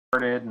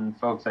And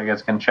folks, I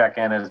guess, can check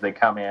in as they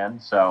come in.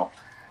 So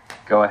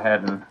go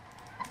ahead and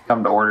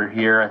come to order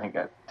here, I think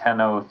at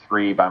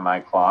 10:03 by my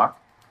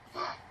clock.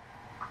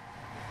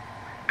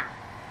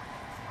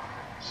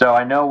 So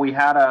I know we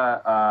had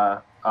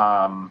a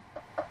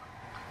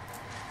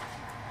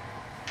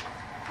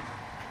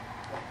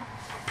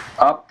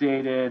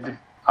updated,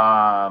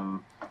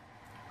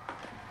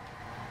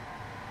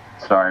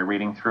 sorry,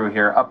 reading through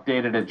here,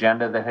 updated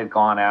agenda that had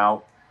gone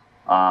out.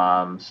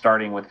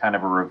 Starting with kind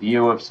of a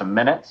review of some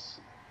minutes.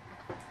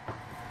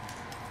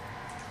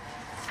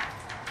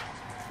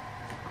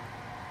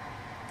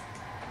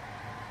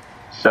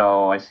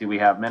 So I see we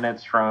have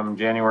minutes from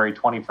January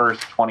 21st,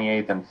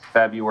 28th, and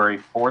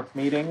February 4th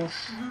meetings.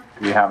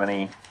 Do we have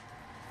any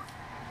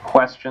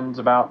questions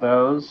about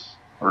those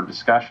or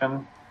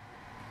discussion?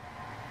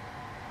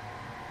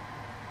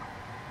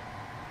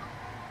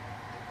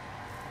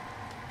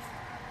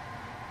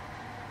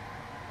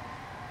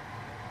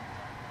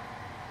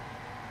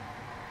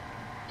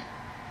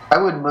 I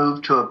would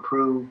move to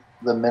approve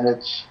the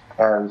minutes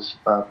as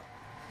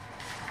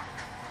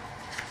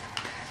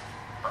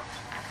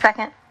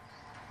Second.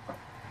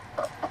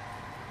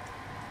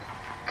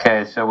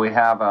 Okay, so we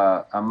have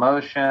a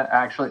motion.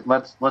 Actually,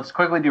 let's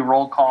quickly do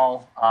roll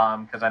call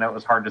because I know it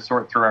was hard to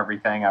sort through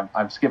everything.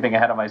 I'm skipping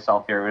ahead of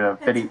myself here. We have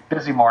a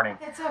busy morning.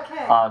 It's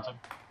okay. So,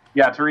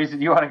 yeah, Teresa,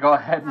 do you want to go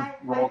ahead and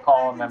roll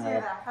call, and then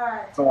we'll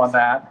go on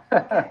that?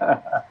 Okay.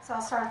 So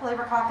I'll start with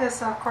Labor Caucus.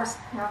 So of course,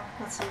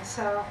 let's see.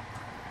 So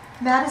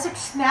Matt is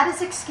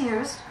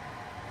excused,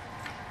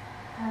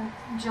 and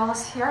Jill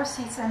is here.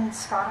 Seats and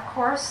Scott, of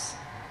course,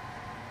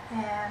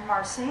 and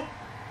Marcy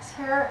is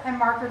here, and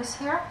Margaret is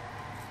here.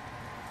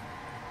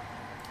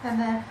 And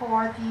then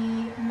for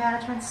the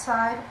management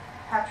side,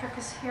 Patrick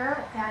is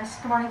here, and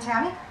good morning,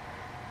 Tammy.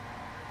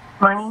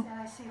 Morning.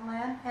 And I see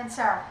Lynn and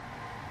Sarah.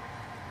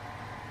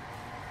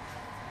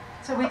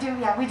 So we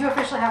do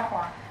officially have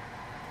quorum.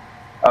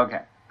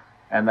 Okay,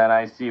 and then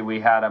I see we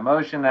had a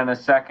motion and a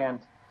second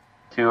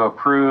to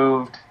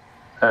approve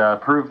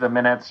the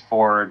minutes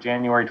for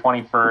January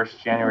 21st,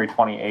 January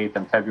 28th,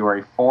 and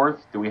February 4th.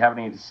 Do we have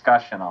any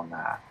discussion on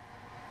that?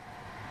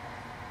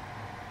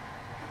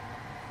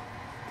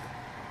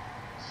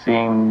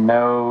 Seeing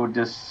no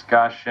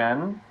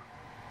discussion,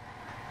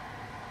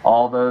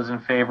 all those in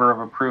favor of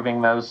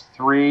approving those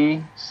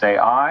three, say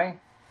aye.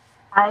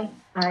 Aye.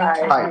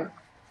 aye.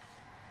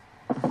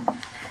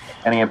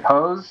 Any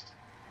opposed?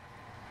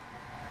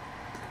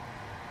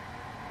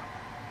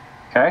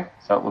 Okay,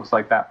 so it looks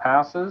like that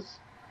passes.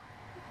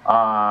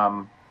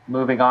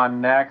 Moving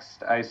on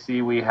next, I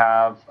see we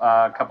have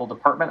a couple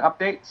department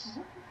updates.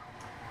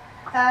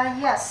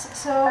 Yes,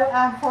 so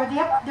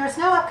there's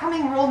no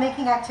upcoming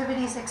rulemaking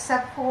activities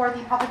except for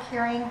the public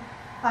hearing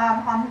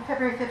on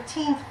February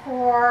 15th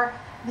for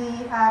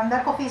the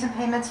medical fees and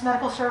payments,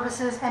 medical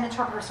services, and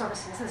interpreter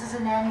services. This is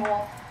an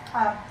annual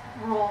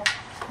rule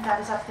that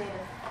is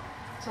updated.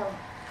 So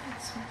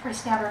it's pretty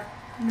standard,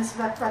 and this is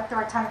at the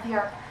right time of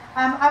year.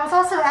 I was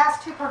also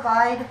asked to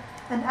provide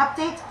an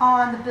update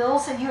on the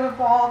bills that you have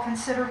all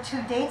considered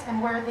to date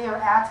and where they are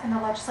at in the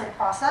legislative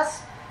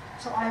process.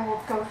 So I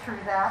will go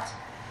through that.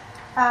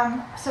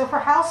 So for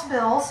House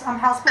bills,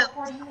 House Bill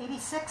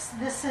 4086,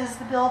 this is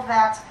the bill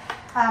that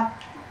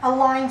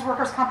aligns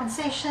workers'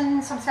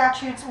 compensation, some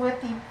statutes with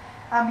the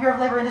Bureau of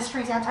Labor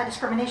Industries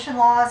anti-discrimination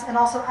laws, and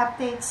also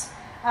updates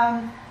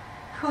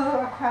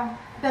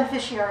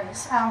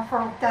beneficiaries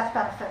for death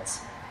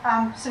benefits.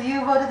 So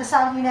you voted this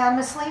out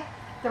unanimously.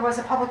 There was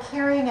a public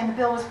hearing, and the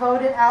bill was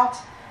voted out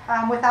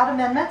without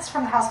amendments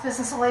from the House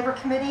Business and Labor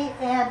Committee,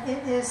 and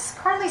it is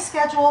currently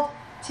scheduled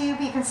to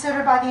be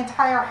considered by the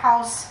entire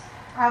House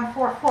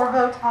for a floor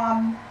vote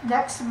on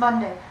next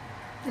Monday.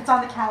 It's on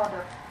the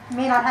calendar. It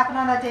may not happen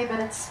on that day, but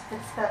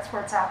that's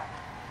where it's at.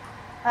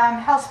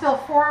 House Bill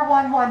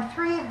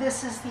 4113,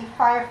 this is the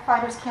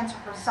Firefighters Cancer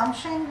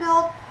Presumption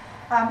Bill.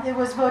 It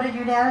was voted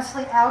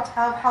unanimously out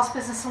of House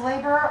Business and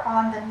Labor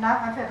on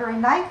February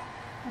 9th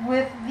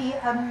with the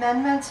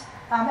amendment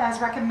as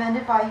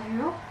recommended by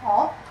you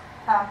all.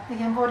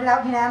 Again, voted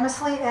out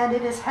unanimously, and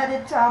it is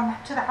headed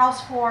to the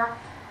House for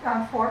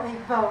a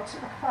vote.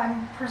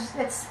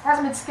 It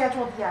hasn't been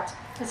scheduled yet.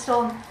 It's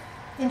still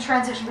in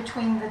transition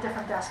between the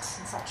different desks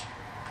and such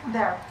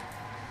there.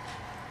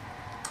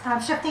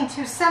 Shifting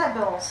to Senate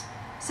bills.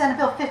 Senate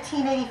Bill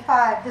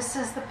 1585. This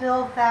is the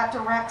bill that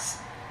directs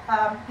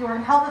the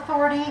Oregon Health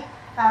Authority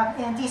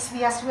and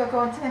DCBS to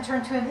go into enter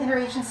into an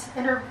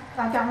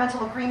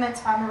intergovernmental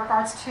agreement in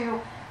regards to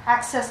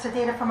access to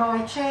data from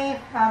OHA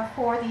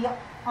for the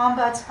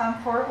ombuds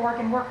for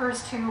Oregon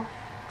workers to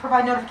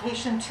provide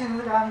notification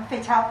to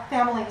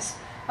families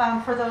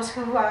for those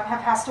who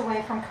have passed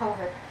away from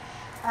COVID.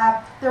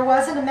 There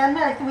was an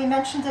amendment, I think we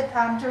mentioned it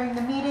during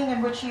the meeting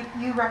in which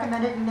you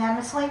recommended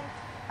unanimously.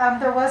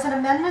 There was an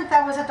amendment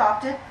that was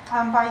adopted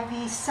by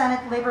the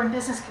Senate Labor and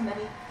Business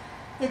Committee.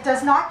 It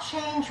does not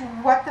change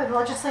what the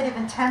legislative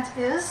intent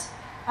is.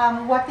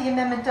 What the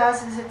amendment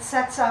does is it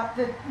sets up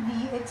the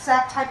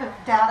exact type of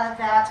data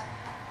that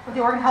the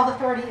Oregon Health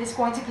Authority is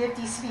going to give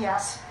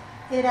DCBS.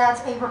 it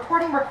adds a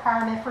reporting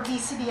requirement for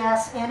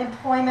DCBS and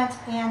employment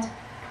and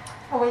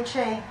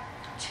OHA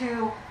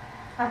to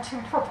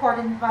report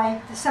in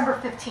by December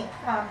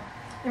 15th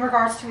in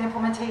regards to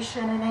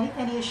implementation and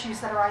any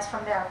issues that arise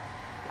from there.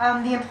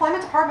 The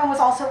employment department was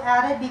also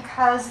added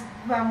because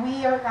when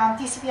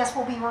DCBS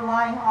will be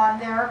relying on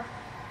their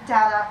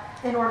data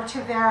in order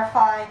to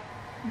verify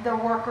the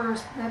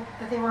workers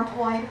that they were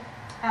employed,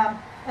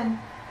 and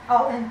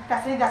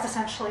I think that's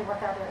essentially what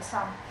that is.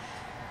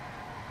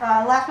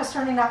 Last but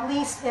certainly not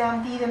least,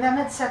 the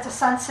amendment sets a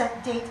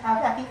sunset date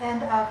at the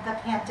end of the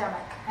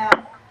pandemic.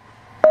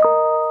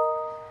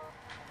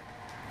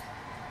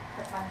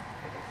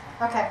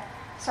 Okay,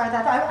 sorry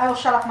that I will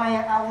shut off my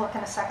Outlook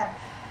in a second.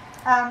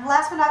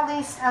 Last but not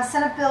least,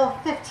 Senate Bill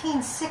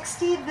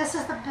 1560. This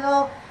is the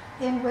bill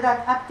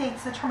that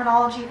updates the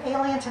terminology of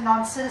alien to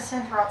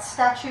non-citizen throughout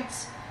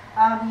statutes.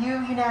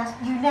 You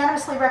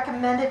unanimously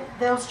recommended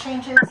those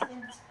changes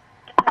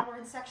that were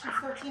in sections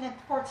 13 and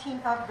 14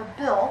 of the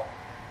bill.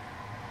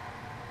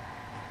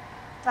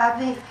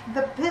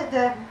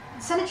 The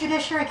Senate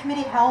Judiciary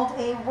Committee held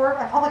a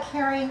public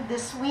hearing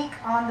this week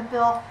on the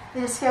bill.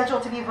 It is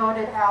scheduled to be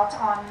voted out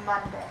on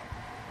Monday.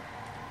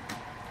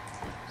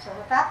 So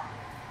with that,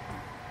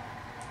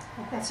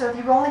 and so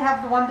you only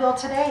have the one bill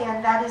today,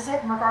 and that is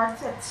it in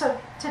regards to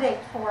date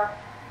for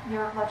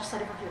your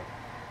legislative review.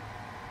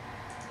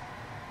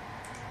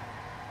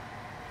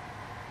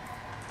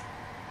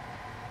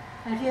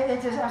 And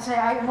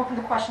I'm open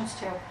to questions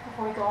too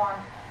before we go on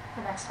to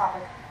the next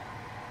topic.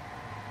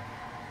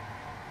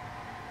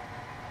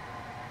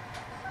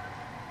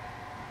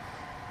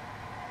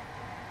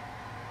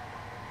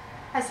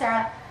 Hi,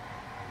 Sarah.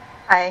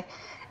 Hi.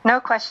 No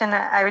question.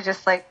 I would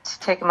just like to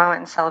take a moment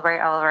and celebrate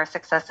all of our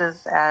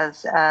successes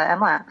as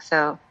MLAC.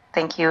 So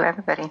thank you,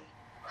 everybody.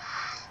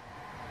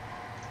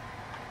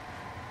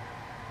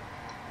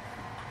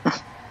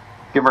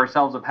 Give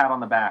ourselves a pat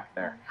on the back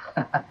there.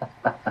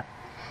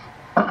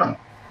 I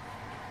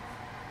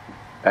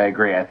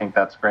agree. I think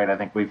that's great. I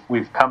think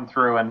we've come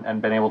through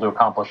and been able to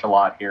accomplish a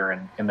lot here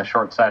in the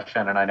short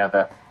session. And I know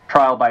the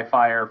trial by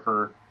fire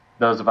for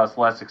those of us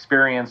less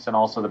experienced and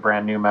also the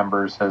brand new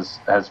members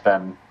has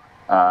been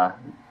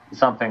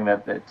something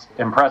that it's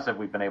impressive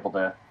we've been able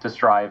to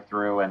strive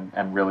through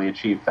and really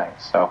achieve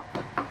things. So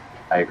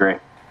I agree.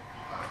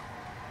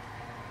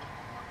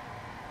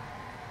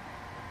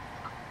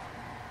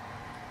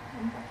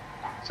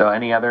 So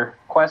any other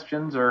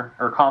questions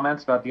or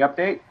comments about the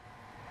update?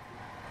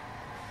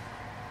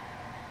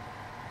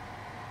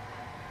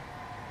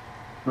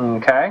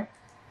 Okay.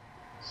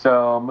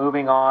 So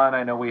moving on,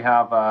 I know we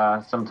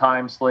have some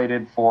time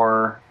slated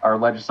for our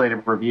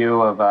legislative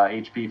review of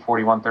HB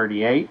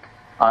 4138.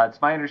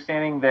 It's my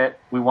understanding that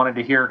we wanted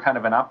to hear kind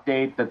of an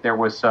update that there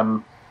was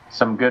some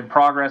good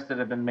progress that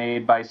had been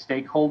made by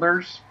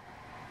stakeholders.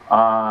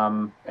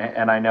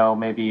 And I know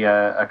maybe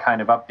a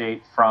kind of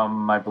update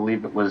from, I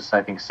believe it was,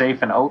 I think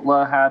SAFE and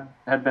OTLA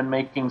had been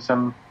making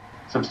some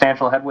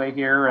substantial headway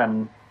here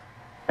and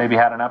maybe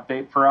had an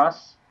update for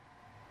us.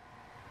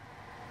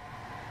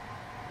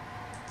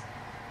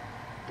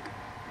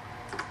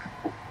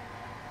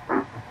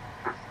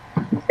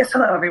 Yes,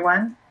 hello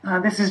everyone.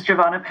 This is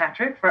Giovanna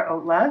Patrick for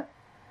OTLA.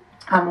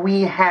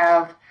 We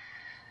have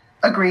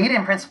agreed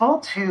in principle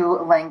to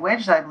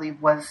language that I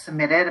believe was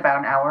submitted about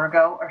an hour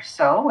ago or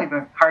so. We've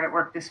been hard at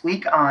work this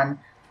week on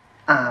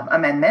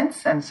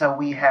amendments, and so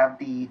we have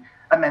the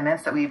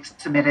amendments that we've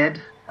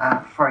submitted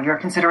for your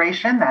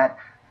consideration that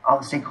all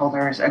the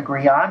stakeholders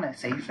agree on,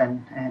 SAFE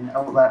and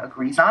OTLA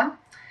agrees on.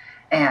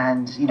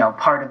 And, you know,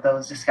 part of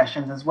those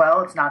discussions as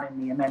well, it's not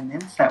in the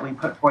amendments that we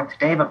put forth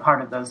today, but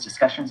part of those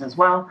discussions as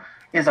well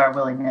is our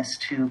willingness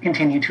to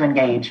continue to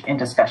engage in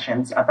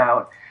discussions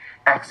about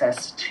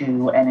access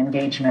to and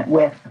engagement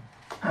with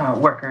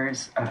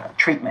workers'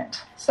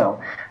 treatment. So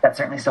that's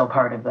certainly still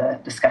part of the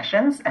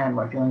discussions, and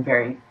we're feeling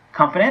very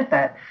confident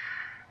that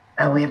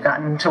we have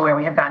gotten to where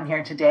we have gotten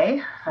here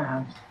today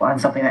on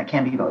something that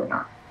can be voted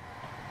on.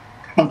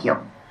 Thank you.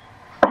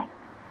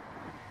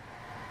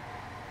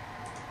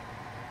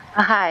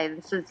 Hi,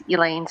 this is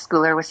Elaine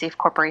Schooler with Safe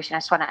Corporation. I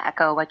just want to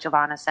echo what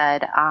Giovanna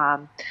said.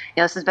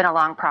 This has been a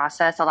long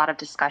process, a lot of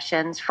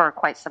discussions for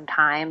quite some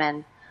time,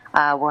 and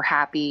we're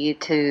happy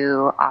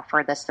to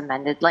offer this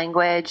amended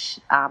language.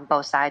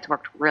 Both sides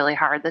worked really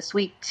hard this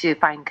week to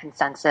find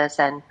consensus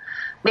and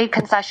made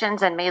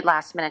concessions and made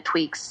last-minute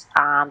tweaks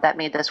that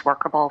made this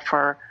workable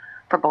for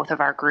both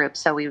of our groups.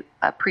 So we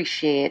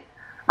appreciate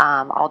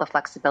all the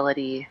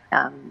flexibility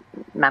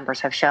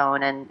members have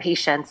shown and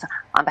patience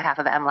on behalf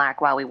of MLAC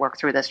while we work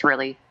through this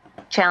really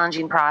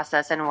challenging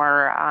process. And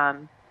we're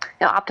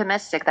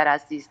optimistic that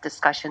as these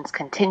discussions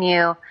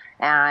continue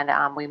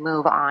and we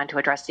move on to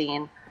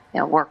addressing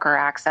worker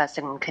access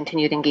and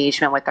continued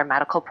engagement with their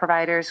medical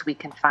providers, we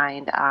can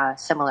find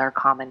similar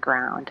common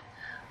ground.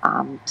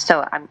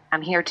 So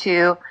I'm here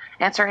to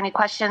answer any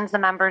questions the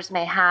members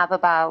may have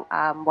about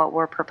what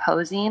we're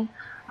proposing.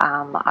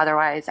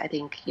 Otherwise, I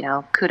think,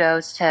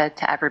 kudos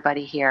to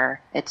everybody here.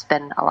 It's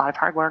been a lot of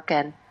hard work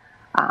and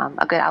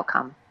a good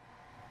outcome.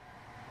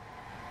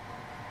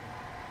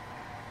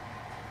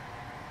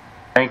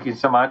 Thank you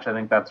so much. I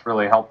think that's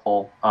really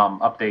helpful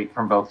update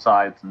from both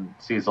sides, and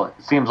seems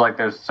like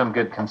there's some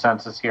good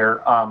consensus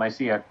here. I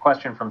see a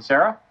question from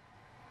Sarah.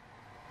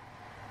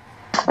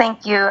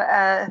 Thank you.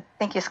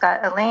 Thank you,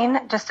 Scott.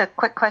 Elaine, just a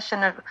quick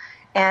question,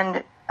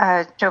 and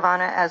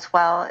Giovanna as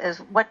well, is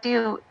what do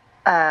you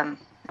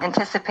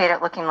anticipate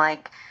it looking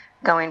like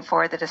going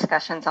forward, the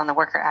discussions on the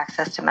worker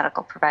access to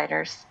medical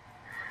providers?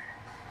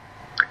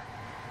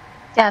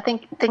 Yeah,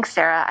 thanks,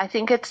 Sarah. I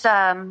think it's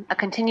a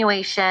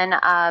continuation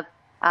of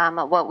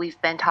what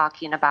we've been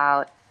talking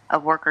about,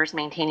 of workers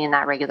maintaining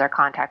that regular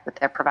contact with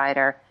their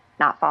provider,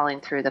 not falling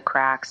through the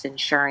cracks,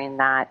 ensuring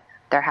that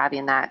they're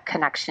having that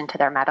connection to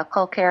their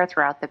medical care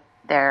throughout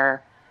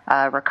their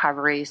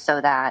recovery, so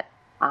that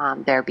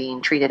they're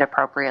being treated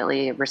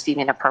appropriately,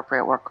 receiving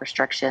appropriate work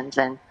restrictions,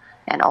 and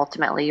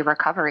ultimately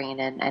recovering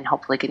and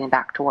hopefully getting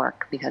back to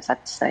work, because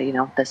that's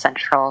the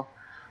central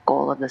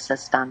goal of the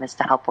system is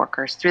to help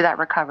workers through that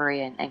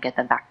recovery and get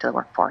them back to the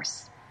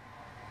workforce.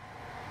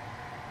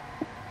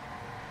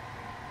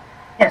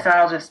 Yes,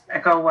 I'll just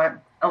echo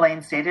what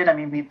Elaine stated. I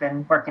mean, we've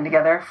been working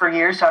together for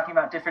years talking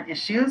about different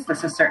issues.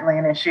 This is certainly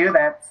an issue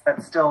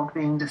that's still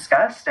being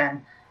discussed.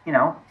 And,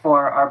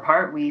 for our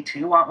part, we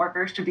too want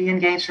workers to be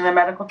engaged in their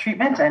medical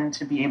treatment and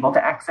to be able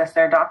to access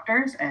their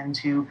doctors and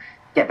to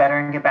get better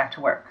and get back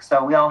to work.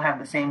 So we all have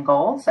the same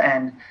goals.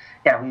 And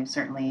yeah, we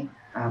certainly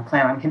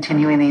plan on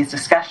continuing these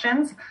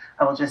discussions.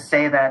 I will just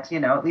say that,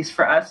 at least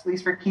for us, at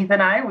least for Keith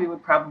and I, we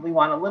would probably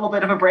want a little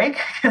bit of a break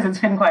because it's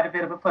been quite a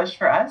bit of a push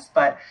for us.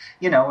 But,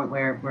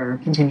 we're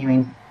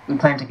continuing. We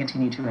plan to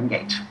continue to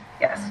engage.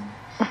 Yes.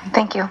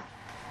 Thank you.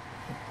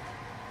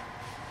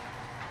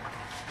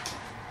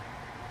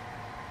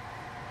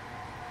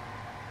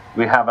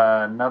 We have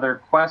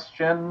another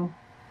question.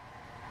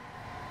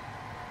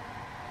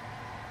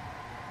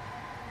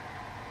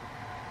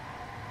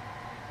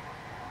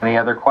 Any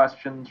other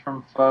questions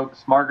from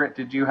folks? Margaret,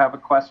 did you have a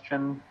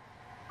question?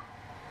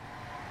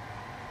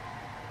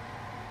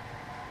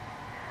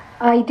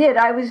 I did.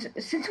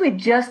 Since we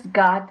just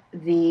got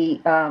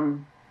the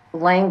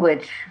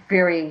language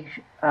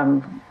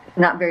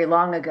not very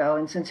long ago,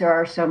 and since there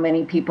are so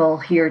many people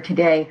here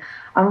today,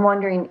 I'm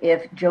wondering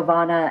if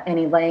Giovanna and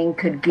Elaine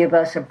could give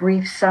us a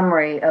brief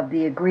summary of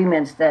the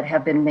agreements that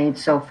have been made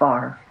so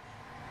far.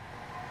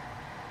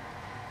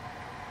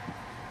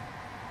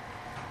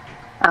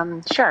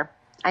 Sure.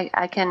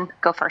 I can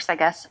go first, I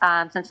guess,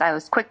 since I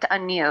was quick to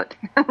unmute.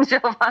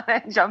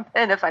 Giovanna, jump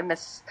in if I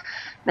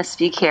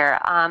misspeak here.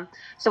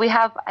 So we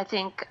have, I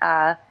think,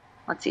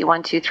 let's see,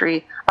 1, 2,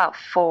 3, about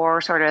 4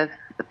 sort of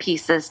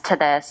pieces to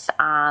this.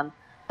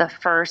 The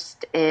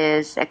first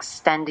is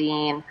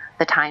extending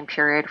the time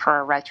period for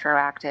a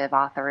retroactive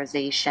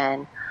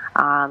authorization.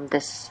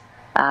 This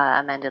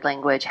amended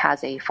language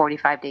has a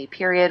 45-day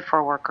period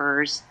for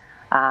workers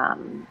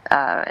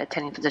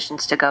attending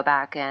physicians to go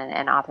back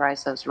and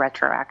authorize those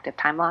retroactive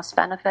time loss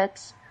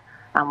benefits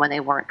when they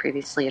weren't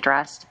previously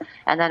addressed.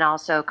 And then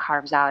also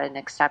carves out an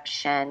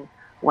exception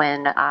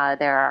when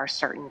there are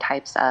certain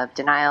types of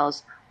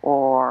denials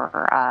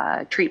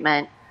or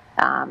treatment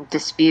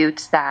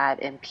disputes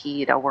that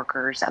impede a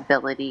worker's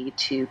ability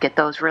to get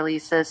those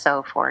releases.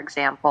 So, for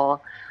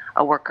example,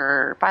 a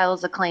worker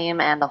files a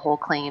claim and the whole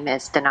claim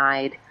is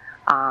denied,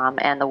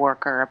 and the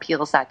worker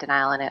appeals that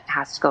denial, and it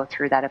has to go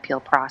through that appeal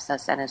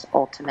process and is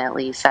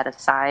ultimately set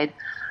aside.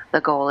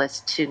 The goal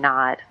is to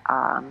not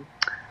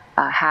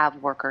have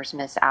workers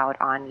miss out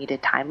on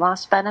needed time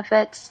loss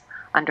benefits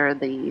under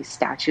the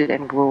statute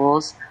and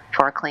rules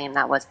for a claim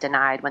that was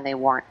denied when they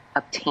weren't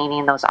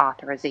obtaining those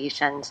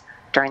authorizations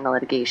during the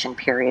litigation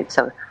period.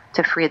 So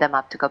to free them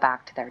up to go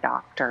back to their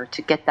doctor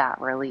to get that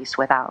release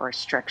without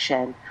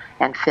restriction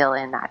and fill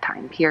in that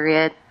time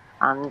period.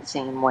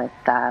 Same with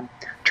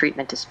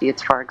treatment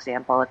disputes, for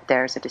example. If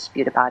there's a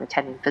dispute about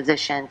attending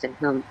physicians and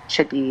who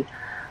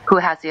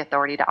has the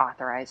authority to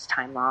authorize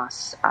time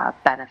loss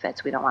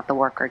benefits, we don't want the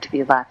worker to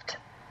be left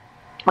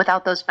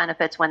without those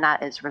benefits when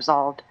that is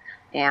resolved,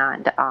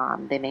 and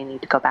they may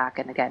need to go back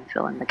and again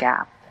fill in the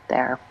gap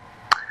there.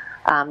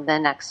 The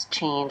next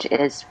change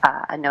is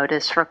a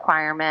notice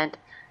requirement,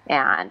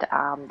 and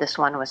this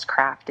one was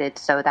crafted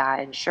so that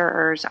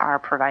insurers are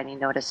providing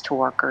notice to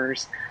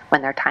workers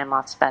when their time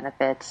loss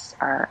benefits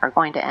are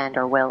going to end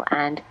or will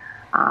end.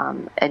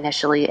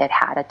 Initially, it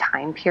had a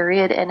time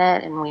period in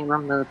it, and we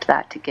removed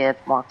that to give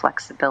more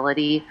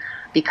flexibility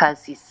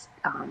because these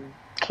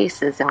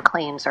cases and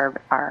claims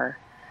are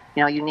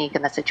unique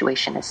and the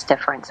situation is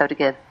different. So to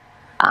give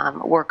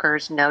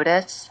workers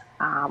notice,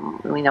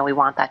 we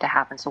want that to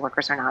happen so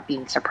workers are not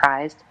being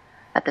surprised.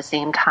 At the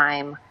same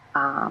time,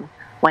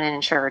 when an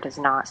insurer does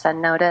not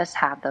send notice,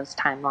 have those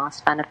time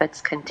loss benefits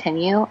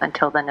continue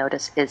until the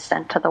notice is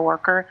sent to the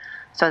worker,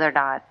 so they're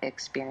not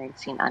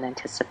experiencing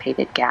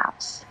unanticipated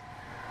gaps.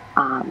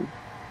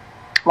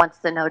 Once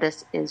the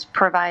notice is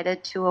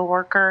provided to a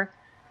worker,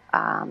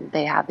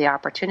 they have the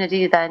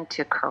opportunity then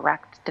to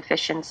correct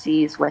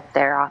deficiencies with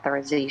their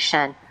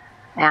authorization.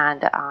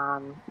 And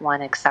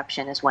one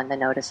exception is when the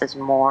notice is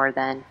more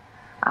than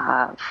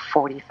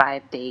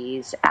 45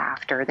 days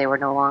after they were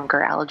no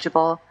longer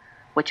eligible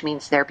which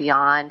means they're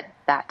beyond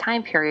that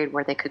time period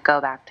where they could go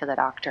back to the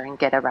doctor and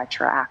get a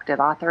retroactive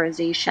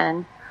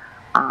authorization,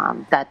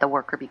 that the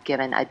worker be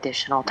given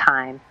additional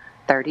time,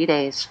 30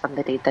 days from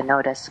the date the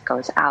notice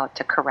goes out,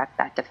 to correct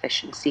that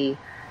deficiency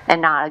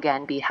and not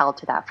again be held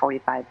to that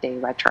 45-day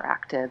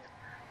retroactive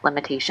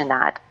limitation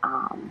that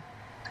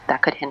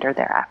could hinder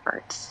their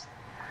efforts.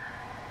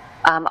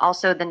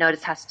 Also, the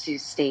notice has to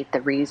state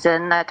the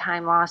reason that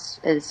time loss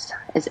is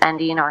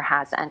ending or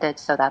has ended,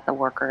 so that the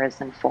worker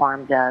is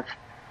informed of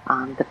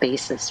the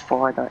basis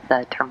for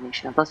the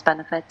termination of those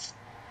benefits.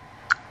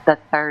 The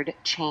third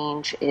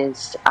change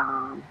is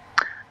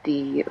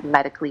the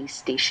medically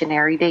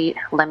stationary date,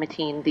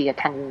 limiting the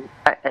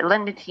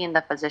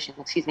physician,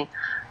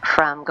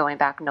 from going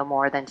back no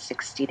more than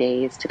 60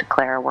 days to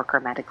declare a worker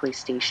medically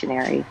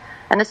stationary.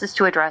 And this is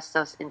to address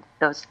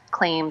those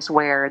claims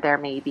where there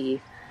may be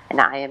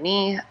an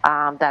IME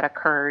that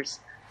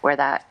occurs where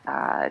that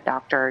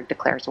doctor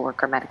declares a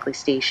worker medically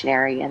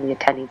stationary and the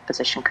attending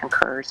physician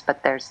concurs,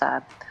 but there's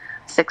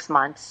 6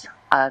 months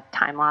of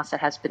time loss that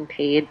has been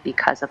paid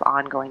because of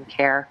ongoing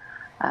care.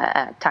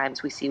 At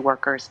times we see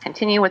workers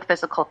continue with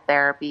physical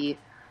therapy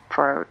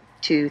for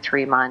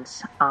 2-3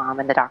 months,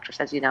 and the doctor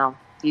says,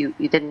 you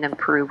didn't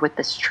improve with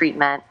this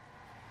treatment.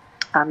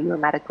 You were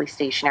medically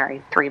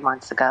stationary 3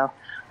 months ago.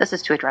 This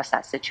is to address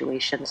that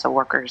situation so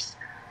workers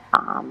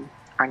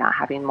are not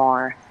having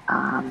more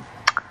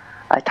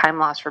time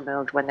loss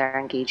removed when they're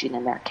engaging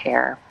in their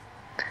care.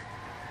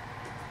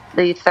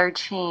 The fourth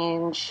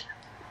change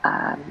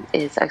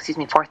is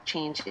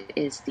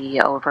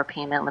the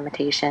overpayment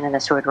limitation, and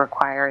this would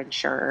require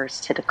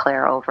insurers to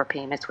declare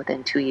overpayments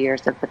within 2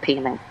 years of the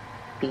payment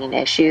being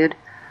issued.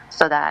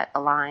 So that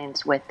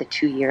aligns with the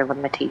 2-year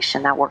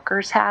limitation that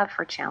workers have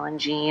for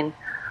challenging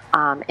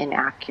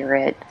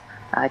inaccurate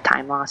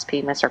time loss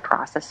payments or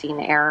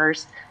processing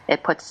errors.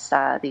 It puts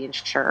the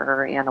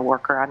insurer and the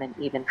worker on an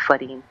even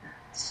footing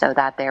so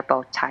that they're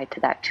both tied to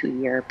that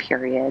 2-year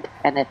period.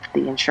 And if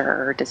the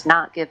insurer does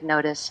not give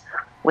notice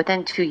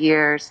within 2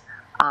 years,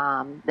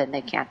 then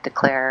they can't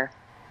declare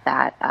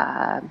that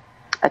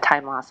a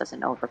time loss as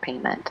an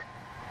overpayment.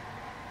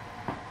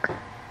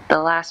 The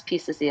last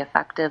piece is the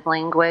effective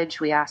language.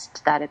 We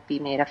asked that it be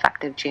made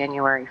effective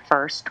January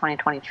 1st,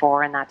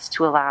 2024, and that's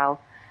to allow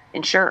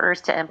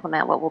insurers to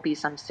implement what will be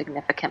some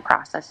significant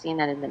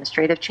processing and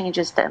administrative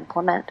changes to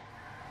implement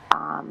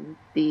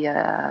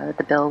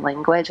the bill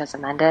language as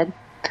amended.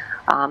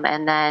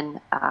 And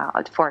then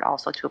for it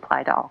also to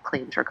apply to all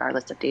claims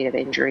regardless of date of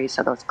injury.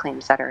 So those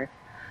claims that are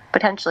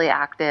potentially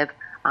active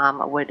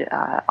would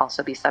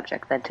also be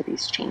subject then to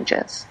these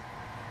changes.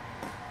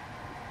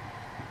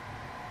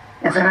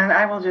 Yes, and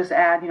I will just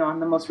add, on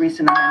the most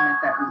recent amendment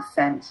that we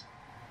sent,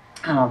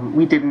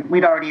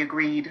 we'd already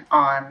agreed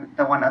on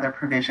the one other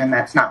provision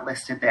that's not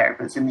listed there,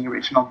 but it's in the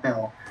original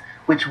bill,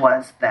 which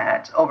was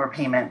that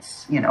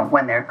overpayments,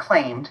 when they're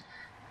claimed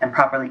and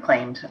properly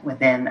claimed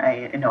within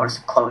a notice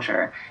of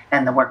closure,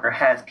 and the worker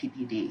has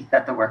PPD,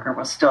 that the worker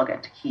will still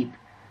get to keep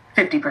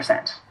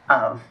 50%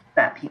 of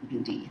that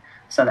PPD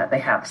so that they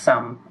have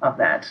some of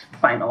that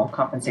final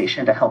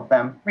compensation to help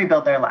them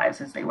rebuild their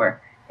lives as they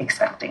were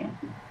expecting.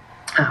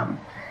 I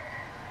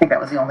think that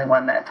was the only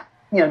one that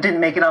didn't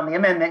make it on the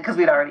amendment because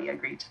we'd already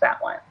agreed to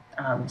that one.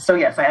 So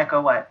yes, I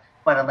echo what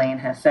Elaine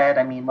has said.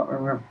 I mean,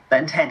 the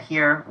intent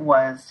here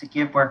was to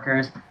give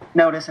workers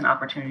notice and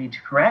opportunity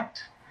to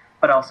correct,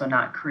 but also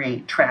not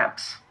create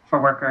traps for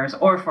workers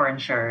or for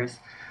insurers,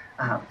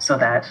 so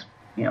that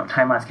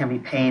time loss can be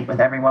paid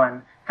with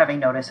everyone having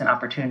notice and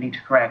opportunity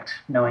to correct,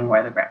 knowing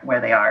where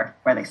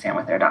they stand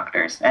with their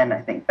doctors. And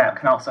I think that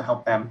can also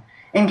help them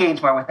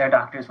engage more with their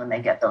doctors when they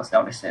get those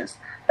notices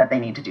that they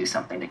need to do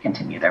something to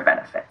continue their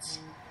benefits.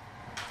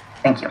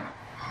 Thank you.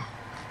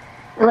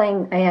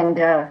 Elaine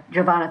and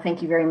Giovanna,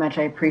 thank you very much.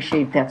 I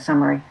appreciate that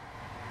summary.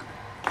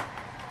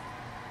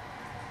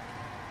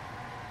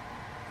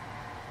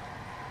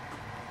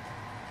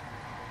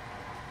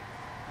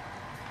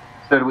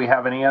 So do we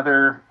have any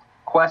other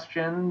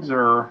questions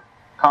or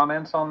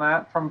comments on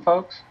that from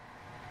folks?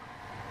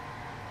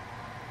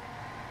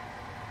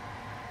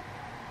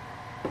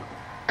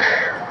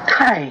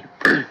 Hi,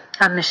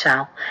 I'm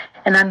Michelle,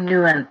 and I'm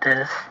new at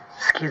this,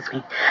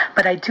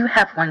 but I do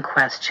have one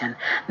question.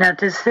 Now,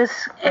 does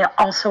this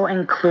also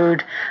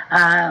include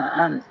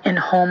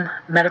in-home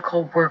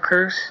medical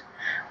workers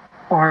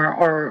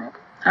or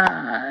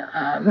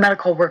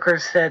medical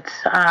workers that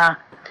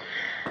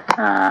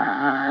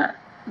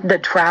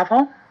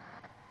travel?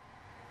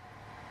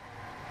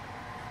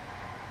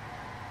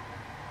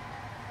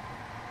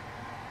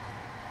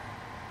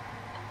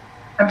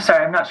 I'm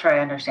sorry, I'm not sure I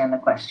understand the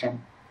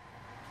question.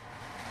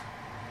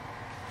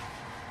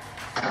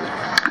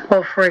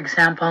 Well, for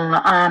example,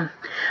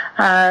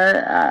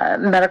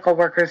 medical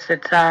workers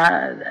that,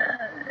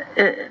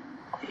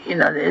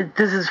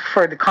 this is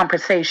for the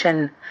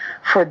compensation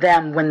for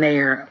them when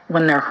they're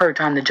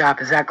hurt on the job.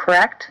 Is that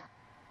correct?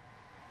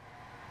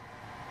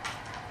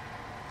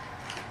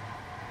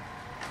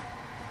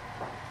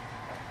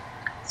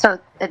 So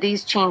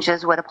these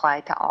changes would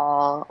apply to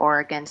all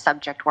Oregon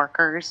subject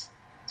workers.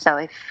 So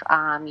if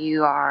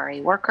you are a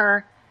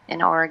worker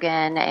in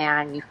Oregon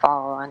and you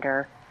fall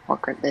under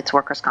its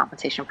workers'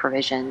 compensation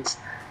provisions,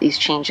 these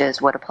changes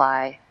would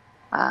apply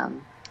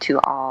to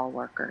all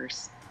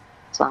workers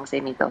as long as they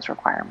meet those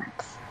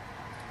requirements.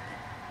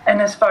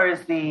 And as far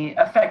as the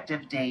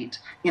effective date,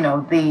 we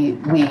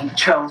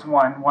chose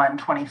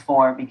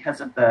 1/1/24 because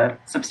of the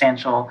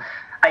substantial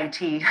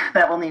IT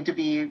that will need to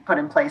be put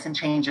in place and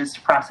changes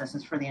to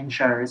processes for the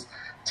insurers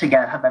to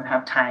have them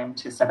have time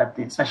to set up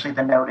especially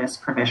the notice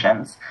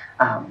provisions.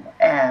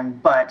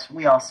 But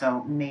we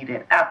also made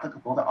it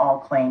applicable to all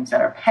claims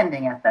that are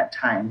pending at that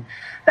time.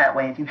 That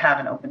way, if you have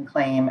an open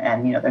claim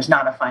and there's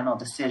not a final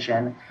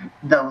decision,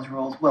 those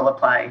rules will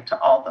apply to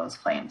all those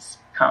claims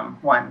come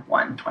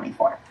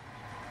 1/1/24.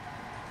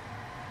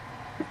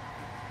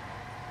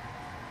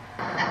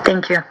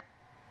 Thank you.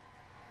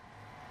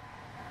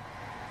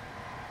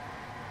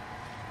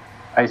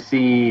 I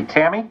see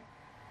Tammy.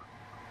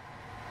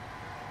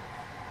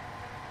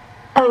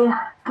 Hey,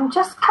 I'm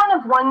just kind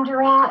of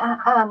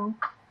wondering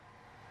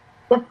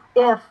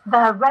if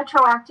the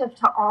retroactive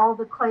to all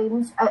the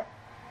claims,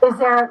 is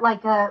there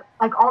like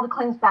all the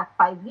claims back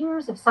 5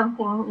 years? If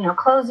something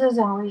closes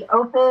and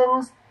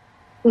reopens,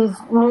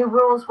 these new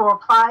rules will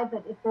apply.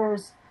 But if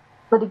there's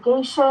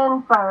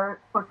litigation for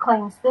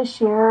claims this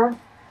year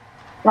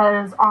that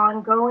is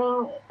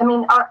ongoing, I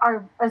mean,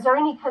 is there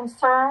any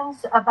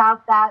concerns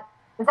about that?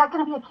 Is that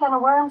going to be a can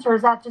of worms, or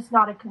is that just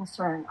not a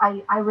concern?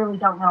 I really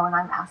don't know, and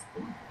I'm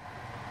asking.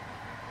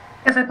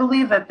 Yes, I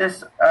believe that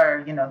this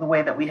are, the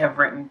way that we have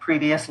written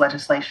previous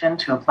legislation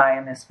to apply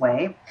in this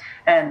way.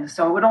 And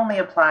so it would only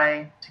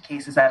apply to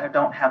cases that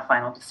don't have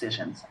final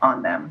decisions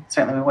on them.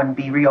 Certainly we wouldn't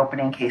be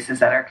reopening cases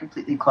that are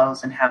completely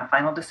closed and have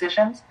final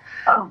decisions.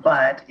 Oh.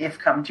 But if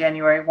come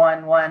January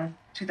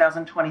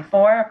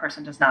 1/1/2024, a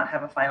person does not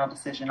have a final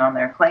decision on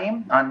their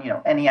claim, on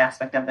any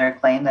aspect of their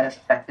claim that is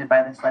affected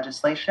by this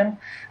legislation,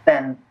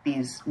 then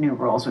these new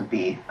rules would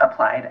be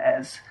applied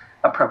as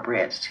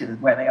appropriate to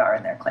where they are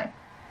in their claim.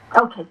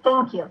 Okay,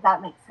 thank you.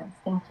 That makes sense.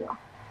 Thank you.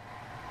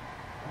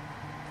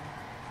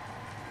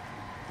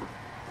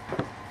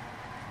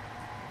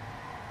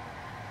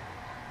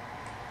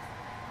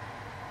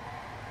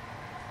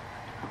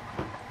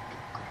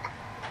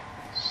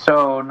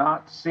 So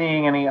not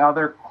seeing any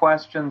other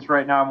questions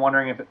right now. I'm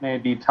wondering if it may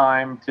be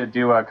time to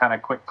do a kind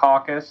of quick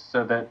caucus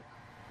so that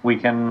we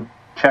can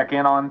check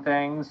in on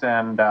things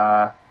and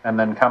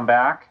then come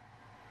back.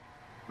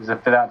 As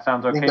if that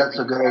sounds okay. I think that's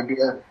a good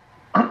idea.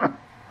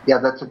 Yeah,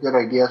 that's a good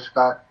idea,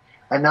 Scott.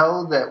 I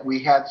know that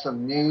we had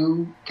some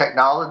new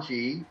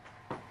technology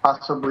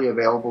possibly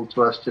available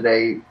to us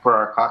today for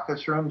our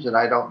caucus rooms, and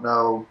I don't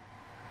know,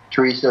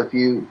 Teresa, if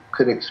you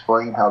could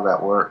explain how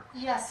that works.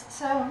 Yes,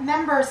 so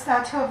members,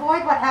 to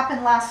avoid what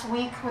happened last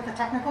week with the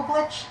technical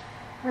glitch,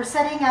 we're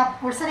setting up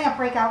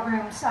breakout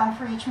rooms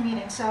for each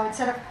meeting. So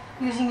instead of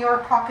using your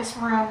caucus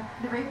room,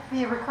 the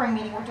recurring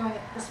meeting, we're doing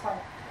it this way.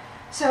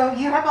 So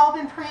you have all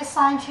been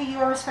pre-assigned to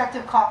your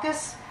respective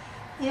caucus.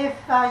 If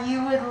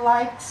you would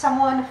like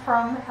someone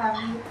from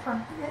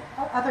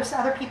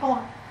other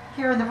people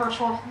here in the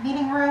virtual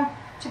meeting room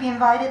to be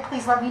invited,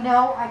 please let me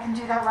know. I can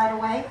do that right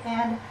away.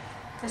 And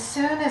as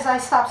soon as I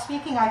stop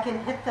speaking, I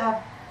can hit the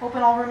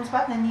open all rooms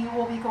button and you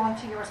will be going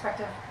to your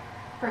respective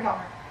breakout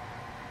room.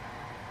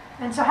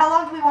 And so how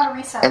long do we want to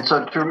reset? And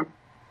so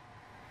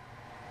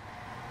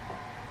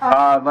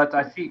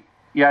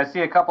I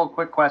see a couple of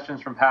quick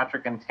questions from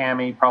Patrick and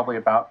Tammy, probably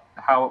about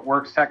how it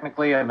works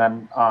technically, and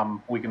then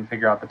we can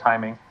figure out the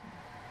timing.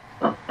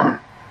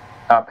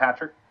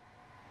 Patrick?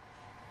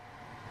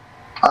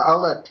 I'll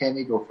let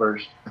Tammy go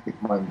first. I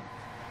think mine.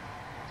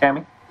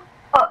 Tammy?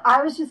 Oh,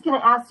 I was just going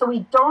to ask, so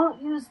we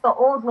don't use the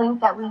old link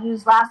that we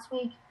used last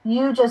week.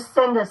 You just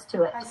send us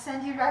to it. I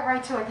send you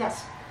right to it,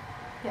 yes.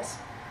 Yes.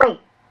 Great.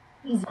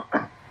 Easy.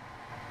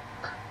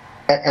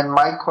 And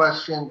my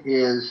question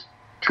is,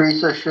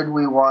 Teresa, should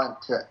we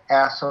want to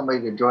ask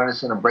somebody to join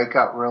us in a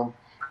breakout room?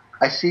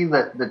 I see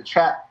that the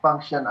chat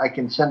function, I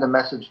can send a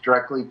message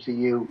directly to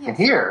you in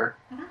here.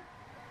 Mm-hmm.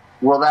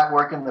 Will that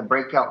work in the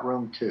breakout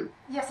room too?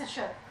 Yes, it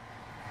should.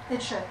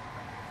 It should.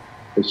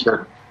 It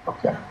should?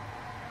 Okay.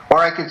 Or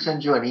I could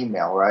send you an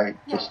email, right?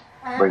 Yeah. Just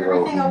I have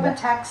everything open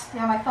text,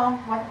 my phone,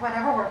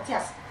 whatever works,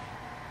 yes.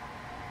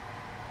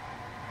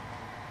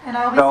 And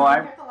I'll be sitting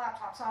here at the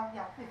laptop, so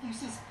if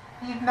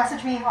you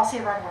message me, I'll see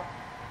it right away.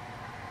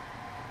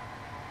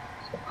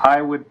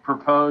 I would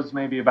propose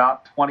maybe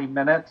about 20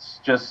 minutes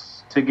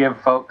just to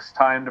give folks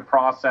time to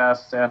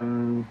process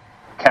and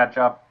catch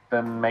up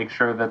and make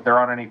sure that there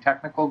aren't any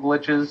technical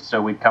glitches.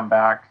 So we'd come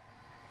back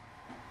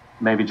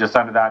maybe just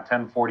under that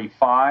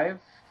 10:45.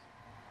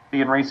 Be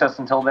in recess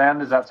until then.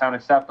 Does that sound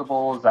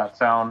acceptable? Does that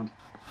sound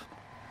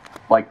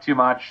like too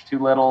much, too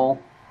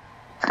little?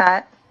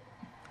 Scott?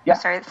 Yeah.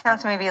 Sorry, it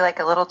sounds maybe like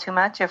a little too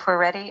much. If we're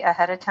ready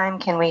ahead of time,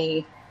 can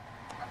we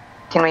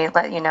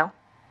let you know?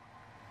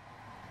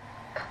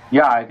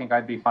 Yeah, I think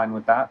I'd be fine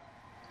with that.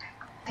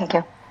 Thank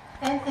you.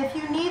 And if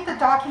you need the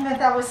document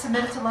that was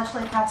submitted to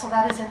Legislative Council,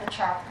 that is in the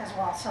chat as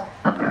well. So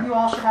you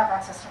all should have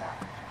access to that.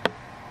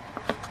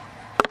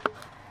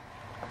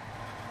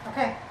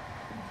 Okay.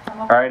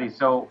 Alrighty,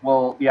 so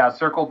we'll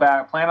circle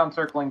back. Plan on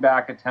circling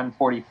back at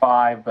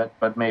 10:45,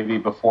 but maybe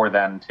before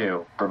then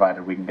too,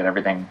 provided we can get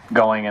everything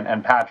going.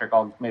 And Patrick,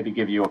 I'll maybe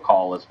give you a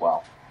call as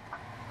well.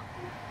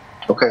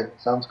 Okay,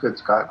 sounds good,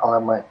 Scott. I'll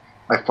have my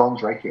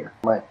phone's right here.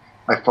 My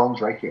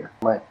phone's right here.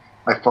 My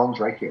phone's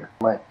right here.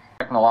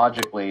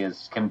 Technologically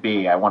as can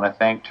be. I want to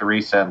thank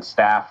Teresa and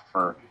staff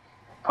for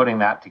putting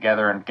that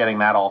together and getting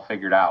that all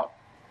figured out.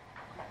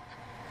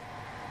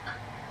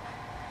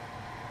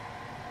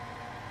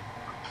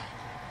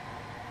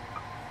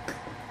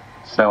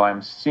 So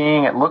I'm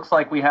seeing, it looks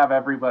like we have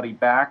everybody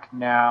back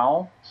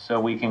now,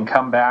 so we can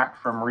come back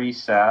from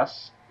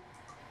recess.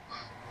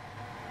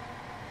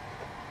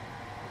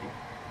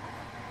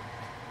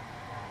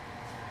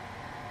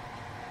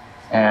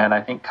 And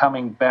I think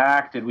coming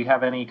back, did we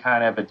have any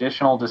kind of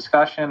additional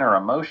discussion or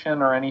a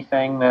motion or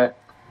anything that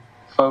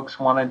folks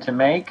wanted to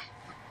make?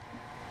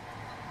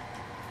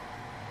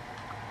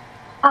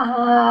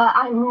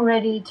 I'm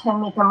ready to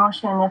make a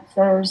motion if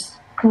there's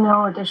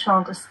no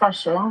additional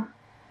discussion.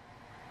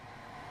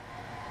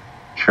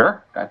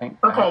 Sure, I think.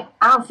 Okay,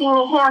 I don't see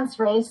any hands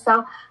raised.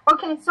 So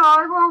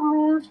I will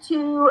move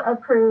to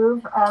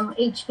approve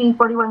HB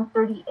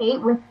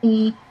 4138 with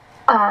the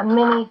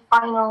many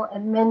final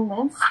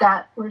amendments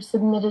that were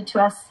submitted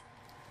to us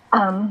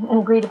and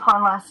agreed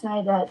upon last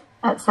night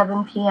at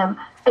 7 p.m.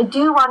 I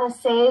do want to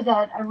say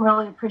that I'm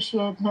really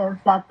appreciative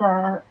that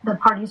the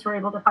parties were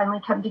able to finally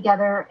come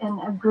together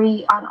and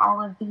agree on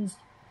all of these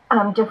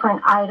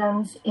different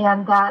items,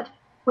 and that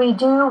we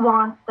do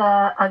want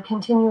a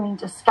continuing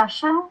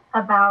discussion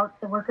about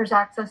the workers'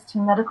 access to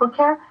medical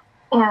care,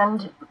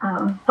 and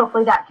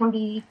hopefully that can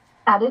be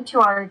added to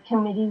our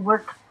committee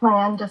work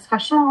plan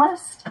discussion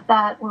list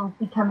that will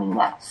be coming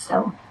next.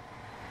 So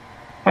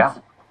that's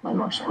my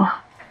motion.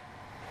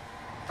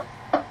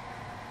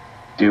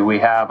 Do we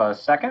have a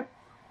second?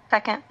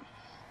 Second.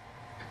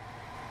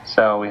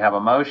 So we have a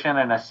motion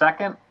and a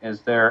second.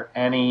 Is there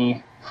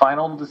any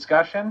final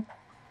discussion?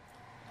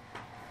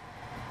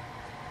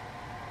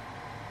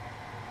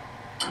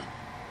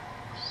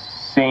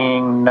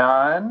 Seeing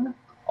none,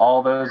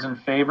 all those in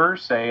favor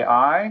say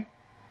aye.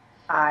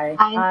 Aye.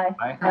 Aye.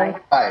 Aye.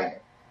 Aye.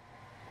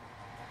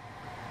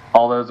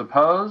 All those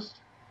opposed?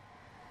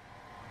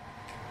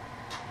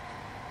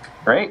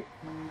 Great.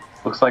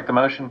 Looks like the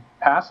motion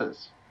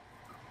passes.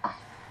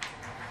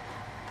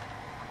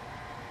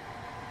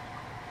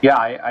 Yeah,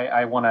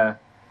 I want to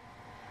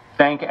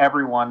thank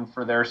everyone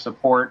for their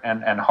support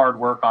and hard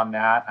work on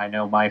that. I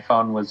know my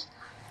phone was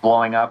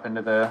blowing up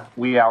into the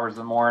wee hours of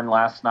the morning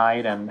last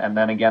night and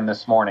then again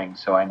this morning.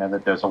 So I know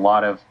that there's a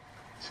lot of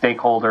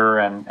stakeholder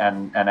and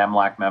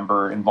MLAC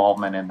member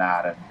involvement in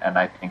that. And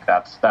I think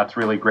that's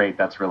really great.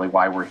 That's really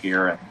why we're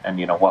here and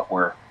you know what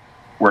we're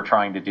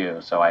trying to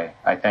do. So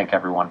I thank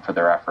everyone for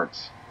their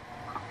efforts.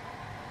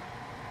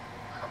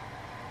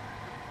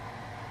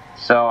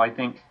 So I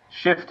think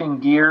shifting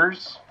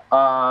gears,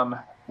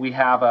 we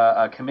have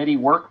a committee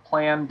work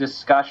plan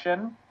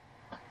discussion.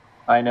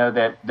 I know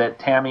that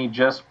Tammy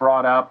just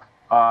brought up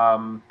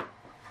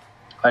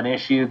an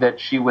issue that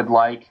she would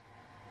like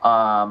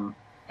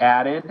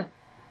added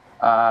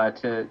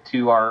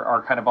to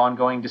our kind of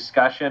ongoing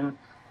discussion.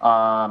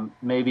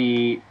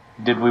 Maybe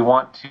did we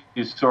want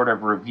to sort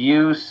of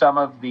review some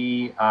of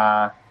the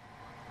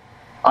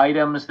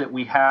items that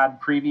we had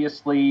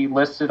previously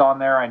listed on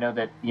there? I know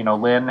that, you know,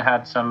 Lynn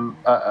had some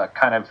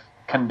kind of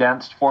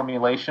condensed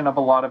formulation of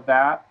a lot of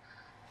that.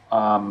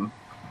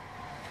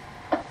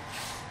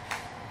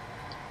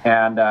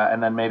 And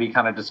then maybe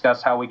kind of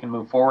discuss how we can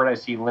move forward. I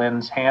see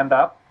Lynn's hand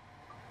up.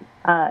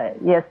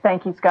 Yes,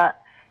 thank you, Scott.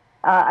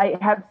 I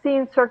have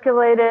seen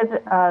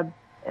circulated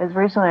as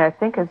recently, I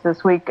think, as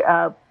this week,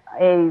 a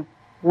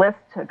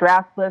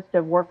draft list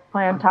of work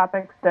plan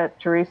topics that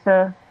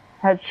Teresa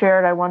had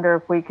shared. I wonder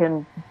if we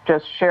can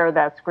just share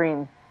that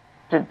screen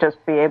to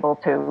just be able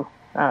to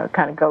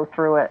kind of go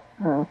through it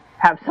and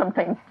have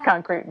something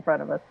concrete in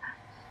front of us.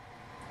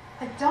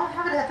 I don't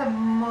have it at the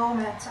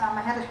moment.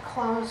 I had to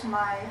close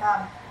my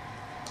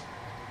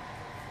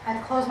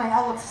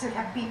Outlook so it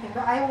kept beeping.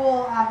 But I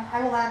will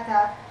add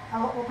that. I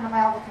will open up my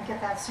Outlook and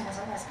get that as soon as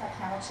I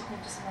can. I'll just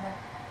need just a minute.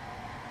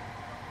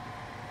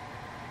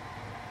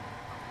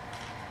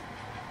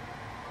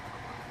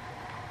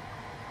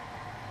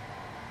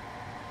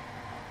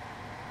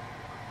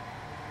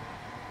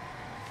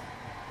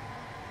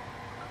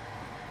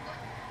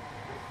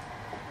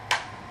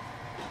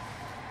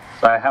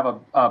 So I have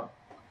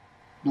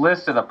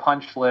a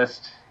punch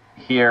list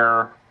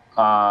here.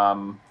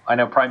 I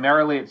know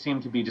primarily it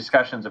seemed to be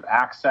discussions of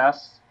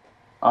access,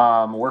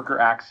 worker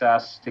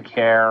access to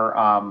care,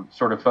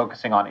 sort of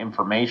focusing on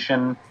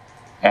information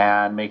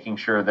and making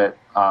sure that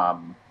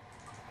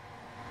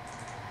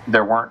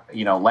there weren't,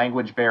 you know,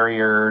 language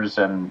barriers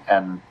and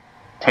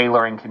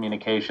tailoring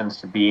communications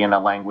to be in a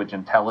language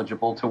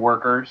intelligible to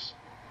workers.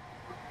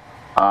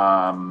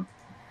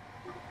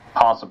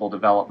 Possible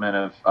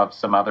development of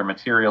some other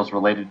materials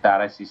related to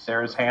that. I see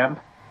Sarah's hand.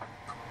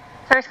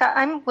 Sorry, Scott,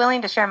 I'm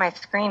willing to share my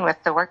screen with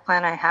the work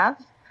plan I have,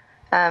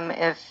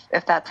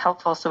 if that's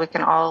helpful, so we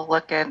can all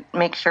look and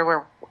make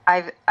sure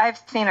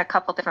I've seen a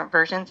couple different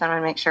versions. I want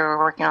to make sure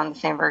we're working on the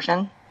same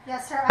version.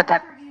 Yes, sir. I'd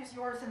rather use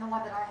yours than the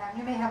one that I have.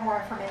 You may have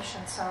more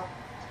information, so.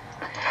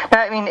 No,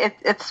 I mean,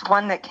 it's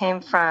one that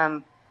came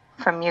from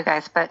you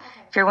guys, but okay.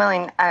 If you're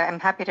willing, I'm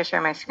happy to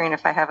share my screen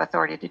if I have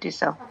authority to do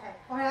so. Okay.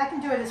 I mean, I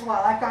can do it as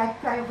well. I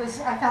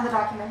found the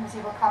document and was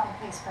able to copy and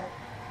paste, but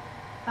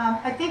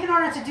I think in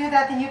order to do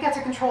that, then you get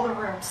to control the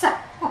room. So,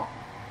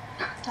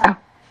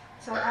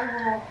 so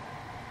I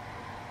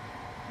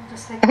will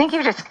just take. I think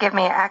you just give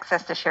me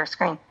access to share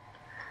screen.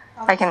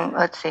 I can,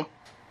 let's see.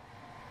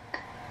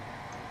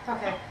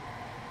 Okay.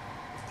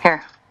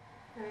 Here.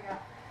 There you go.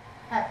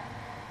 Okay.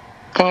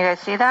 Can you guys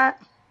see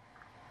that?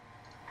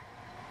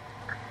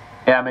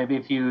 Yeah, maybe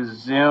if you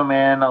zoom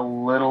in a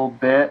little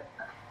bit,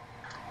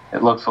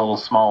 it looks a little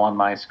small on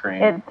my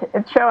screen.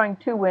 It's showing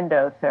two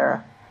windows,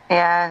 Sarah.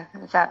 Yeah,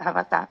 how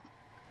about that?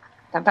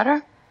 Is that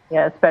better?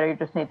 Yeah, it's better. You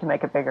just need to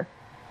make it bigger.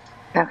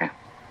 Okay,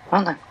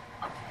 hold on.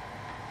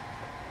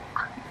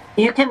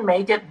 You can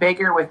make it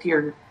bigger with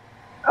your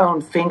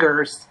own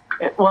fingers.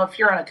 Well, if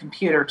you're on a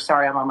computer,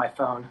 sorry, I'm on my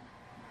phone.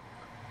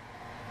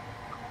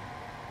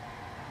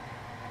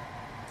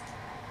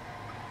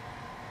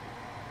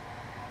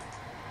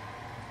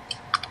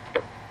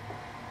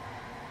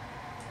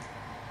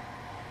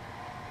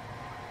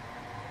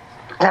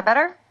 Is that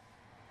better?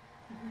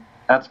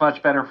 That's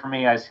much better for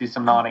me. I see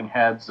some nodding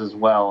heads as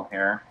well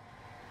here.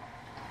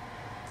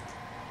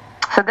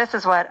 So this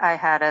is what I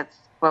had as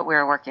what we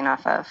were working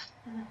off of.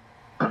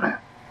 I'm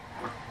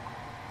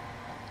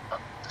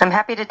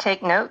happy to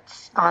take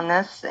notes on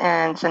this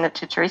and send it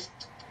to Teresa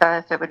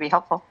if it would be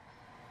helpful.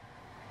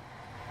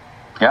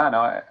 Yeah,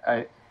 no,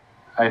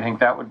 I think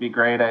that would be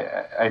great.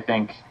 I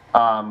think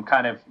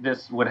kind of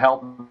this would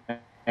help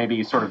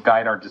maybe sort of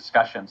guide our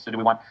discussion. So do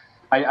we want...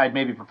 I'd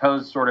maybe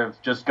propose sort of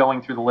just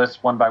going through the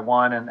list one by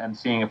one and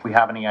seeing if we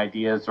have any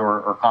ideas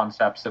or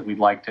concepts that we'd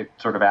like to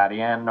sort of add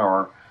in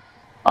or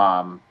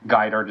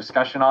guide our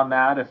discussion on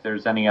that. If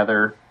there's any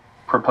other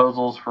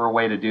proposals for a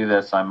way to do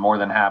this, I'm more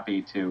than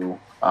happy to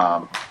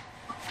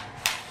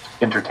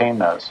entertain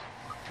those.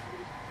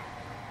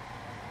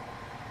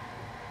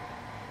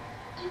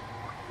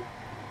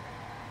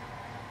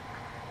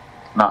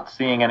 Not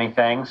seeing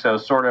anything, so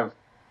sort of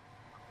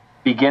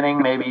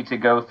beginning maybe to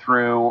go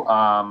through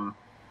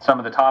some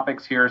of the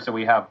topics here. So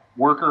we have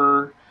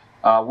workers'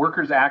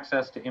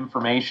 access to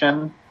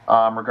information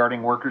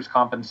regarding workers'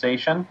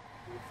 compensation.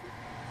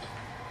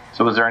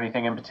 So was there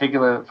anything in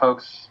particular that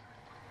folks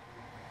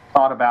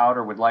thought about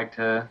or would like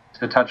to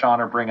touch on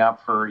or bring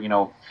up for,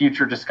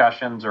 future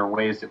discussions or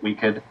ways that we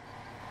could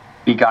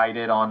be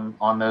guided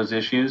on those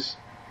issues?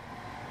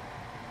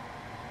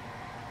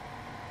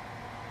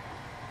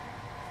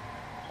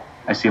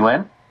 I see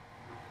Lynn.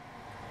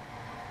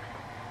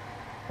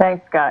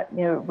 Thanks, Scott.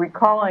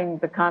 Recalling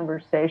the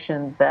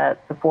conversation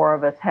that the four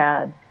of us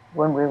had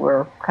when we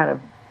were kind of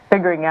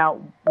figuring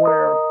out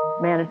where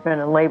management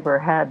and labor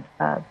had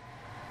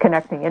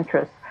connecting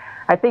interests,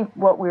 I think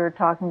what we were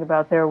talking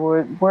about there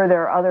were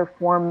there other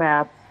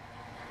formats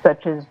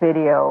such as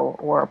video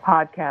or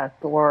podcast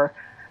or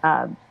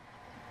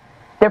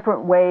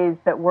different ways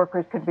that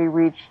workers could be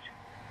reached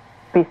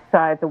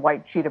besides a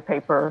white sheet of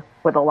paper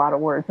with a lot of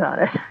words on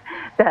it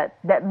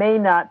that may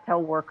not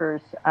tell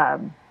workers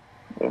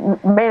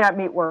may not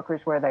meet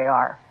workers where they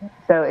are.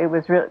 So it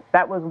was really,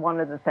 that was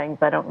one of the things.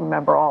 I don't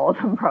remember all of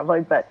them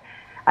probably, but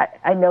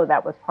I know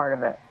that was part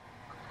of it.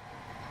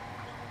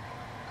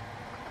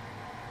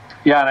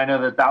 Yeah, and I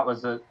know that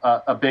was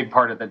a big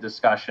part of the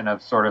discussion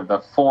of sort of the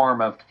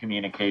form of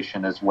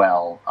communication as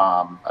well,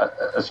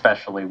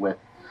 especially with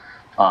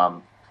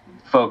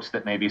folks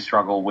that maybe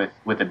struggle with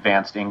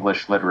advanced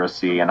English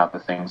literacy and other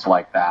things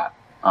like that.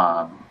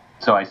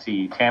 So I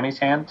see Tammy's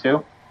hand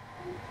too.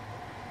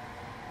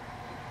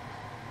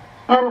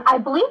 And I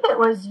believe it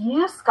was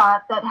you,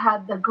 Scott, that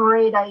had the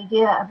great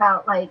idea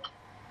about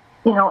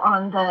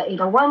on the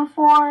 801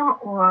 form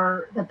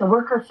or that the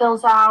worker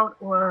fills out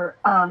or,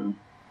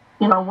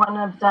 one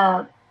of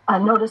the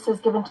notices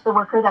given to the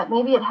worker that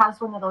maybe it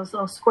has one of those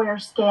little square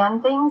scan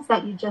things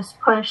that you just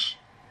push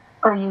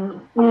or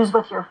you use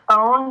with your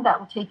phone that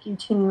will take you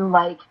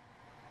to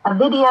a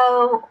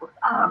video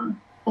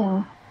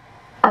in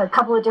a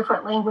couple of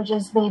different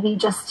languages, maybe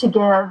just to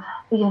give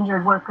the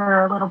injured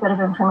worker a little bit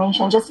of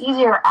information, just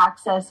easier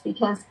access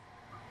because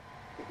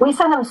we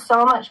send them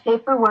so much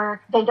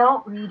paperwork, they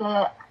don't read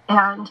it,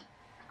 and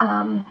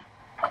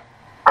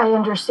I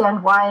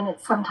understand why, and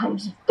it's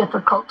sometimes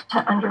difficult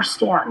to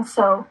understand.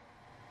 So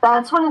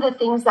that's one of the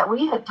things that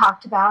we had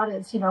talked about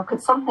is,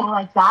 could something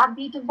like that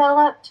be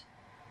developed?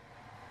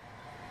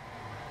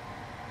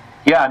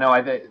 Yeah,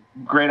 no,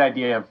 great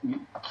idea of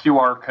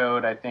QR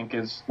code, I think,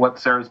 is what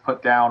Sarah's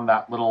put down,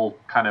 that little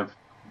kind of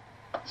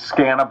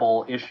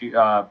scannable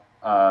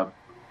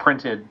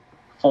printed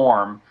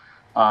form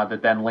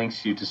that then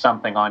links you to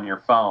something on your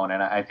phone.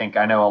 And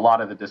I know a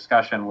lot of the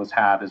discussion was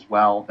had as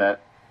well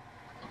that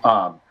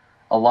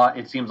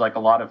it seems like a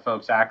lot of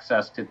folks'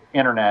 access to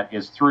internet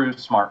is through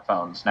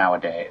smartphones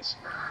nowadays,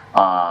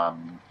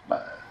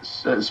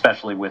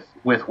 especially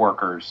with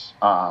workers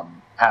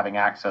having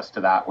access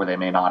to that where they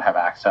may not have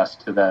access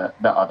to the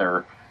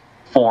other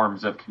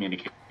forms of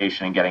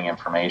communication and getting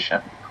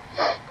information.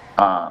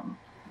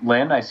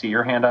 Lynn, I see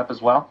your hand up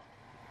as well.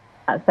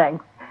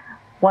 Thanks.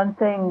 One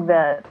thing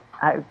that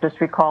I just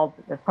recalled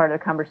as part of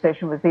the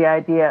conversation was the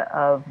idea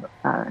of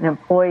an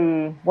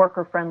employee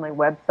worker-friendly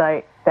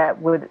website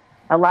that would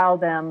allow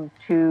them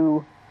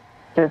to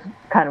just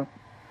kind of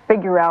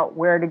figure out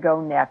where to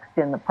go next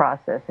in the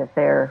process if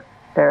they're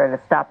at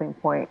a stopping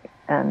point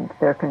and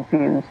they're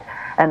confused.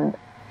 And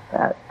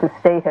the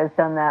state has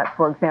done that,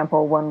 for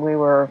example, when we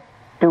were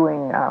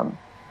doing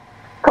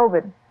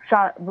COVID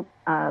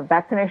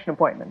vaccination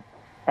appointments.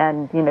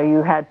 And,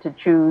 you had to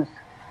choose,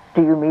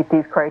 do you meet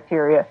these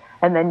criteria?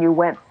 And then you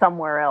went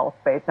somewhere else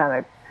based on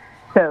it.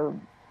 So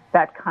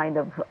that kind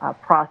of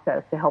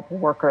process to help a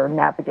worker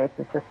navigate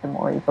the system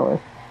more easily.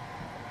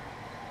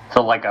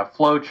 So like a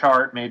flow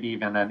chart, maybe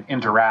even an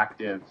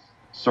interactive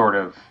sort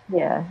of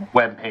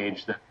web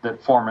page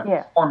that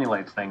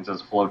formulates things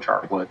as a flow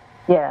chart would.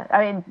 Yeah,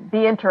 I mean,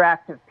 the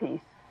interactive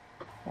piece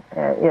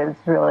is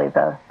really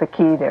the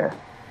key there.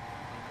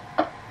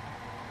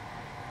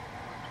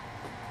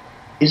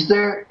 Is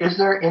there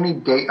any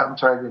data? I'm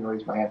sorry, I didn't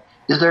raise my hand.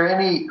 Is there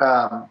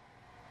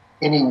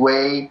any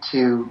way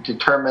to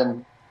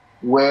determine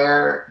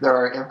where there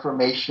are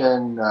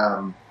information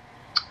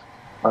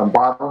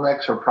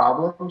bottlenecks or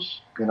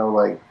problems?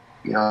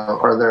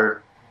 Are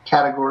there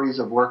categories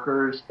of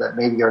workers that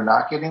maybe are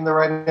not getting the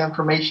right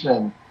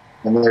information,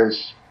 and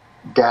there's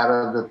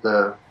data that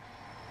the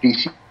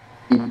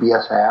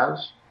DCBS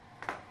has?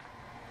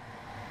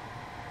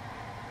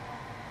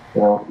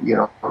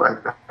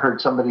 I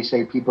heard somebody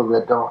say people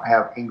that don't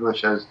have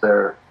English as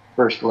their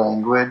first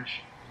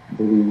language.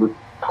 Maybe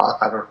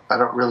I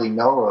don't really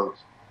know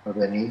of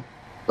any,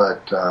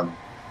 but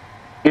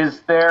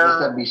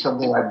that'd be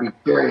something I'd be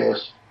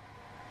curious.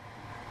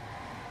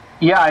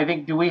 Yeah, I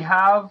think. Do we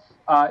have?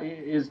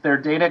 Is there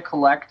data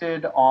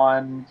collected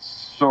on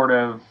sort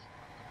of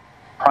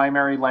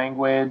primary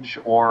language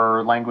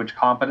or language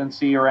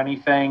competency or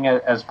anything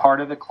as part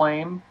of the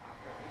claim?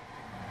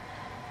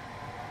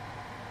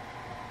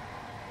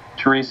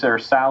 Teresa or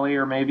Sally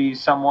or maybe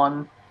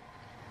someone?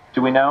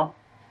 Do we know?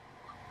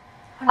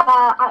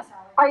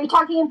 Are you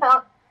talking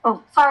about?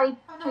 Oh, sorry,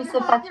 Teresa.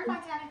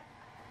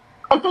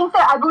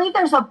 I believe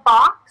there's a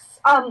box.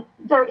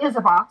 There is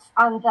a box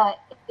on the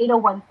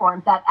 801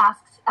 form that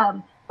asks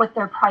what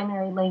their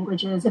primary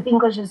language is, if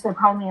English is their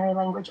primary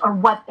language, or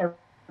what their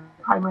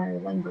primary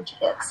language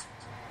is.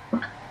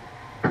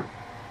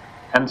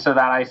 And so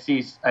that I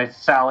see,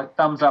 Sally,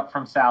 thumbs up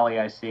from Sally,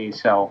 I see.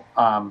 So,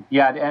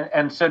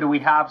 and so do we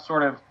have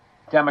sort of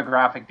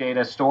demographic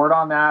data stored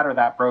on that, or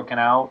that broken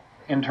out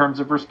in terms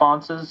of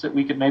responses that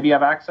we could maybe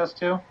have access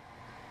to?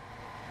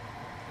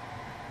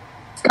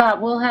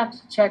 Scott, we'll have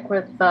to check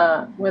with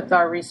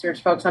our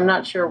research folks. I'm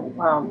not sure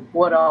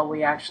what all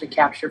we actually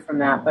capture from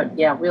that, but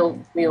yeah,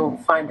 we'll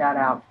find that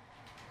out.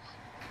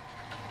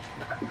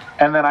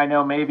 And then I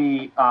know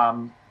maybe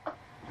from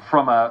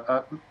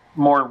a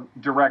more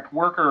direct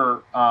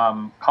worker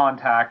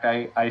contact,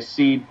 I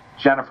see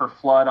Jennifer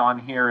Flood on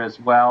here as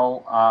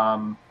well.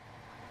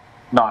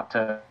 Not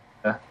to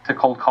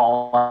cold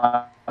call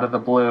out of the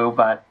blue,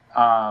 but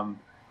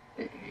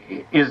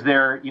is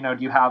there, do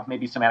you have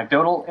maybe some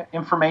anecdotal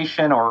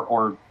information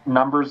or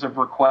numbers of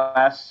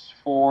requests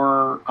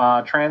for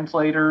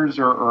translators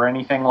or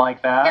anything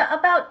like that? Yeah,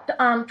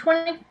 about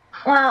 20,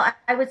 well,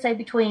 I would say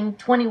between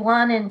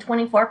 21 and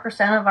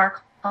 24% of our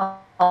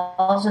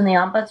calls in the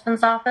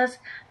Ombudsman's office,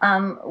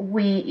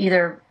 we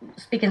either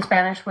speak in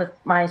Spanish with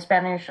my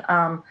Spanish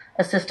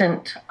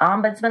assistant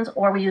ombudsmans,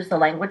 or we use the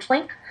language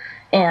link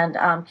and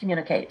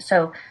communicate.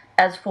 So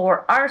as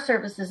for our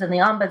services in the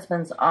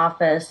Ombudsman's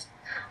office,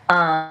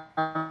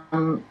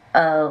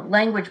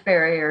 language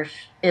barrier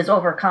is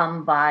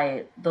overcome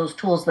by those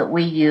tools that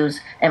we use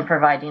in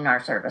providing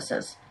our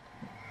services.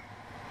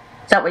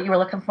 Is that what you were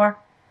looking for?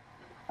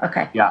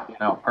 Okay. Yeah,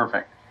 no,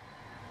 perfect.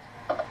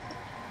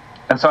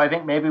 And so I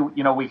think maybe,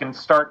 we can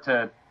start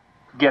to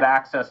get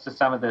access to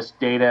some of this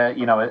data,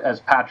 as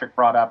Patrick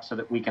brought up, so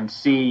that we can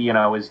see,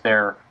 is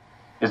there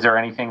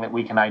anything that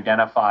we can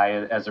identify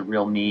as a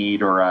real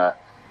need or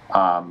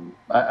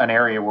an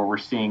area where we're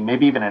seeing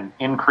maybe even an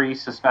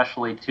increase,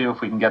 especially too,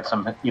 if we can get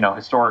some,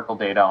 historical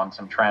data on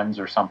some trends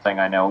or something.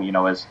 I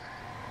know,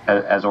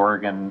 as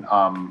Oregon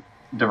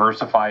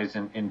diversifies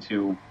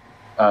into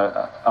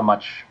a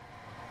much,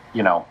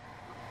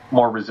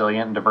 more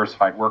resilient and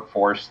diversified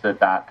workforce,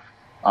 that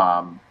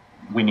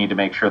we need to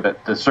make sure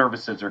that the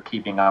services are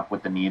keeping up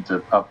with the needs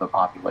of the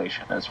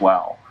population as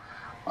well.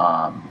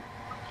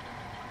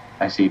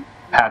 I see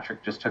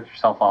Patrick just took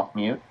yourself off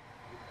mute.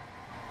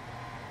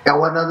 Yeah,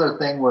 one other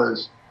thing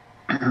was,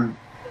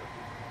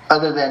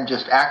 other than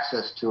just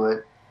access to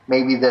it,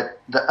 maybe that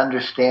the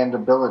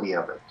understandability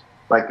of it.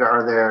 Like,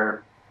 are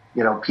there,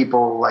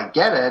 people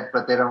get it,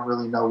 but they don't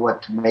really know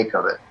what to make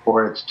of it,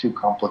 or it's too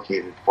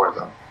complicated for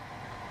them.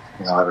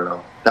 I don't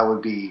know. That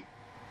would be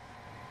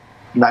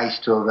nice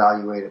to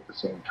evaluate at the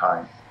same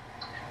time.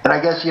 And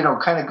I guess,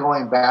 kind of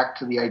going back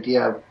to the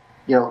idea of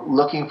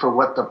looking for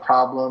what the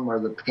problem or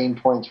the pain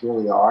points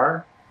really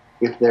are.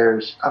 If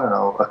there's, I don't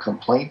know, a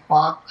complaint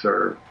box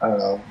or, I don't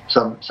know,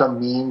 some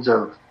means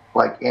of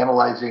like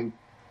analyzing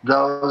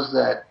those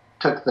that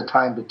took the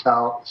time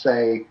to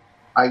say,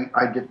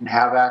 I didn't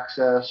have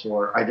access,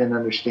 or I didn't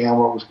understand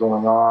what was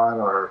going on,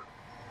 or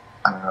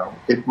I don't know,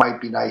 it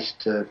might be nice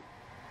to,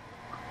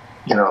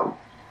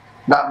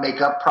 not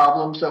make up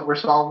problems that we're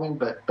solving,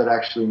 but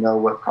actually know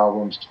what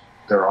problems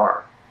there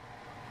are.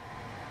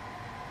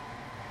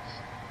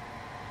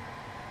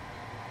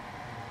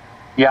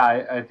 Yeah,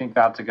 I think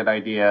that's a good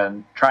idea,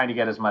 and trying to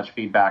get as much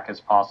feedback as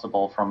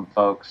possible from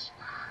folks.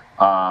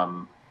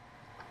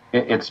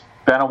 It's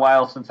been a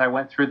while since I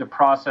went through the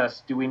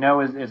process. Do we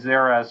know, is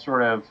there a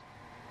sort of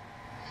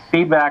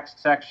feedback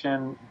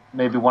section,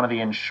 maybe one of the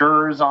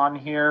insurers on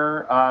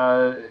here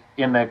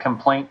in the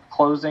complaint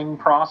closing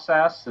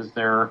process? Is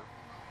there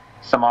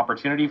some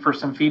opportunity for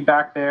some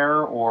feedback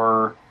there,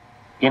 or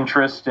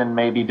interest in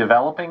maybe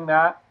developing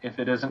that if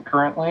it isn't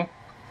currently?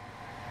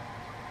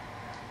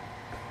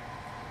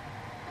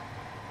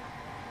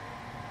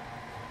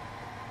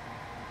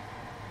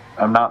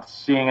 I'm not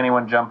seeing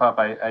anyone jump up.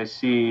 I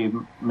see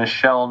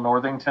Michelle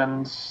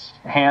Northington's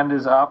hand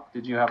is up.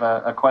 Did you have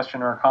a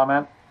question or a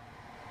comment?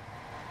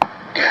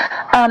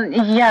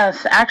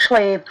 Yes,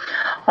 actually,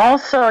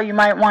 also you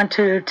might want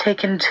to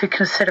take into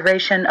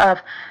consideration of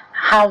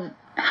how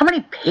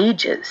many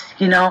pages,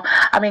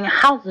 I mean,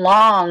 how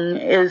long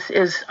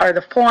are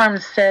the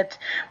forms that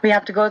we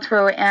have to go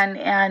through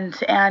and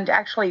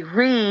actually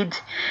read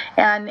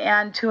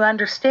and to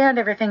understand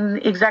everything,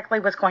 exactly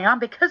what's going on,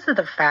 because of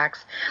the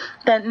facts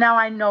that now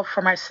I know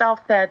for myself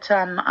that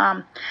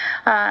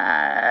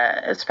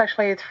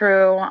especially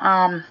through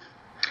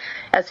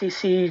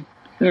SEC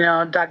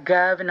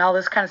 .gov and all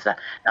this kind of stuff.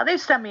 Now, they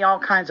send me all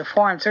kinds of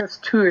forms. There's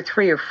 2 or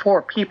 3 or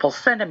 4 people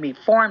sending me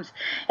forms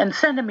and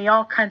sending me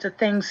all kinds of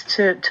things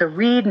to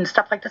read and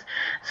stuff like this.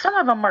 Some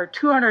of them are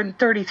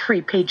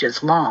 233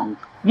 pages long.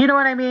 You know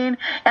what I mean?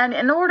 And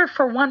in order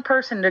for one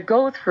person to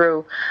go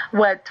through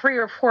what 3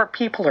 or 4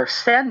 people are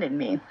sending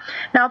me,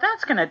 now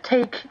that's going to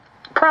take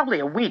probably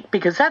a week,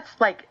 because that's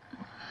like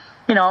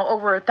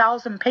over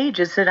 1,000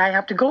 pages that I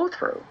have to go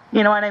through.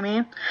 You know what I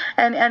mean?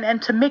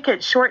 And to make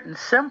it short and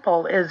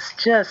simple is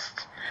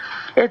just,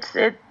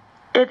 it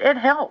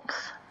helps.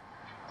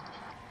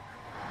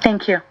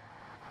 Thank you.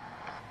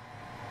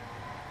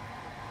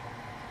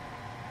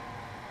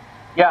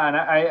 Yeah, and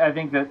I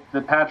think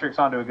that Patrick's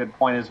onto a good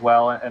point as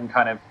well, and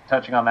kind of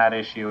touching on that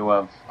issue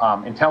of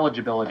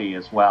intelligibility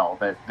as well,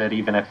 that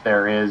even if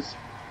there is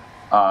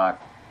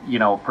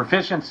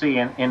proficiency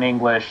in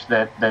English,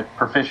 that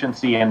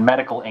proficiency in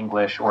medical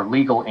English or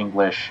legal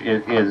English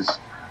is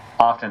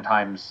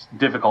oftentimes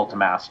difficult to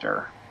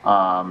master.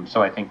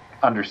 So I think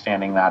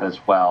understanding that as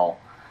well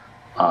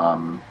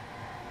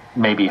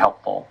may be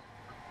helpful.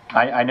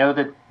 I know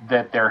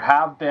that there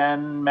have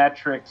been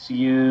metrics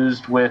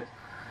used with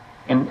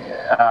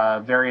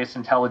various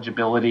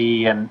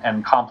intelligibility and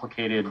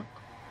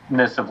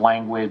complicatedness of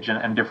language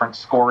and different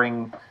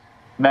scoring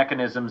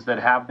mechanisms that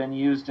have been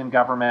used in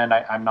government.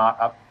 I'm not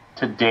up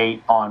to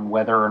date on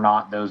whether or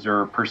not those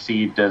are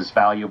perceived as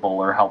valuable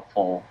or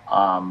helpful.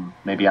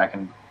 Maybe I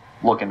can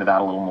look into that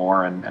a little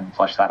more and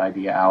flesh that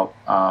idea out.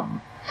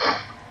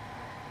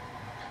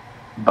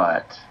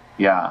 But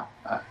yeah,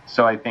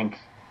 so I think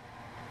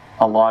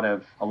a lot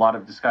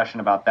of discussion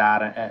about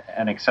that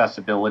and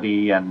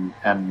accessibility and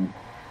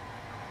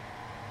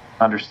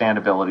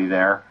understandability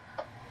there.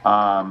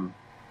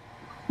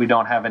 We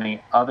don't have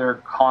any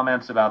other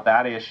comments about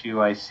that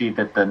issue. I see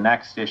that the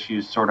next issue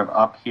is sort of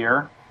up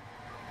here.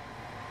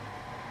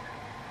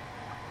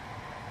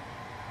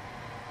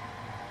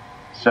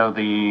 So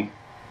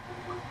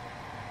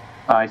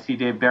I see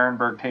Dave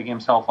Berenberg taking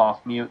himself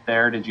off mute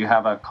there. Did you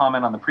have a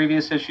comment on the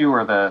previous issue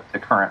or the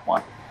current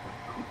one?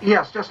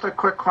 Yes, just a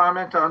quick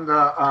comment on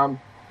the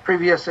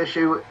previous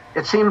issue.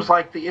 It seems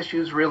like the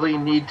issues really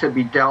need to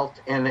be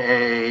dealt in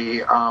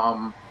a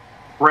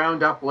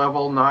roundup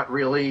level, not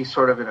really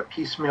sort of in a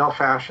piecemeal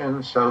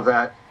fashion, so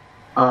that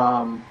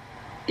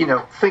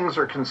things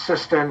are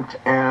consistent,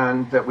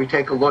 and that we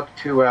take a look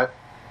at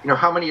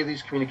how many of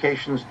these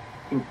communications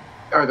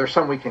are there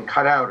some we can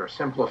cut out or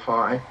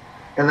simplify,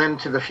 and then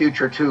to the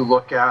future too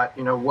look at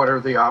what are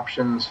the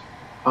options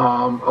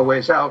a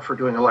ways out for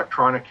doing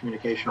electronic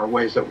communication, or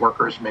ways that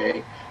workers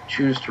may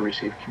choose to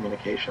receive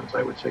communications.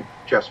 I would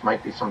suggest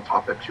might be some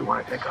topics you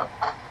want to take up.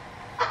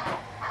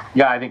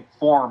 Yeah, I think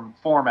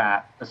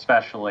format,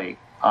 especially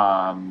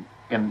in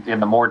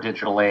the more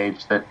digital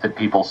age, that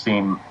people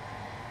seem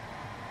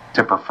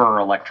to prefer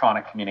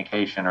electronic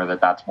communication, or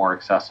that's more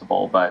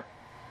accessible, but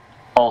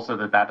also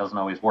that doesn't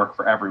always work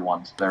for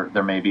everyone. So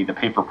there may be the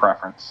paper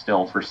preference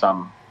still for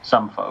some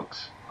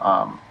folks,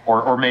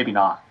 or maybe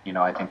not.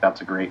 I think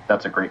that's a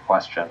great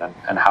question,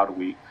 and how do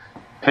we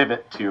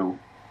pivot to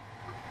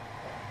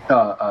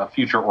a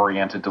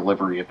future-oriented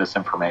delivery of this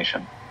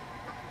information?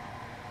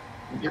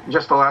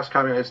 Just the last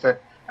comment is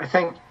that I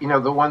think,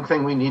 the one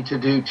thing we need to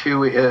do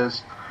too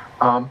is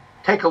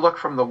take a look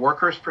from the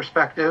worker's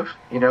perspective,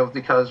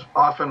 because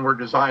often we're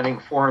designing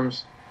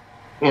forms,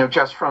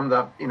 just from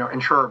the,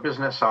 insurer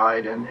business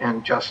side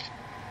and just,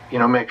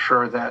 make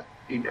sure that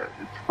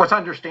what's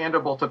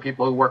understandable to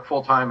people who work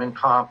full-time in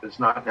comp is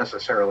not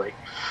necessarily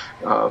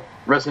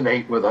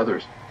resonate with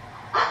others.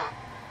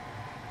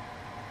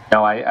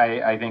 No,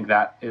 I think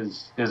that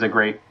is a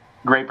great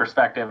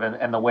perspective,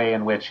 and the way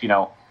in which,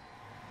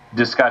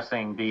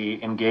 discussing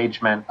the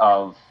engagement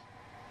of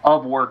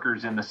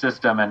workers in the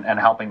system and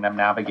helping them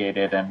navigate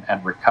it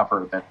and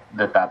recover,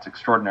 that's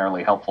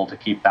extraordinarily helpful to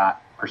keep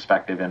that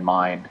perspective in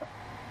mind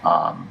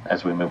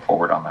as we move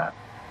forward on that.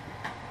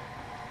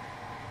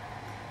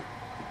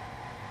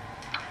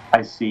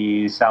 I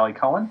see Sally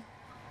Cohen.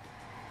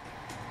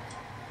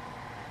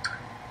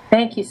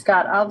 Thank you,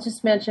 Scott. I'll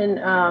just mention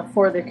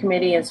for the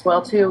committee as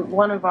well, too,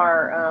 one of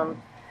our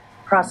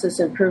process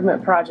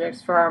improvement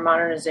projects for our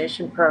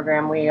modernization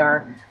program, we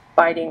are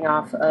biting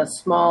off a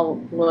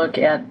small look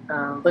at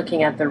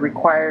looking at the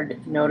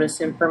required notice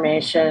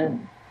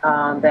information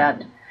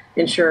that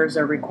insurers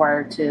are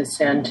required to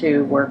send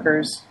to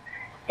workers.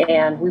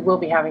 And we will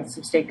be having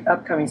some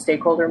upcoming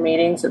stakeholder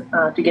meetings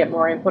to get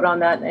more input on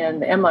that.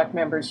 And the MLAC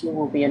members, you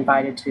will be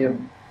invited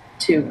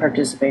to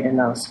participate in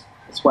those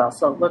as well.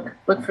 So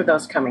look for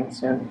those coming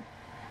soon.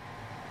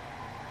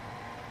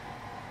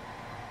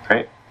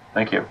 Great,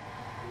 thank you.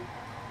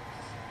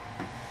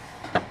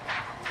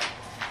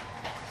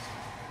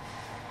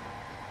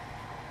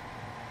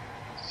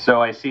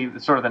 So I see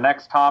sort of the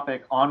next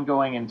topic,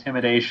 ongoing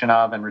intimidation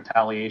of and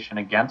retaliation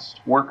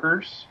against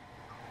workers.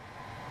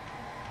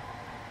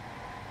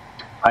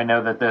 I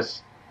know that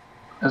this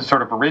has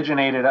sort of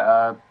originated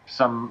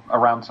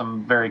around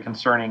some very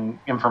concerning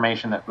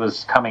information that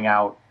was coming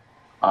out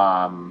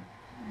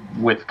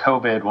with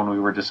COVID when we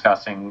were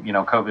discussing,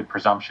 COVID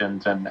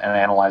presumptions and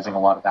analyzing a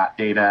lot of that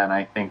data. And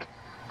I think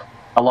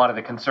a lot of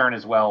the concern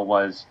as well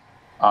was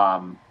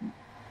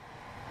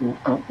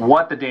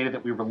what the data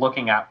that we were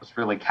looking at was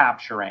really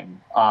capturing,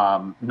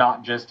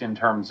 not just in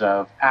terms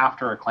of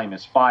after a claim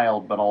is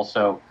filed, but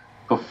also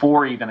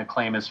before even a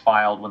claim is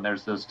filed, when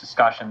there's those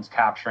discussions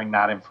capturing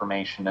that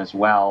information as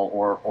well,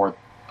 or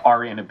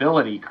our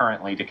inability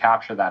currently to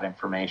capture that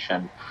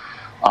information,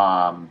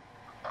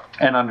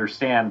 and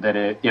understand that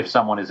if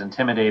someone is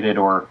intimidated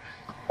or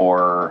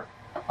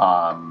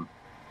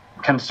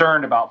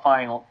concerned about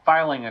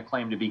filing a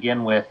claim to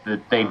begin with,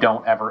 that they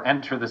don't ever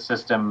enter the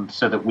system,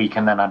 so that we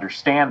can then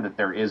understand that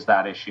there is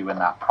that issue and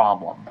that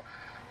problem.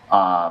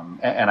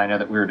 And I know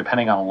that we were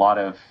depending on a lot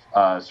of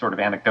sort of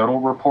anecdotal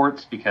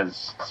reports,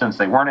 because since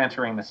they weren't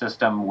entering the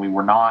system, we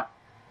were not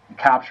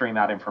capturing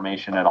that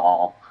information at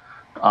all.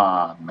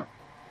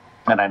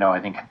 And I know, I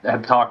think,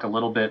 had talked a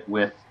little bit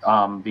with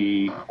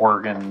the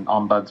Oregon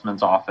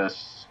Ombudsman's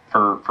Office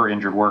for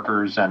Injured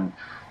Workers and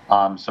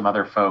some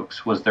other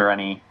folks. Was there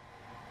any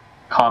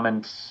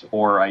comments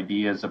or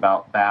ideas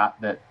about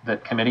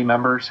that committee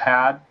members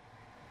had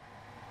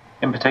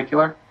in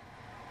particular?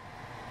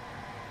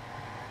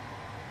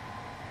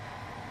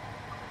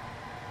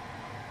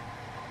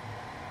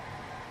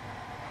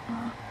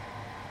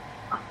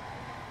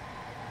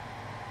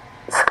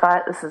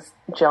 Scott, this is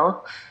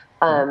Jill.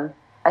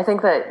 I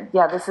think that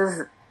this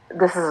is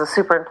a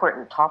super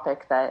important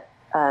topic that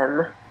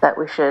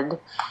we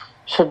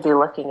should be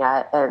looking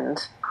at,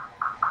 and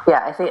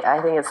I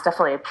think it's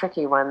definitely a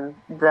tricky one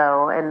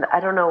though, and I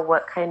don't know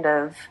what kind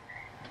of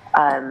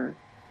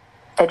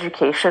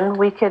education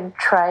we could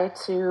try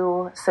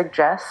to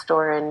suggest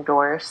or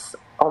endorse,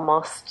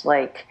 almost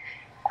like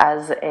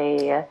as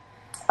a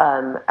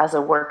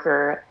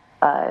worker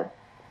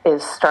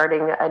is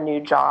starting a new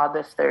job.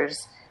 If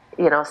there's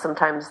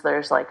sometimes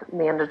there's like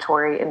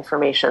mandatory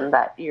information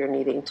that you're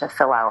needing to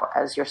fill out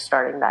as you're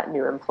starting that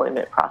new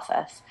employment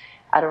process.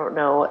 I don't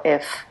know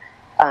if,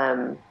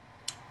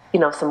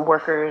 some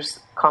workers'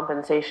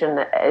 compensation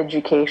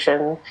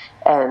education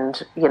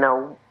and,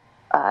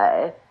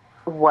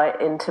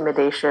 what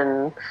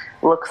intimidation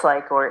looks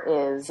like or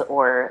is,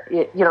 or,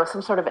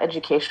 some sort of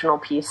educational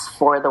piece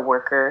for the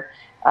worker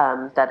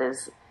that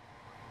is,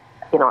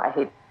 I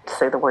hate to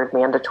say the word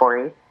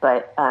mandatory,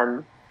 but,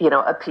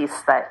 a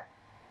piece that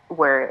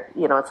where,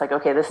 it's like,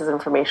 okay, this is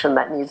information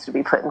that needs to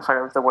be put in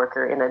front of the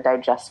worker in a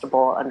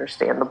digestible,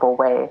 understandable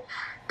way,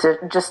 to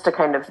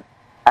kind of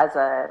as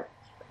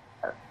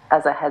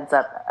a heads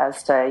up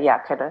as to,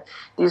 kind of,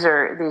 these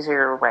are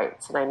your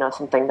rights. And I know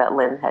something that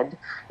Lynn had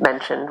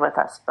mentioned with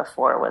us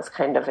before was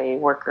kind of a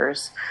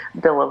worker's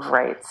bill of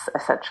rights,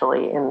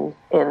 essentially in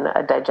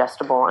a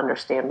digestible,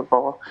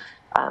 understandable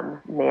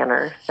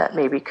manner that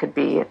maybe could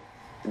be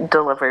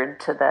delivered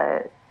to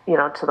the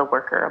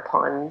worker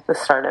upon the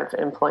start of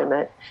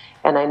employment.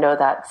 And I know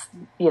that's,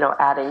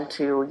 adding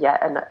to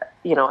yet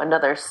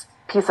another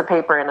piece of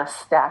paper in a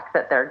stack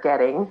that they're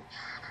getting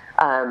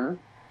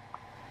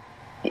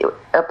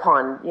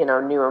upon,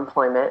 new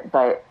employment.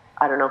 But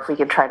I don't know if we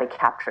could try to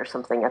capture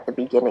something at the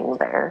beginning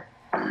there.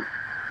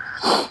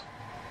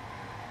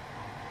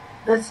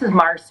 This is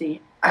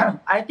Marcy.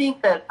 I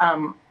think that,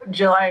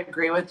 Jill, I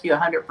agree with you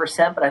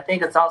 100%, but I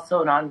think it's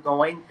also an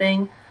ongoing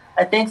thing.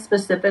 I think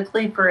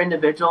specifically for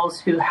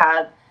individuals who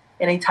have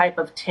any type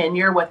of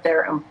tenure with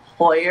their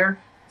employer,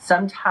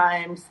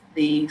 sometimes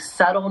the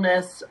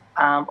subtleness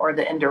or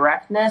the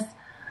indirectness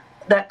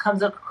that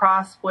comes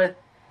across with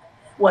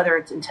whether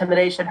it's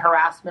intimidation,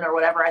 harassment, or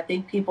whatever, I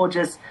think people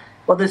just,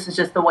 well, this is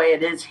just the way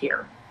it is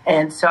here.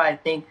 And so I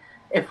think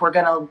if we're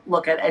going to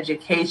look at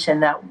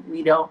education, that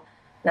we don't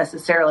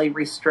necessarily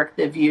restrict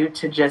the view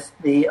to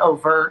just the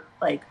overt,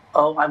 like,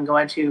 oh, I'm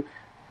going to,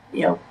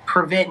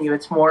 prevent you.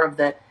 It's more of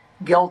the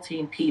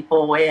guilting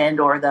people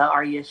or the,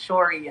 are you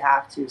sure you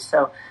have to?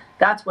 So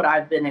that's what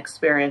I've been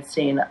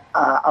experiencing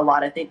a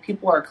lot. I think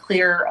people are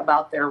clear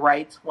about their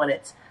rights when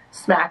it's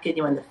smacking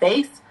you in the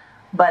face,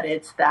 but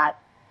it's that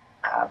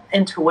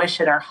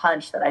intuition or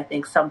hunch that I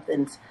think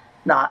something's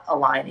not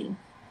aligning.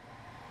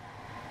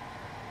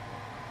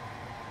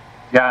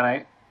 Yeah,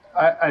 and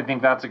I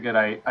think that's a good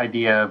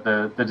idea of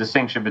the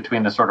distinction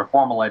between the sort of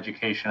formal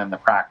education and the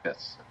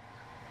practice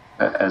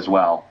as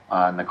well,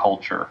 and the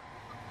culture.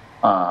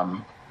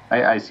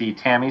 I see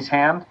Tammy's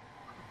hand.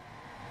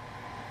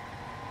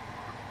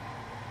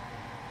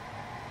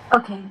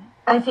 Okay,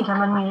 I think I'm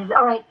unmuted.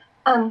 All right.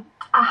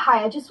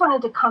 Hi, I just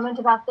wanted to comment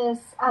about this.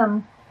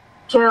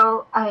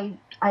 Jill, I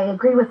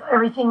agree with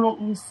everything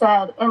that you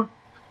said. And,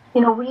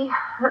 we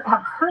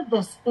have heard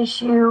this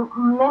issue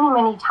many,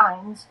 many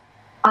times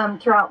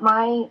throughout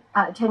my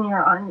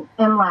tenure on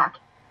MLAC.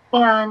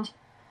 And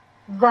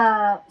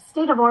the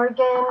state of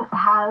Oregon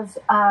has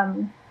a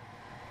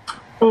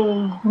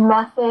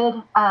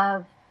method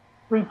of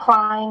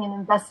replying and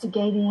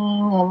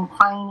investigating and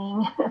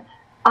fining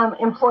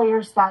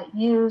employers that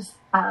use,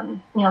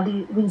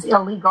 these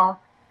illegal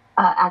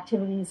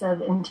activities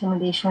of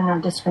intimidation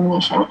or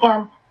discrimination.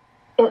 And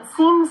it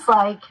seems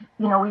like,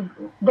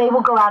 they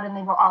will go out and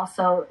they will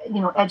also,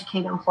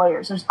 educate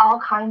employers. There's all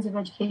kinds of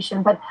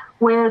education, but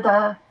where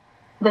the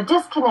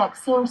disconnect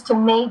seems to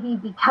maybe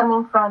be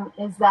coming from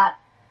is that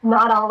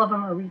not all of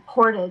them are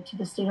reported to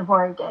the state of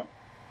Oregon.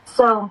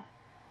 So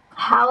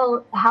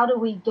how do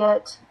we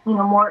get,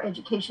 more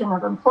education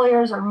of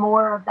employers or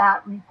more of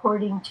that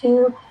reporting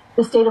to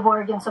the state of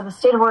Oregon so the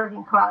state of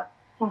Oregon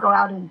can go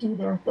out and do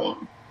their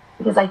thing?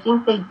 Because I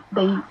think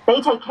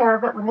they take care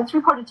of it. When it's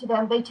reported to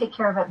them, they take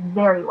care of it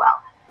very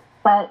well.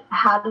 But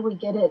how do we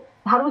get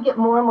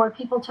more and more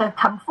people to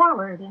come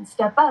forward and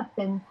step up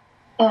and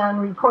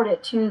report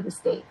it to the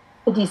state,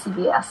 the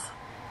DCBS?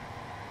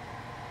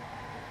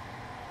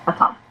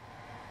 That's all.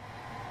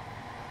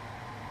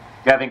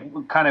 Yeah, I think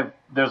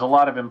there's a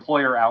lot of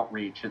employer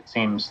outreach. It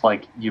seems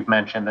like you've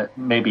mentioned that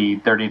maybe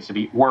there needs to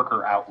be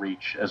worker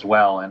outreach as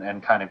well,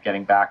 and kind of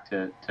getting back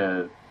to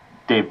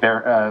Dave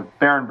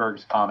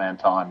Barenberg's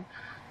comment on,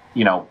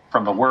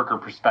 from the worker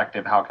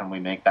perspective, how can we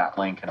make that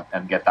link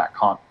and get that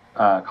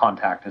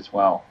contact as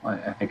well?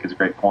 I think is a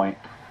great point.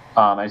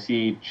 I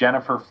see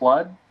Jennifer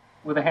Flood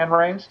with a hand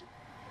raised.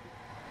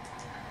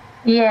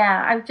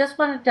 Yeah, I just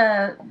wanted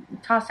to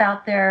toss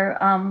out there,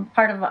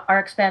 part of our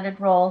expanded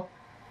role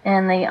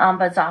in the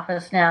Ombuds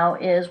office now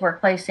is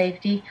workplace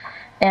safety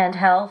and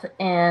health.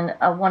 And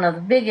one of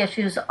the big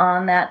issues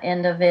on that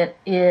end of it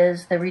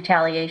is the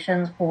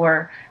retaliations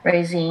for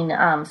raising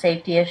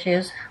safety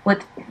issues,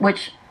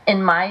 which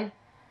in my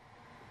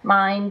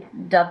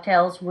mind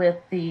dovetails with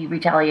the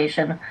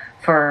retaliation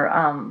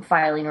for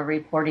filing or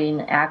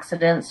reporting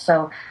accidents.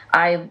 So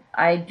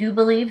I do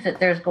believe that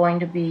there's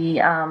going to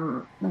be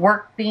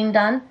work being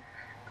done.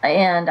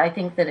 And I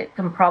think that it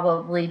can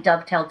probably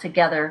dovetail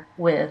together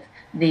with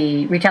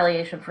the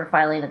retaliation for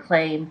filing a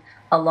claim,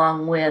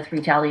 along with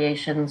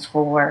retaliations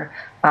for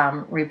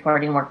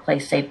reporting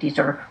workplace safeties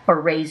or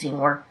raising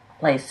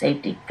workplace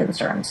safety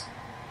concerns.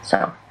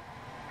 So,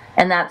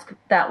 and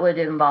that would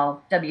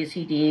involve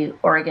WCD,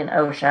 Oregon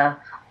OSHA,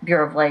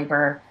 Bureau of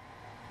Labor,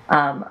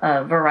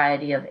 a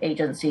variety of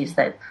agencies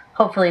that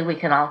hopefully we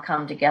can all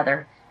come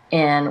together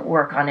and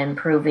work on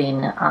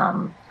improving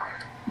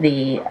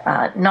the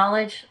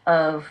knowledge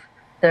of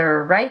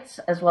their rights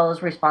as well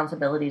as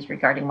responsibilities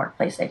regarding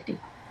workplace safety.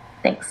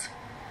 Thanks.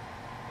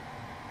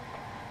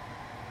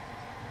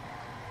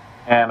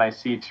 And I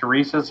see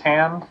Teresa's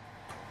hand.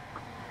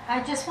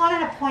 I just wanted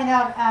to point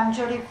out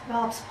Jody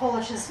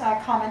Phillips-Polish's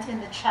comment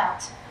in the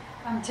chat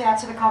to add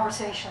to the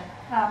conversation,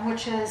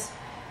 which is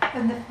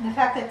the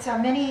fact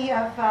that many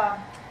of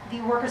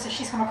the workers that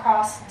she's come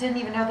across didn't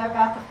even know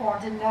about the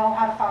form, didn't know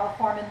how to file a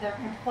form, and their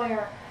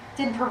employer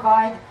didn't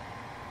provide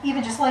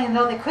even just letting them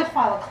know they could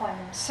file a claim.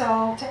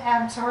 So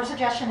her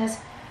suggestion is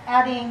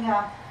adding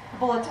a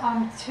bullet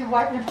to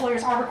what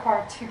employers are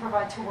required to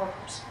provide to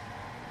workers.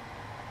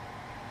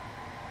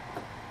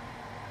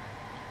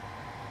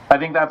 I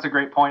think that's a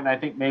great point. And I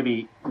think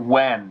maybe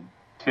when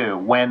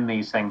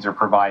these things are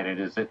provided,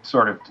 is it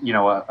sort of,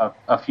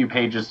 a few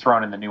pages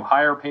thrown in the new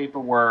hire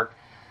paperwork?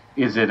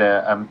 Is it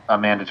a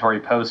mandatory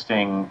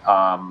posting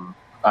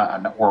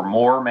or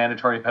more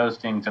mandatory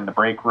postings in the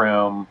break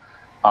room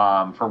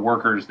for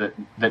workers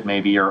that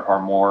maybe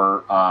are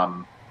more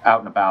out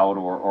and about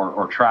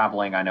or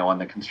traveling? I know in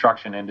the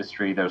construction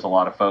industry, there's a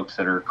lot of folks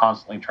that are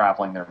constantly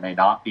traveling. There may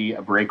not be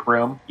a break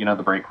room. The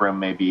break room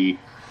may be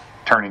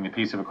turning the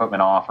piece of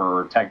equipment off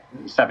or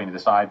stepping to the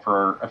side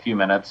for a few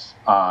minutes,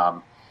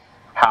 how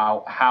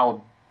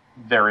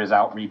there is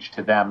outreach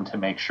to them to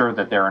make sure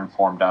that they're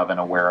informed of and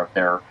aware of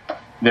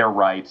their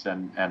rights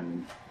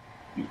and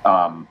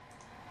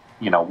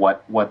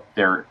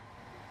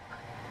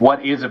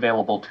what is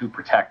available to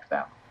protect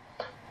them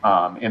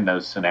in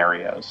those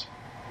scenarios.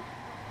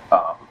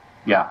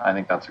 I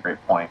think that's a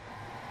great point.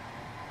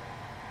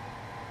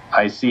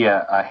 I see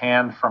a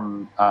hand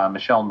from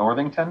Michelle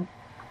Northington.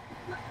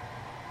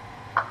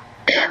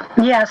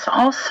 Yes,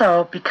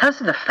 also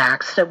because of the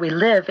facts that we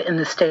live in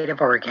the state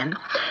of Oregon,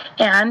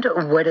 and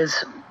what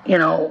is,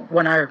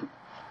 when our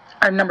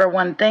number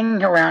one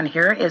thing around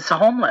here is the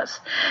homeless.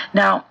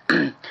 Now,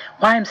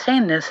 why I'm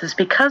saying this is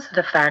because of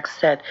the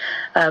facts that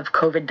of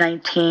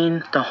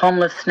COVID-19, the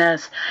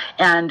homelessness,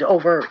 and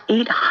over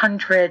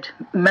 800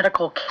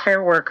 medical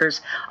care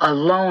workers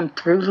alone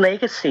through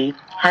Legacy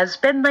has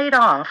been laid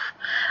off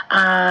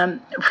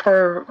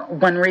for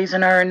one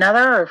reason or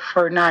another, or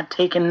for not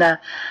taking the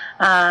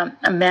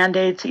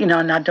mandates,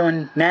 not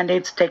doing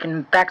mandates,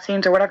 taking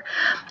vaccines or whatever.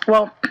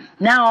 Well,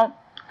 now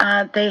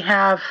they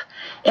have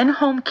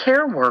in-home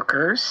care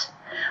workers,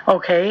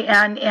 okay,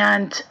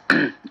 and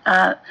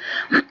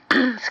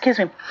excuse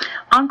me,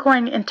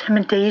 ongoing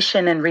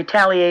intimidation and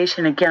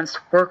retaliation against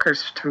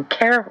workers through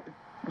care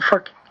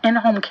for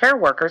in-home care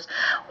workers.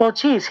 Well,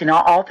 geez,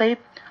 all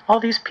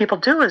these people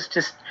do is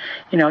just,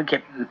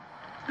 get,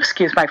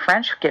 excuse my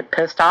French, get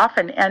pissed off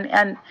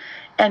and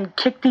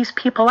kick these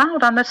people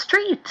out on the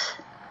streets.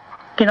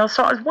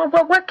 So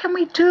what can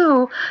we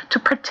do to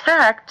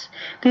protect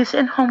these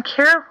in-home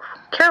care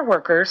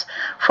workers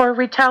for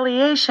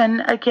retaliation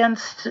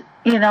against,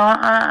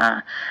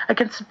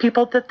 against the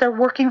people that they're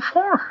working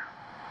for?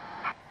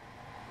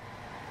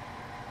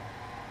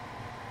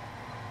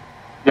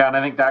 Yeah, and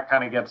I think that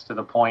kind of gets to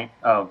the point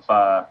of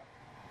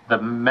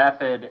the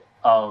method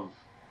of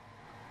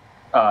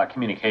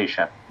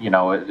communication.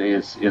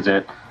 Is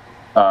it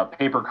a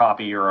paper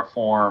copy or a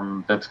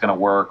form that's going to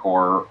work,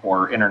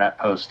 or internet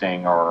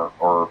posting,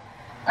 or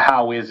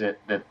how is it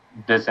that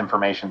this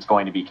information is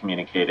going to be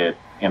communicated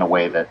in a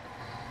way that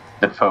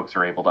folks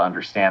are able to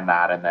understand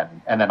that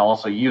and then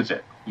also use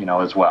it,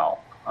 as well.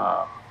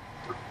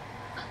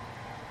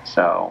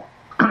 So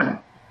I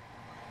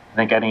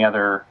think any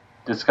other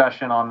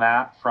discussion on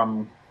that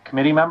from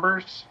committee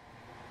members?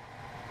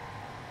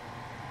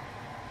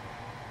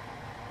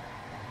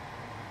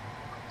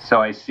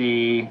 So I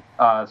see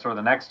sort of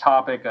the next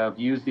topic of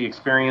use the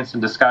experience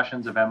and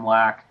discussions of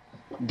MLAC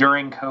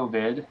during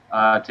COVID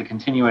to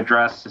continue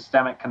address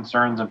systemic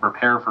concerns and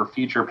prepare for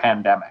future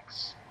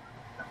pandemics.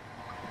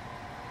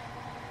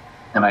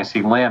 And I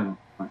see Lynn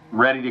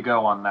ready to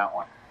go on that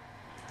one.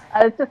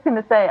 I was just going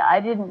to say, I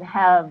didn't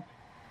have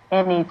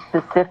any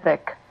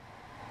specific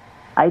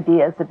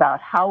ideas about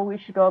how we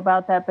should go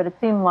about that, but it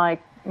seemed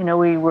like,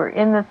 we were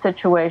in this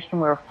situation,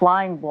 we were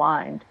flying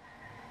blind,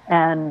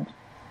 and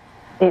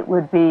I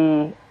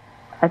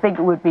think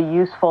it would be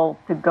useful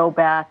to go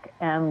back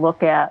and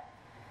look at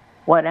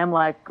what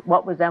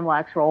was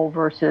MLAC's role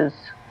versus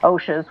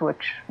OSHA's,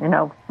 which,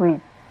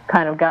 we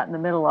kind of got in the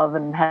middle of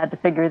and had to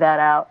figure that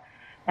out.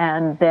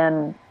 And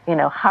then,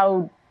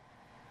 how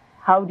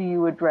do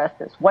you address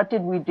this? What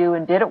did we do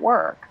and did it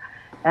work?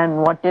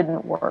 And what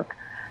didn't work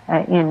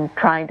in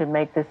trying to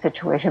make this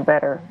situation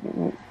better?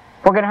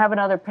 We're going to have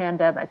another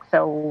pandemic,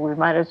 so we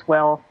might as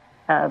well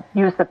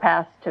use the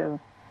past to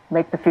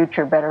make the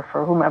future better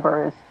for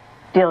whomever is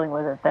dealing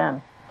with it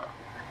then.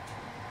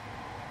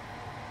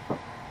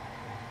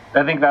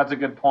 I think that's a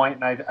good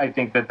point, and I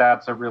think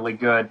that's a really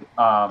good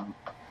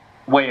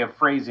way of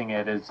phrasing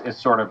it is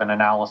sort of an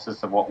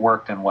analysis of what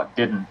worked and what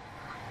didn't.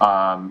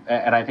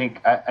 And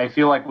I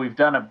feel like we've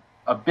done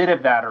a bit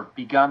of that or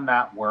begun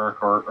that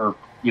work, or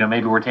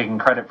maybe we're taking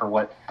credit for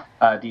what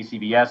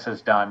DCBS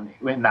has done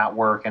in that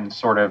work and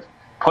sort of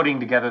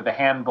putting together the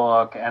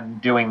handbook and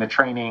doing the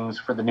trainings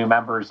for the new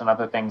members and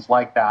other things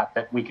like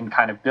that we can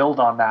kind of build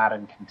on that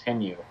and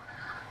continue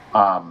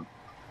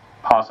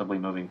possibly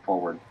moving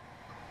forward.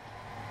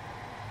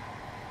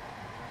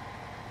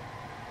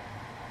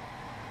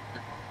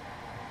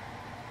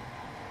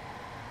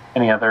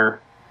 Any other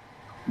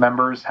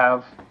members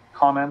have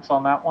comments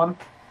on that one?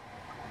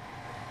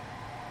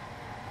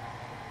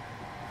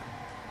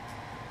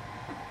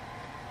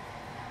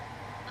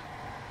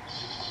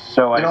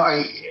 So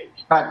I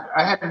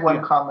had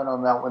one comment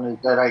on that one, is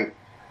that I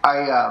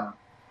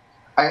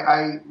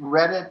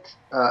read it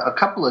a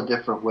couple of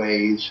different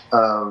ways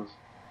of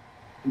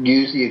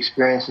use the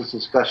experiences,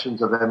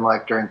 discussions of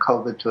MLAC during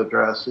COVID to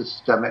address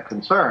systemic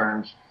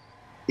concerns.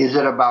 Is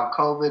it about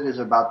COVID? Is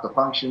it about the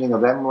functioning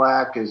of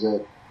MLAC? Is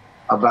it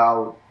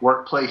about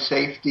workplace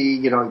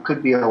safety? It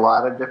could be a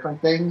lot of different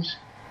things.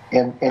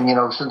 And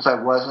since I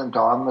wasn't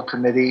on the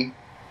committee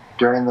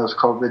during those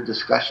COVID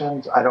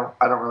discussions, I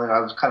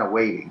was kind of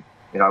waiting.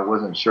 I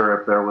wasn't sure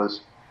if there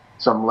was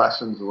some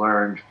lessons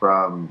learned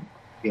from,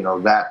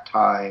 that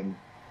time,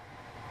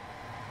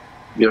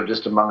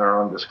 just among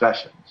our own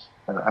discussions.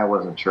 And I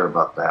wasn't sure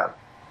about that.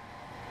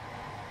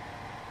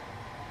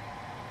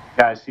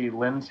 Yeah, I see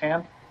Lynn's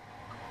hand.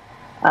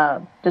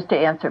 just to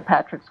answer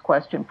Patrick's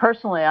question,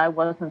 personally, I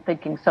wasn't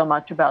thinking so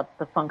much about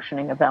the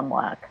functioning of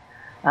MLAC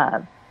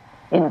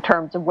in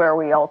terms of where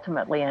we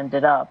ultimately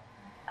ended up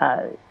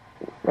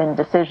in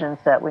decisions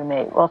that we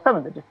made. Well, some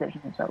of the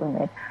decisions that we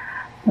made,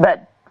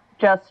 but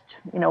just,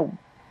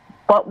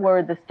 what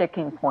were the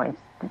sticking points?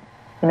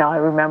 I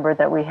remember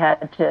that we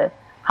had to,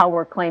 how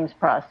were claims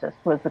processed?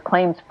 Was the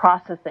claims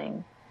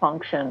processing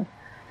function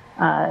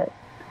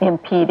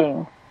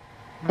impeding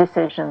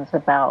decisions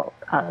about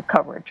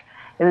coverage?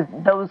 It was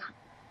those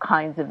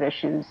kinds of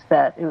issues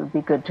that it would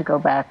be good to go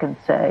back and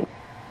say,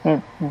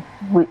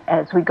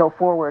 as we go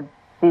forward,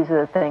 these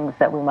are the things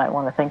that we might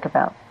want to think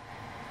about.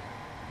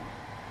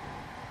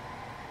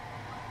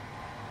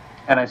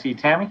 And I see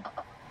Tammy.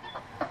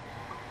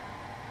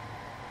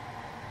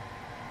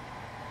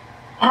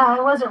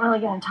 I wasn't really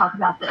going to talk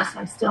about this.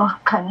 I still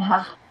kind of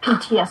have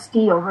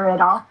PTSD over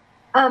it all.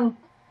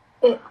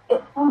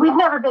 We've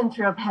never been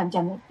through a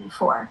pandemic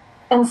before.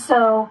 And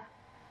so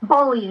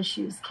BOLI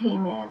issues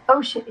came in,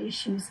 OSHA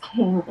issues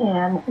came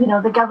in.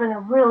 The governor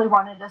really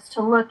wanted us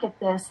to look at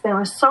this. There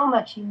was so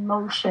much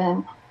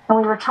emotion, and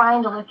we were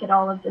trying to look at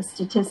all of the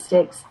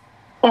statistics.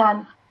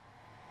 And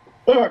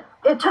it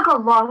took a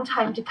long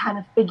time to kind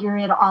of figure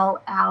it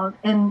all out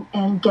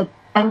and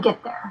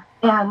get there.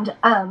 And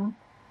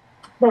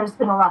there's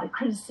been a lot of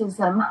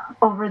criticism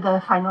over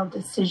the final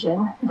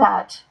decision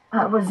that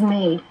was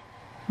made.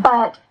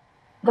 But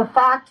the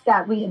fact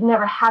that we had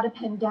never had a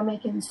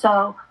pandemic, and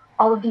so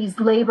all of these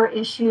labor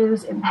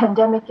issues and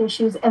pandemic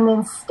issues, and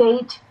then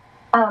state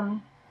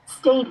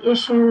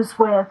issues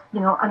with,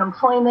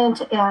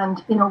 unemployment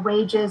and,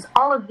 wages,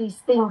 all of these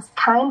things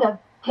kind of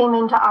came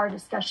into our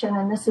discussion.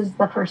 And this is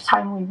the first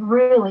time we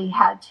really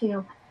had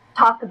to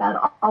talk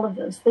about all of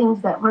those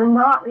things that were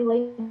not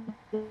related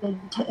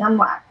to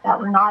MLAC, that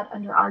were not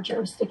under our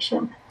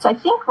jurisdiction. So I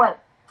think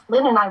what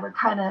Lynn and I were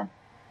kind of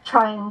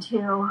trying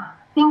to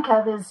think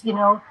of is,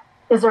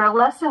 is there a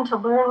lesson to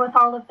learn with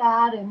all of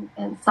that,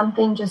 and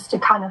something just to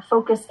kind of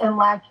focus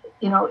MLAC,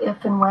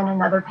 if and when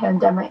another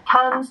pandemic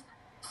comes,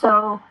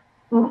 so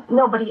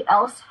nobody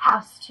else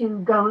has to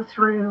go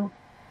through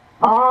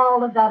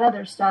all of that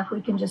other stuff.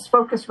 We can just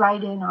focus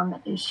right in on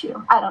the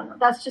issue. I don't know.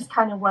 That's just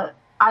kind of what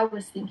I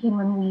was thinking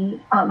when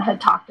we had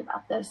talked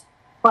about this.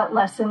 What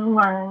lesson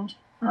learned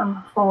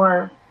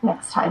for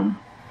next time?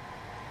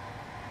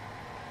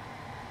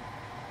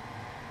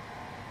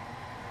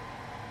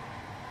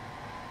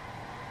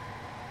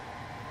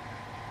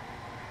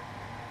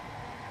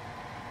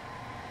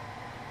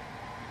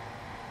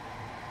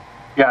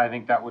 Yeah, I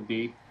think that would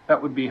be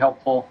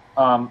helpful.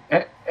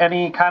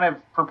 Any kind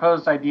of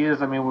proposed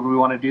ideas? I mean, would we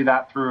want to do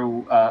that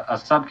through a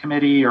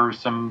subcommittee or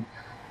some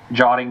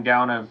jotting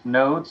down of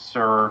notes,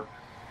 or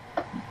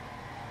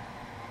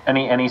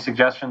any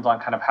suggestions on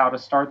kind of how to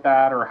start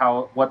that, or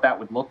what that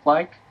would look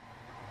like?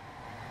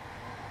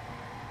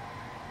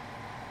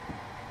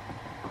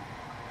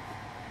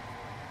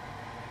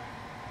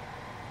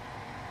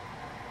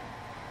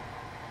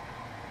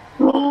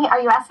 Me? Are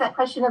you asking that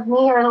question of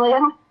me or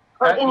Lynn?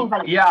 Or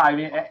anybody? Yeah, I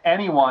mean,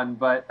 anyone,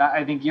 but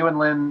I think you and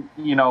Lynn,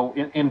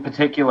 in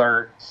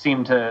particular,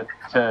 seem to,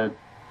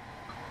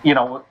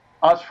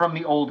 us from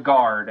the old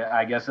guard,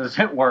 I guess, as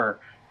it were.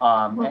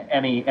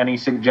 Any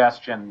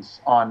suggestions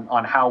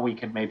on how we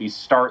could maybe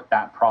start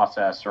that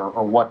process, or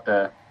what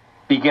the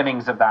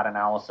beginnings of that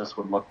analysis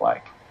would look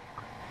like?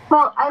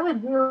 Well, I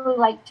would really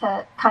like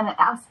to kind of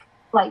ask,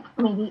 like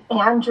maybe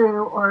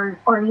Andrew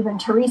or even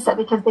Teresa,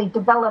 because they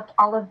developed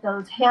all of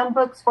those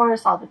handbooks for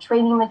us, all the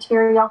training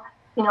material.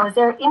 Is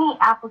there any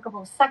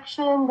applicable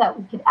section that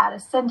we could add a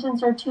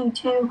sentence or two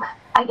to?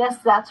 I guess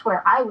that's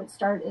where I would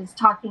start, is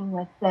talking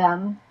with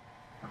them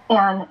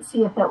and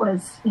see if it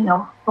was,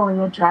 fully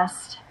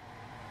addressed.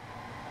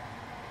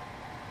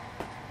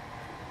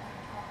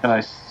 And I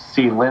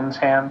see Lynn's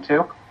hand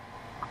too.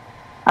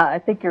 I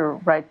think you're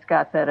right,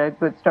 Scott, that a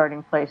good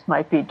starting place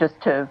might be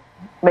just to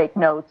make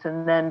notes,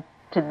 and then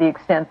to the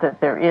extent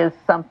that there is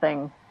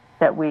something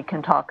that we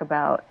can talk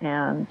about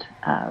and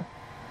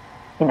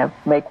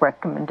make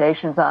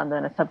recommendations on,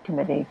 then a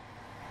subcommittee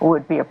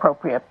would be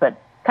appropriate. But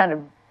kind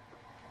of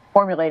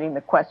formulating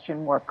the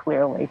question more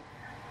clearly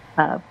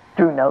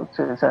through notes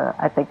is,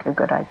 I think, a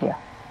good idea.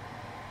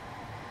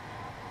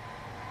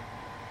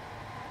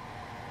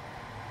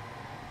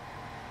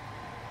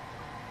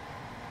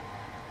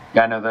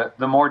 Yeah, I know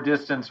the more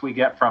distance we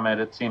get from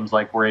it, it seems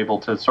like we're able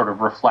to sort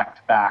of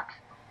reflect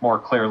back more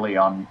clearly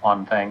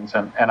on things.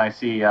 And I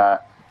see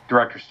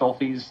Director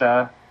Stolfi's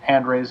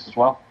hand raised as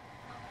well.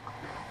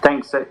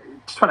 Thanks. I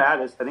just want to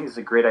add this. I think it's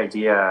a great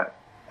idea.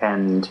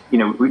 And,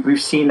 we've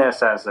seen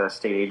this as a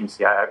state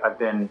agency. I've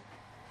been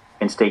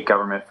in state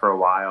government for a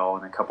while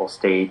in a couple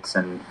states,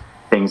 and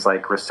things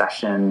like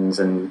recessions.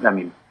 And, I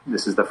mean,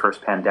 this is the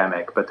first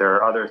pandemic, but there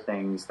are other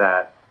things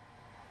that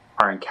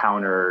are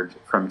encountered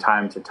from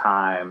time to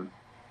time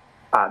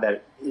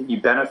that you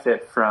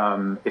benefit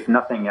from, if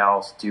nothing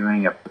else,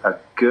 doing a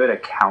good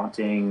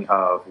accounting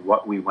of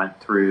what we went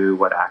through,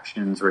 what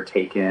actions were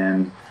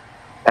taken,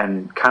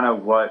 and kind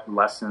of what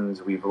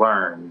lessons we've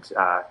learned.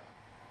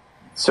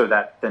 so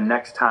that the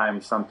next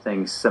time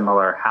something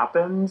similar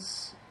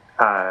happens,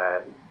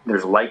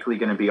 there's likely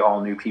going to be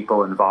all new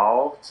people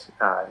involved,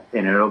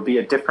 and it'll be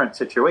a different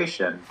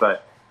situation,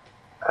 but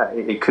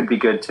it could be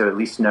good to at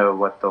least know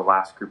what the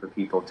last group of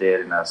people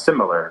did in a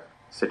similar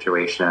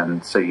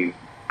situation, so you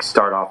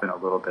start off in a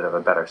little bit of a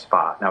better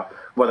spot. Now,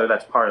 whether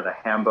that's part of the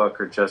handbook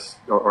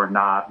or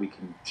not, we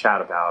can chat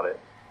about it.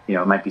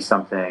 It might be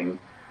something,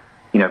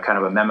 kind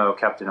of a memo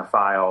kept in a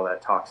file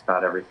that talks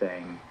about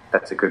everything.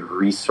 That's a good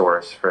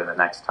resource for the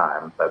next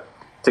time. But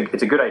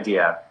it's a good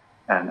idea,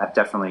 and I've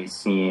definitely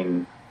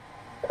seen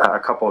a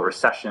couple of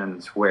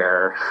recessions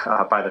where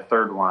by the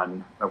third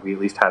one, we at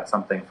least had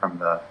something from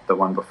the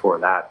one before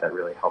that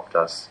really helped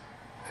us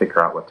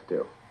figure out what to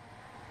do.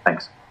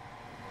 Thanks.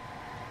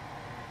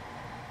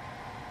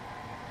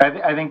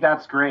 I think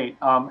that's great.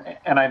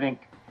 And I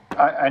think,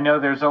 I know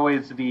there's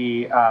always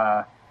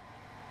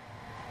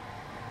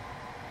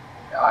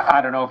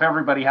I don't know if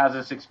everybody has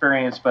this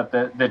experience, but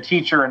the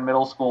teacher in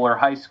middle school or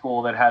high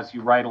school that has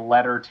you write a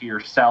letter to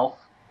yourself,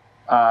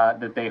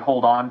 that they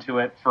hold on to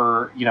it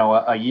for,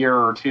 a year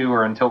or two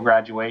or until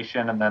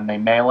graduation, and then they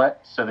mail it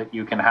so that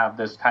you can have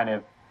this kind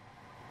of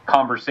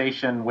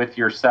conversation with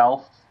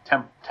yourself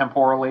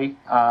temporally.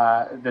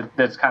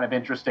 That's kind of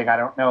interesting. I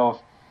don't know if,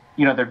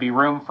 there'd be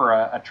room for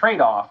a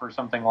trade-off or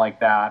something like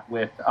that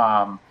with,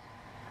 a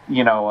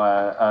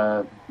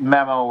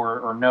memo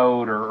or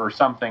note or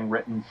something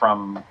written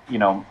from,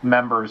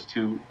 members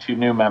to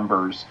new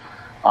members,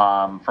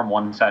 from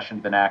one session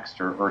to the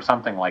next or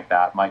something like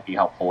that might be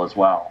helpful as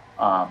well.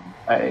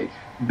 A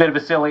bit of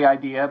a silly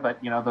idea, but,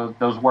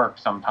 those work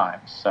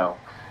sometimes. So,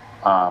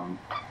 I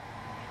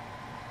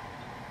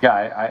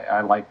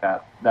like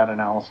that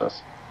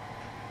analysis.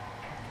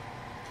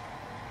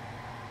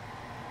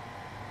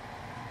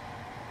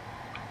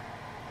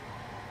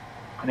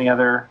 Any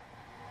other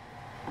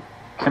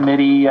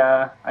committee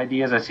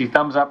ideas? I see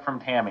thumbs up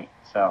from Tammy.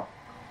 So,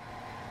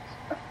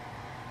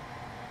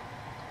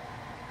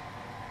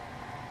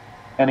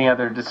 any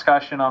other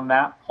discussion on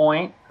that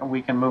point?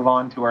 We can move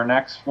on to our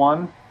next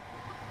one.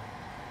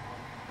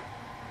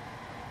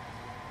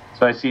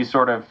 So I see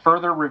sort of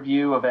further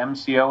review of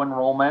MCO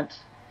enrollment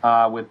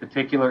with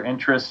particular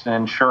interest in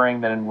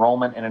ensuring that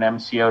enrollment in an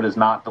MCO does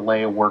not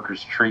delay a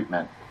worker's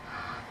treatment.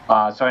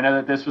 So I know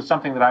that this was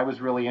something that I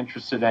was really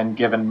interested in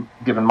given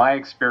my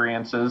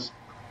experiences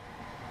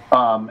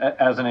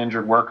as an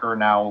injured worker,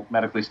 now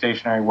medically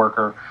stationary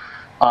worker,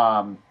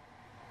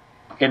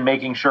 in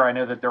making sure. I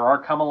know that there are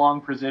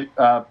come-along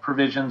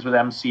provisions with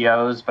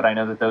MCOs, but I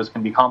know that those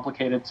can be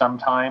complicated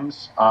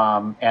sometimes,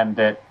 and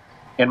that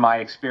in my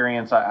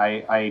experience,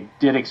 I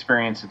did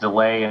experience a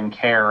delay in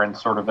care and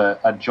sort of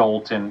a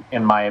jolt in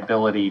my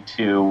ability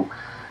to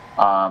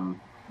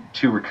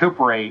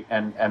recuperate,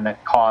 and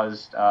that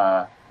caused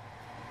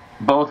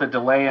both a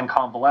delay in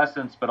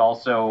convalescence, but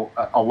also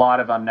a lot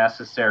of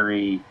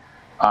unnecessary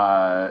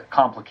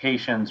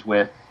complications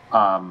with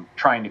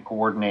trying to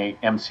coordinate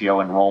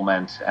MCO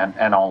enrollment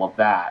and all of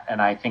that.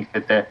 And I think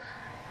that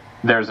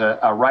there's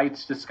a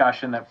rights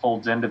discussion that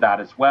folds into that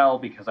as well,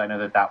 because I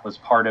know that was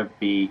part of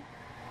the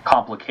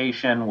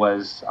complication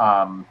was,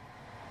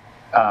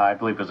 I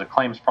believe it was a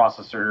claims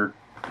processor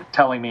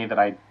telling me that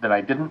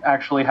I didn't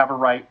actually have a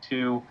right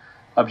to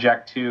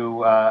object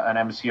to an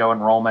MCO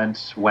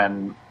enrollment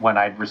when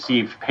I'd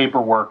received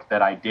paperwork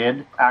that I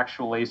did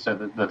actually. So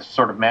the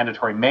sort of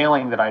mandatory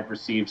mailing that I'd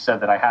received said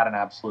that I had an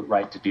absolute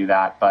right to do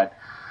that, but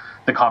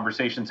the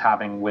conversations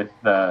having with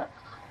the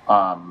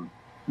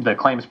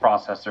claims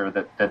processor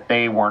that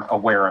they weren't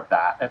aware of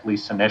that, at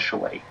least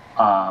initially.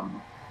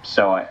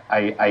 So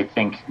I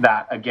think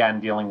that,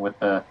 again, dealing with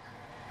the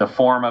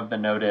form of the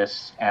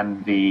notice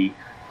and the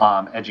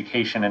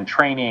education and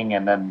training,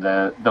 and then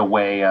the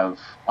way of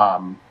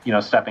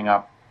stepping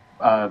up,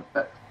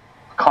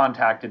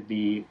 contacted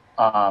the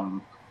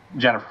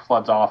Jennifer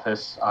Flood's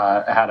office,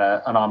 had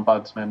an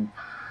ombudsman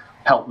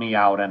help me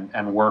out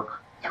and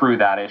work through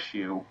that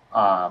issue.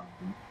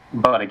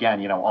 But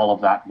again, all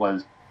of that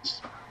was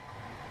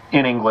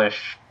in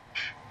English,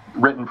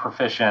 written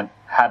proficient,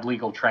 had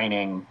legal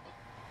training.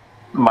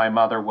 My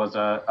mother was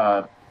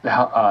a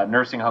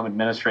nursing home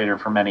administrator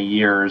for many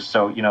years,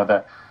 so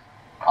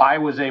I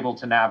was able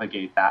to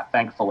navigate that,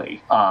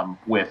 thankfully,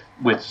 with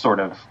sort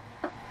of,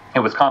 it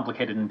was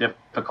complicated and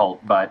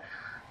difficult, but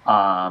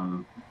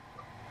I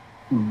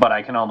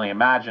can only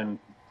imagine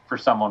for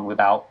someone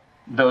without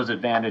those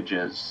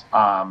advantages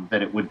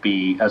that it would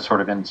be a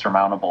sort of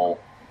insurmountable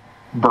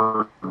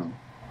burden.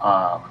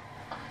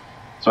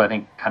 So I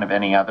think kind of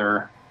any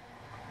other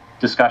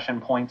discussion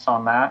points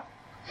on that?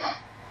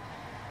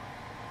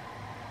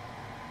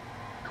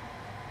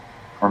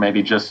 Or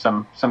maybe just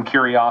some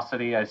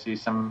curiosity. I see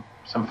some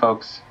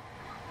folks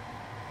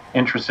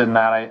interested in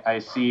that. I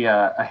see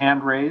a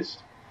hand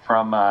raised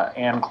from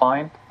Ann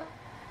Klein.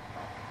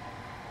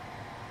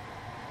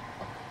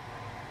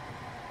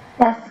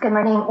 Yes, good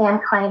morning.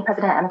 Ann Klein,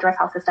 President of Midwest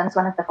Health Systems,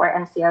 one of the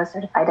 4 MCOs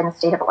certified in the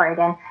state of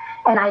Oregon.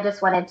 And I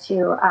just wanted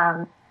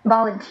to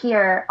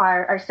volunteer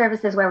our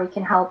services where we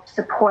can help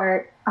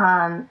support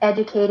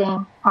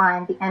educating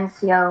on the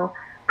MCO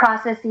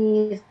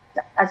processes,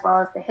 as well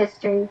as the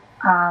history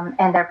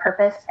and their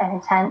purpose and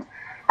intent,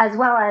 as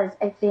well as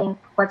I think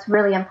what's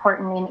really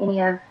important in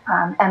any of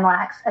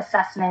MLAC's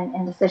assessment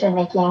and decision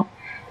making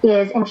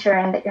is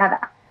ensuring that you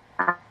have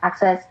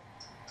access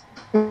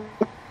to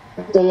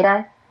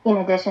data in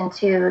addition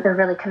to the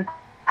really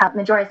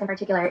Majoris in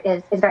particular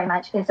is very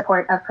much in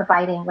support of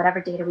providing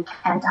whatever data we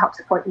can to help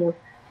support you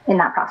in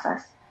that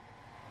process.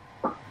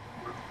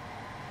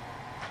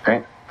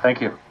 Great,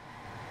 thank you.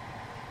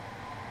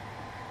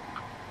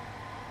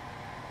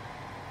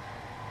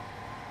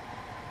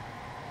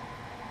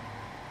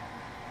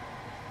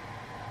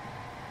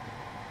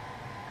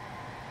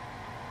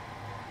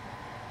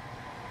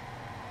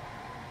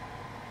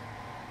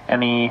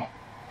 Any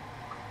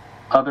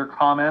other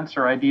comments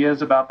or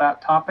ideas about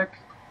that topic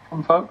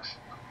from folks?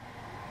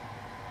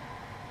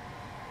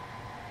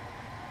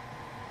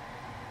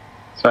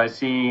 So I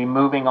see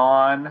moving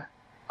on,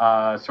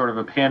 sort of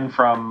a pin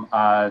from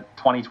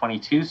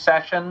 2022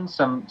 session,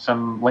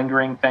 some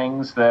lingering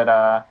things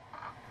that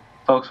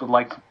folks would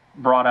like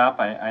brought up.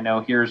 I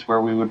know here's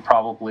where we would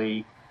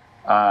probably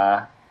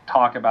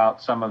talk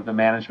about some of the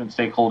management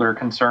stakeholder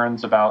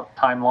concerns about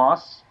time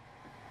loss.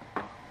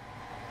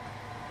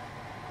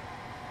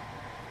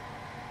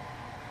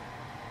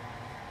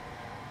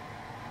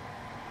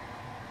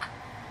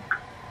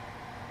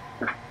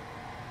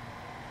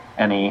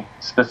 Any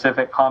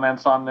specific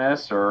comments on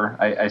this, or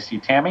I see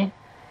Tammy?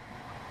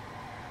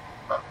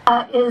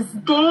 Is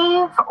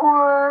Dave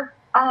or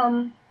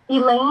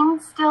Elaine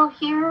still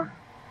here?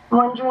 I'm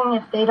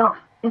wondering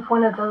if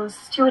one of those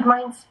two would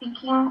mind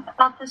speaking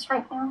about this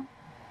right now.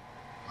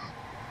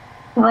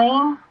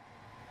 Elaine?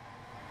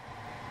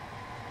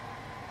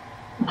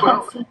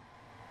 Well,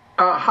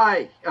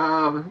 hi.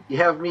 You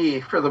have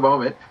me for the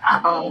moment.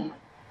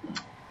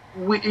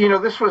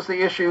 This was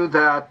the issue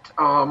that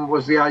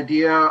was the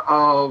idea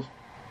of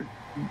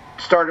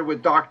started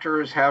with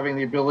doctors having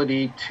the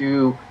ability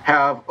to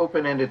have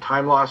open-ended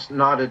time loss,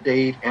 not a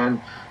date,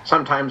 and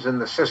sometimes in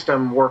the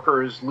system,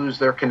 workers lose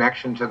their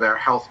connection to their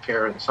health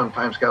care and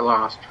sometimes get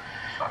lost.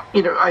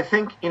 I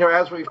think,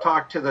 as we've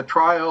talked to the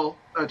trial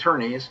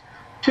attorneys,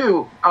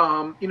 too,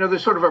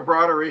 there's sort of a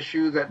broader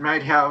issue that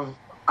might have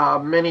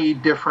many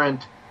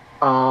different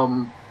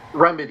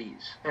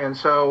remedies. And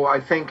so I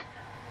think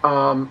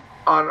on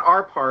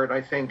our part,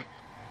 I think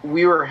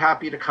we were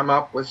happy to come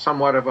up with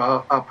somewhat of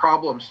a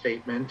problem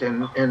statement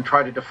and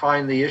try to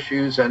define the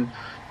issues and,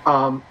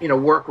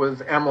 work with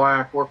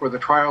MLAC, work with the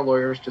trial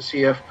lawyers to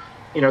see if,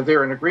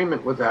 they're in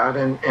agreement with that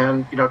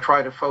and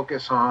try to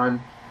focus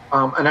on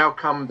an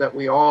outcome that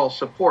we all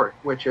support,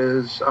 which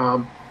is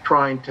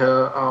trying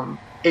to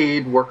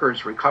aid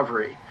workers'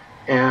 recovery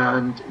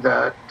and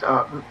that,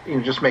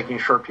 just making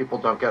sure people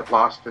don't get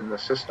lost in the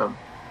system.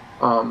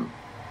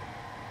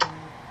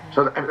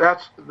 So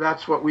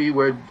that's what we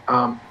would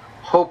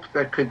hope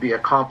that could be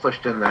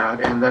accomplished in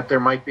that, and that there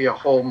might be a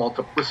whole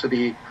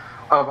multiplicity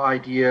of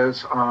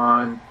ideas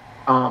on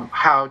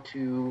how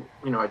to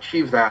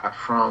achieve that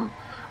from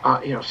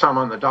some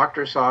on the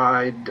doctor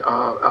side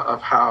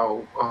of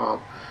how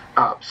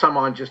some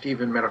on just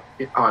even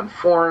on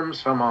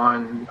forms, some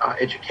on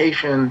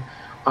education.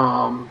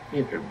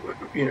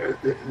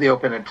 The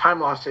open and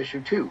time loss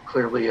issue too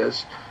clearly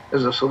is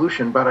a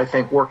solution, but I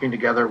think working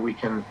together we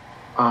can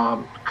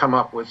come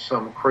up with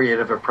some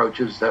creative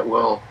approaches that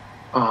will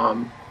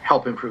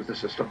help improve the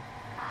system.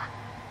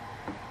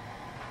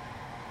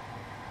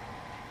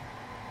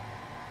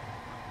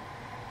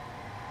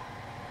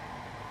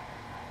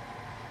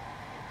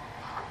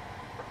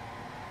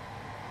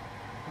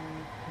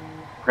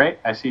 Great.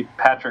 I see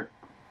Patrick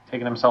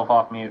taking himself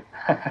off mute.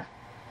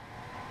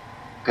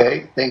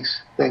 Okay,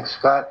 thanks,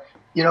 Scott.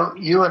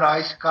 You and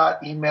I,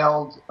 Scott,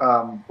 emailed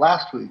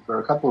last week or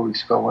a couple of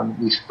weeks ago when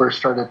we first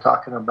started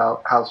talking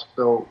about House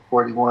Bill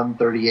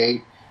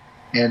 4138.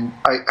 And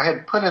I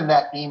had put in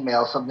that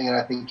email something, and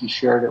I think you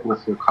shared it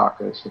with your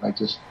caucus. And I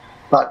just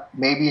thought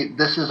maybe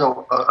this is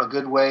a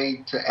good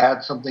way to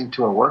add something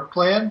to a work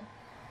plan.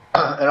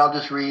 And I'll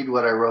just read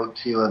what I wrote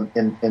to you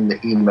in the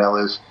email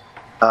is,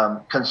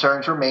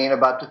 concerns remain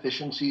about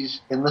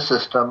deficiencies in the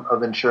system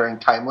of ensuring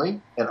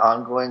timely and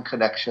ongoing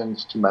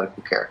connections to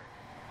medical care.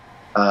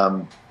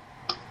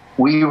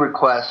 We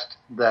request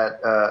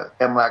that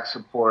MLAC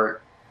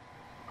support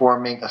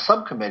forming a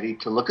subcommittee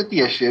to look at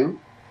the issue,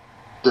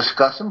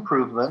 discuss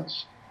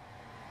improvements,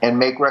 and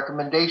make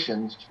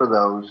recommendations for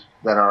those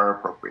that are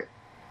appropriate.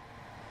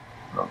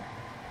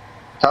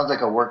 Sounds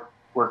like a work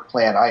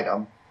plan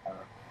item.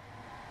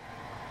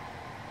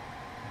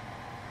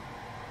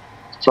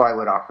 So I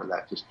would offer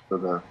that just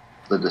for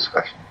the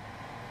discussion.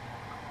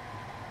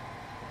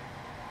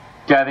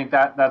 Yeah, I think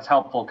that's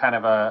helpful, kind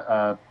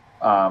of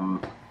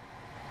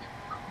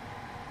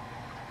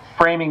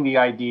framing the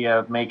idea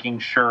of making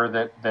sure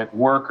that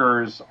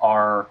workers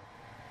are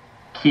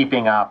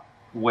keeping up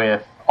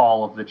with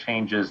all of the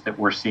changes that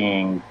we're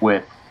seeing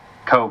with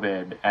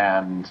COVID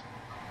and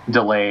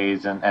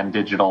delays and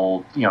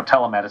digital,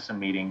 telemedicine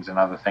meetings and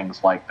other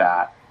things like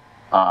that.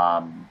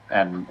 And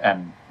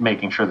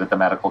making sure that the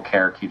medical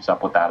care keeps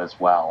up with that as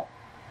well.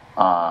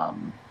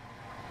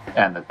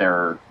 that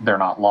they're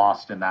not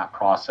lost in that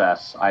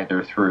process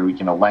either through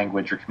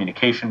language or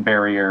communication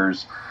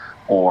barriers,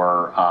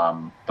 or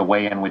the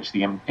way in which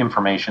the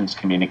information is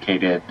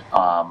communicated,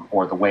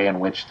 or the way in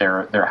which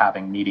they're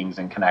having meetings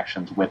and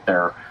connections with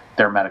their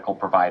medical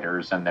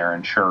providers and their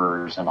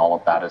insurers and all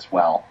of that as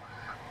well.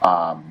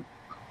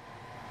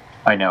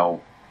 I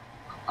know,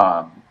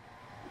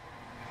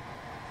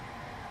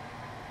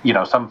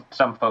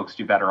 some folks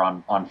do better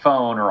on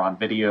phone or on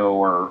video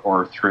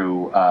or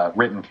through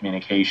written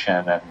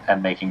communication,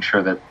 and making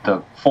sure that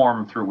the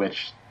form through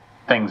which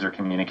things are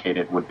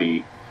communicated would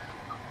be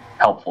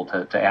helpful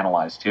to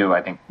analyze too.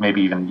 I think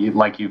maybe even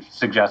like you've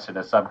suggested,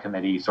 a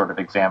subcommittee sort of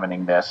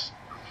examining this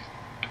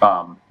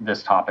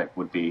topic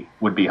would be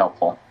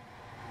helpful.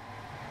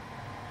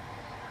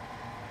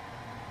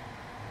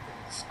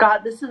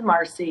 Scott, this is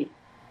Marcy.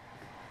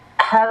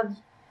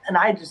 And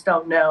I just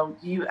don't know,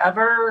 do you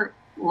ever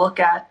look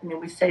at,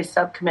 we say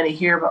subcommittee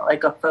here, but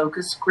like a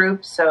focus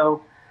group,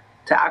 so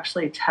to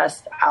actually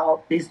test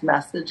out these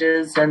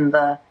messages and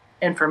the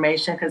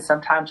information, because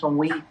sometimes when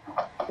we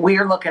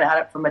are looking at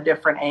it from a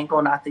different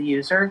angle, not the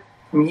user.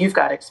 You've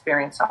got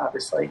experience,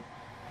 obviously.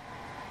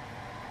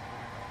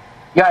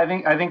 Yeah, I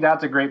think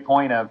that's a great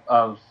point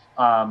of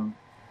how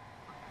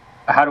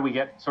do we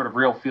get sort of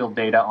real field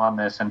data on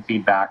this and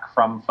feedback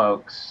from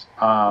folks.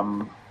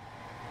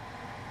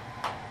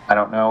 I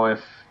don't know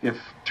if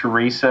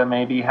Teresa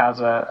maybe has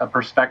a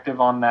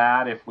perspective on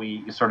that, if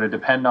we sort of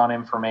depend on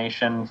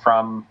information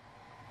from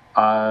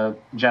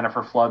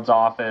Jennifer Flood's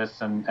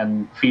office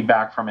and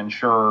feedback from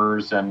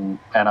insurers and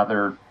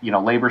other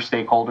labor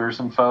stakeholders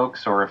and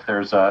folks, or if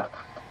there's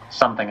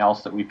something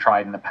else that we've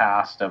tried in the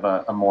past of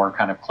a more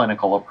kind of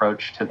clinical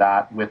approach to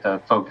that with a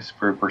focus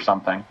group or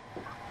something.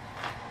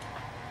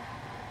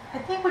 I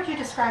think what you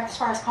described as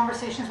far as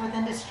conversations with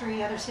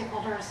industry, other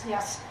stakeholders,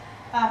 yes.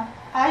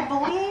 I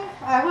believe,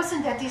 I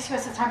wasn't at DCUS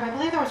at the time, but I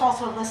believe there was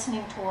also a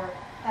listening tour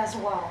as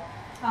well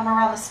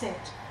around the state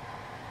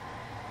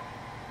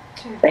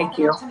to Thank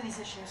you. some of these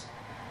issues.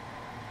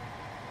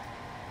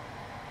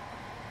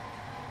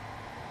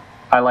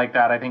 I like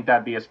that. I think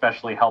that'd be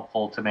especially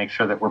helpful to make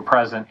sure that we're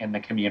present in the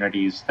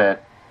communities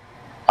that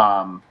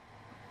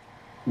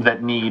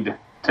that need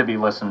to be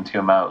listened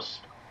to most,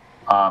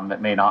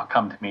 that may not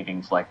come to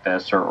meetings like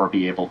this or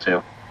be able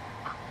to.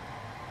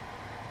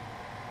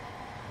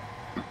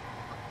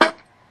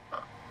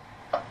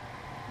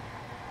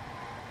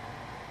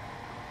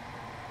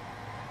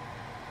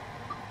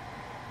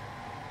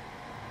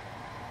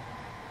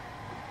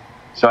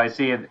 So I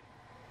see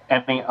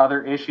any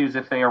other issues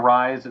if they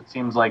arise. It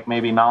seems like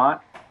maybe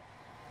not.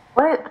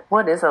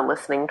 What is a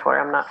listening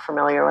tour? I'm not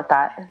familiar with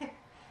that.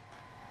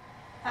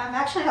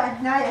 Actually,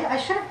 I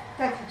should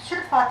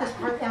have thought this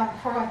for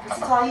this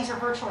is a lot easier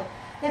virtually.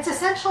 It's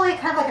essentially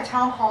kind of like a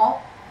town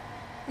hall,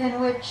 in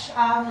which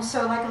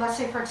so like let's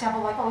say for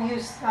example like I'll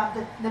use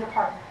the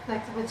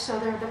department so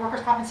the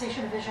workers'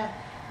 compensation division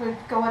would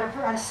go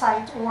at a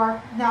site,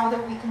 or now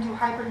that we can do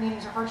hybrid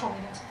meetings or virtual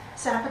meetings,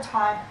 set up a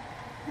time.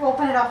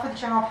 Open it up for the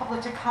general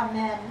public to come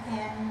in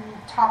and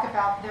talk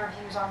about their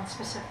views on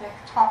specific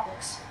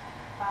topics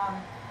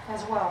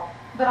as well.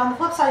 But on the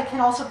flip side, it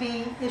can also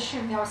be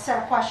issued, a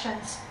set of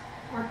questions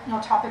or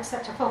topics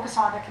that to focus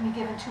on that can be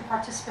given to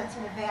participants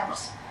in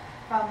advance,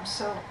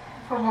 so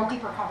for a more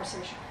deeper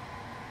conversation.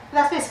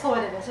 But that's basically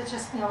what it is. It's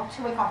just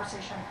two-way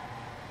conversation.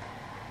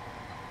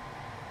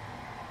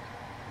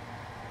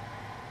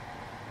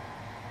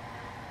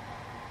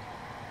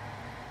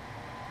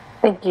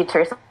 Thank you,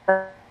 Teresa.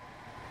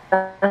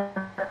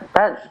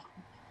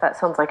 That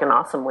sounds like an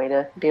awesome way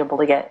to be able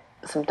to get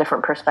some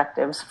different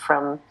perspectives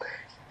from,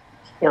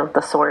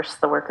 the source,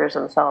 the workers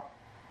themselves.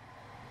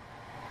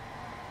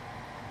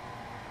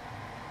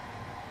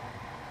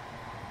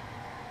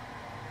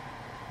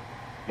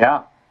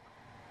 Yeah.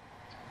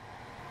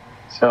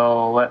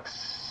 So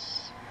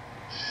let's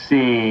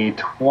see.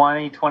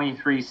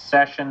 2023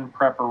 session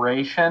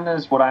preparation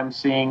is what I'm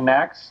seeing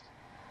next.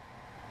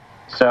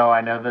 So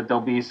I know that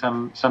there'll be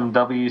some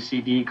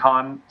WCD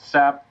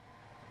concepts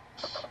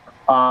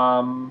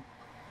coming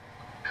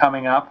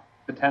up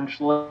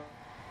potentially,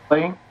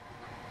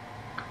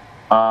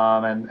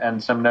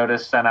 and some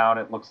notice sent out,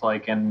 it looks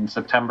like in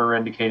September,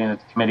 indicating that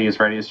the committee is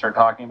ready to start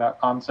talking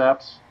about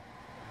concepts.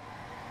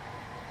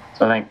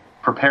 So I think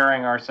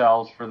preparing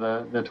ourselves for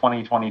the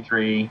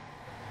 2023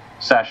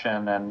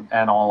 session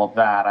and all of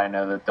that, I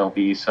know that there'll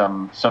be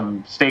some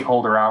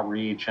stakeholder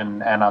outreach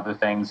and other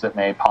things that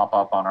may pop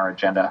up on our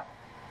agenda.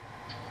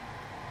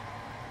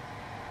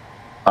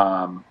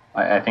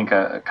 I think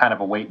a kind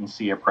of a wait and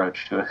see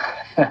approach to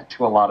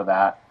to a lot of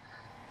that.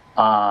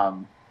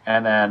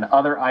 And then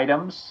other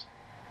items,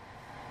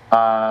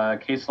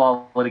 case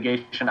law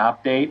litigation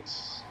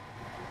updates.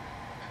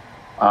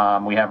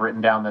 We have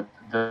written down that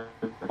the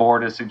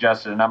board has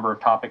suggested a number of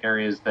topic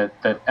areas that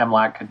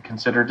MLAC could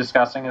consider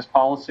discussing as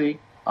policy.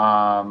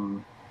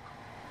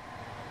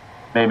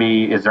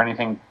 Maybe, is there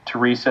anything,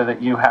 Teresa,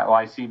 that you have? Well,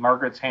 I see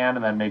Margaret's hand,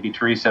 and then maybe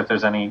Teresa, if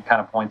there's any kind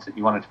of points that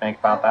you wanted to make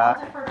about that.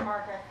 I'll defer to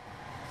Margaret.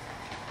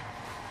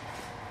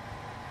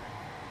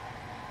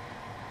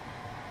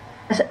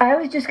 I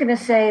was just going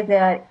to say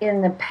that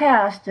in the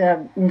past,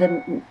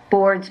 the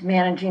board's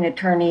managing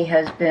attorney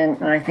has been,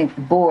 and I think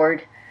the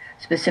board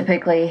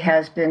specifically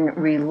has been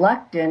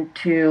reluctant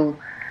to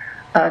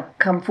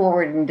come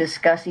forward and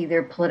discuss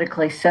either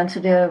politically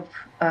sensitive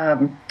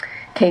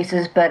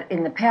cases. But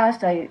in the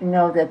past, I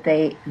know that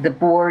the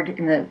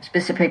board,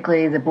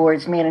 specifically the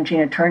board's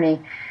managing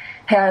attorney,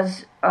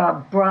 has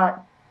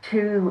brought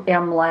to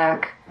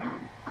MLAC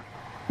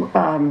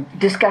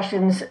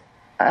discussions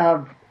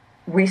of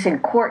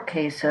recent court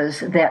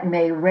cases that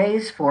may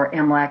raise for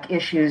MLAC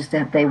issues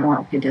that they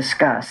want to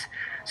discuss.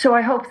 So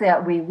I hope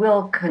that we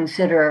will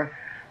consider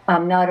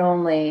not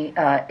only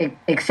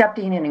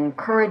accepting and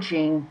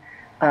encouraging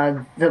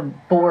the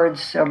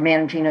board's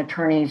managing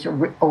attorneys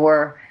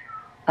or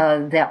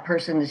that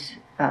person's,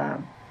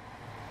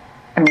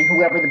 whoever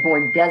the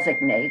board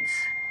designates,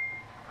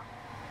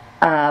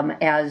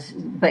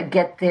 but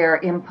get their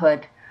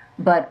input,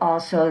 but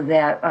also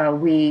that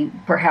we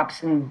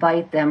perhaps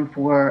invite them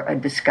for a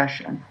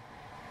discussion.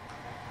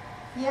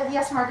 Yeah,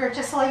 yes, Margaret,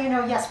 just to let you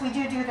know, yes, we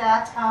do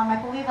that. I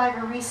believe I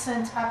have a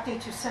recent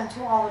update to send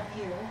to all of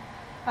you.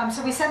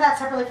 So we send that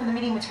separately from the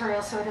meeting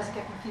materials so it doesn't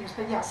get confused,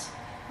 but yes.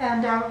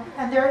 And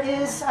there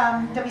is,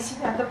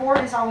 the board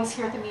is always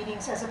here at the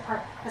meetings as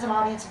an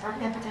audience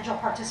and potential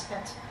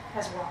participant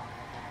as well.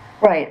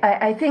 Right.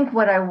 I think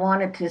what I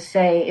wanted to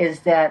say is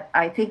that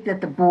I think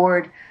that the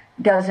board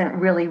doesn't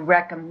really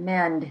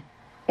recommend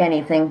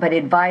anything, but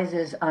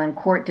advises on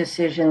court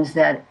decisions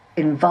that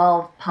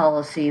involve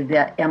policy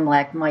that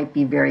MLAC might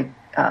be very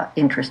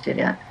interested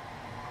in.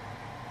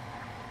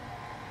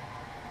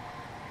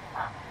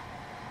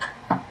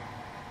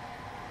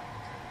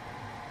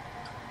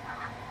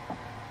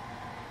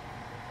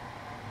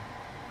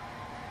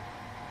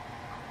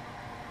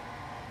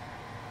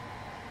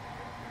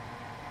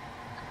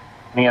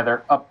 Any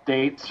other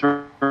updates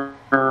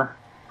or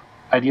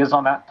ideas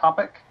on that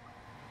topic?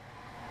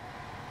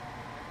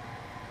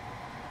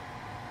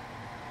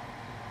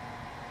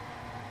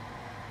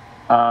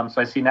 So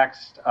I see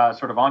next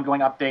sort of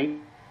ongoing updates.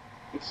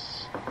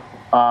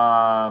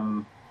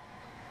 The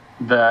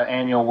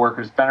annual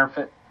Workers'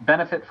 Benefit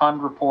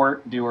Fund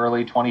report due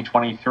early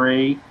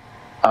 2023.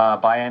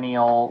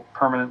 Biennial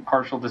Permanent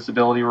Partial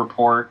Disability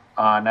report,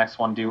 next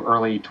one due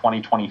early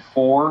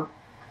 2024.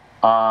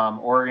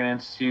 Oregon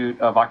Institute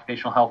of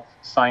Occupational Health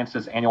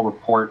Sciences annual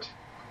report,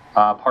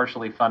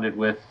 partially funded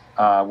with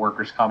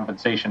workers'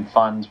 compensation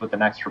funds, with the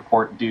next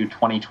report due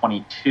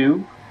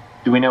 2022.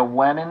 Do we know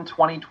when in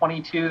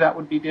 2022 that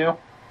would be due?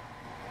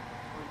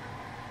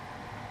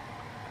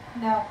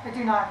 No, I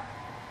do not.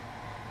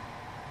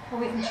 But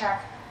we can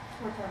check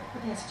with the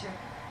Institute.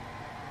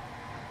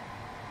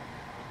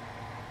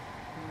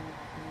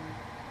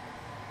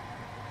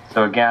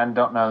 So again,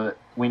 don't know that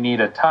we need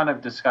a ton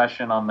of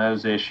discussion on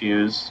those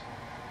issues.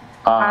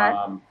 May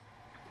I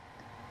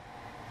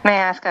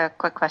ask a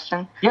quick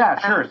question? Yeah,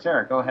 sure,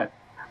 Sarah, go ahead.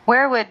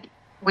 Where would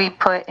we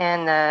put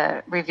in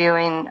the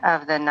reviewing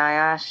of the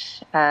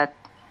NIOSH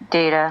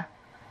data?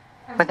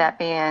 Would that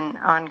be in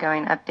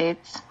ongoing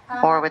updates,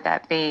 or would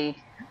that be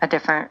a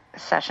different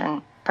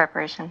session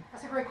preparation?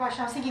 That's a great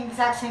question. I was thinking the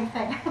exact same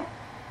thing.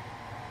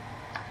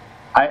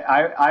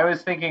 I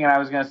was thinking, and I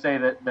was going to say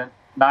that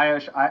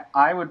NIOSH,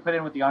 I would put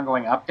in with the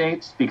ongoing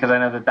updates, because I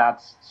know that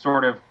that's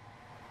sort of,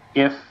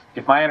 if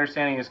my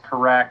understanding is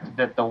correct,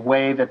 that the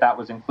way that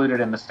was included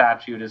in the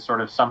statute is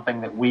sort of something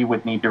that we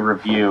would need to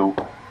review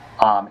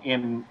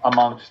in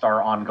amongst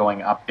our ongoing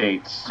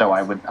updates. So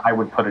I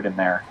would put it in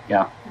there.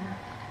 Yeah.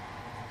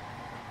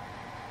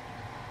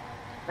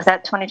 Is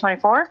that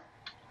 2024?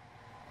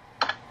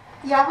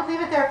 Yeah, I would leave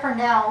it there for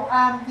now.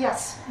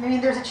 Yes, I mean,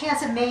 there's a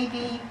chance it may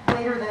be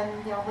later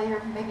than, later,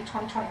 maybe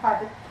 2025,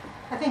 but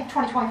I think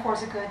 2024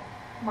 is a good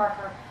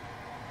marker.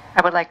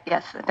 I would like,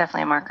 yes,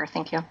 definitely a marker.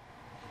 Thank you.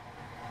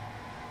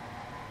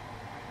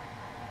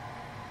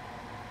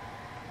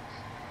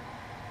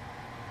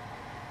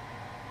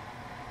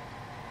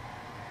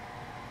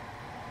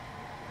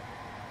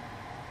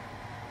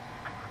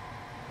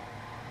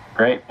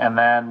 Great. And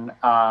then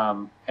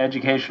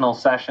educational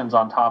sessions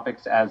on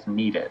topics as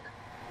needed.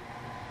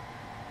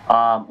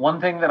 One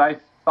thing that I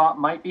thought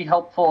might be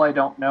helpful, I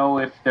don't know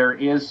if there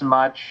is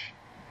much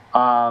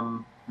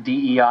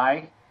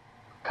DEI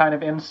kind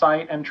of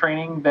insight and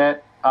training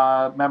that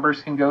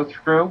members can go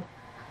through,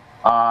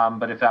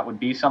 but if that would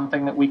be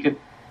something that we could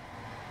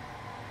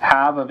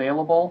have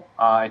available,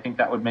 I think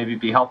that would maybe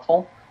be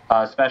helpful,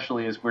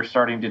 especially as we're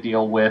starting to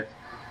deal with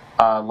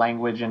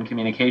language and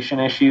communication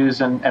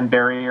issues and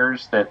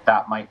barriers,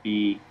 that might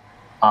be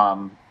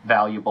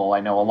valuable. I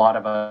know a lot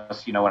of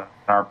us, in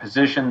our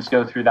positions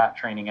go through that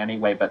training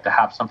anyway, but to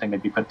have something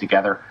maybe put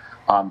together,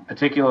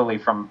 particularly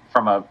from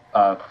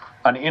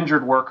an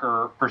injured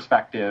worker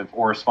perspective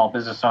or a small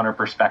business owner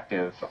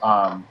perspective,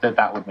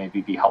 that would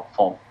maybe be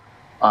helpful.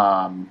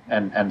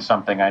 And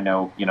something I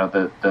know,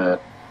 the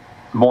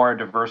more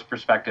diverse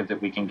perspective that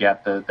we can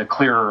get, the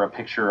clearer a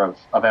picture of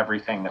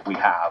everything that we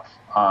have.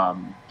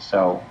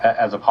 So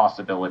as a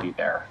possibility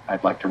there,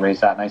 I'd like to raise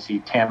that. And I see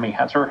Tammy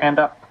has her hand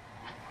up.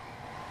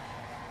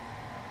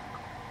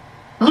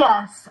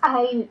 Yes,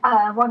 I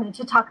wanted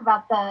to talk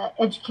about the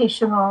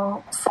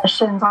educational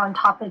sessions on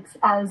topics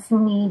as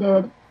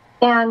needed.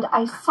 And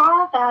I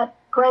saw that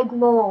Greg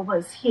Lowell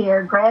was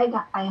here. Greg,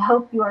 I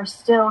hope you are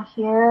still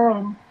here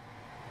and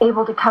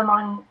able to come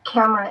on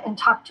camera and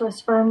talk to us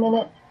for a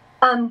minute.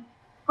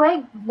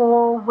 Greg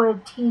Lowell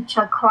would teach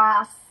a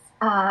class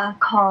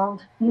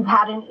called "You've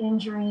Had an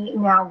Injury,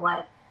 Now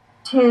What?"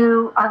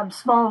 to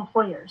small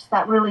employers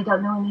that really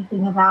don't know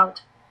anything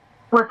about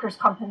workers'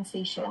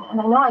 compensation. And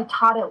I know I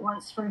taught it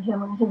once for him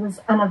when he was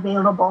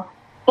unavailable.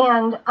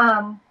 And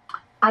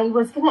I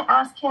was going to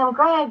ask him,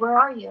 Greg, where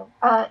are you?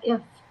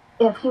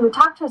 If he would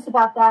talk to us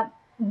about that,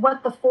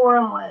 what the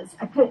forum was.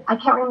 I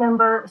can't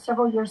remember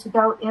several years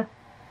ago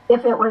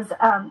if it was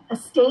a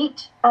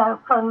state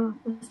from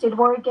the state of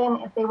Oregon,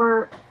 if they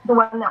were the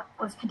one that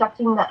was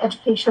conducting the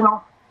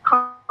educational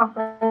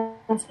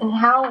conference, and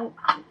how,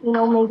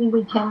 maybe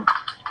we can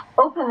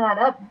open that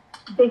up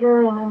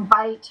bigger and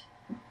invite,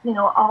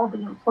 all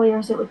the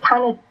employers. It would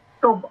kind of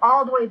go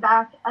all the way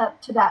back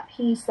up to that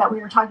piece that we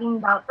were talking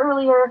about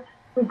earlier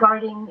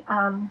regarding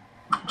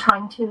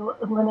trying to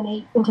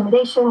eliminate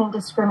intimidation and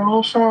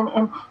discrimination.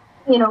 And,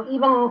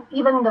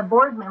 even the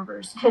board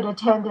members could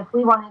attend if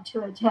we wanted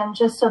to attend,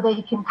 just so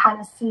they can kind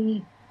of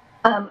see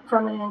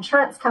from an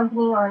insurance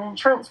company or an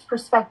insurance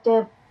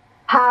perspective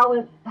how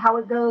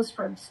it goes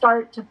from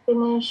start to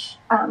finish,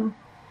 and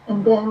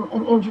then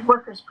an injured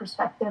worker's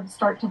perspective,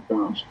 start to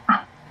finish.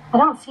 I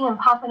don't see him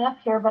popping up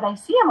here, but I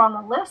see him on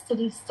the list that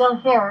he's still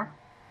here.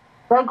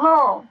 Greg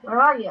Lowell,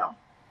 where are you?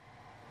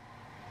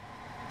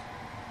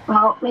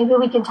 Well, maybe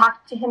we can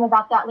talk to him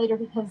about that later,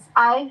 because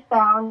I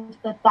found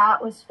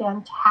that was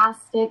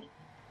fantastic.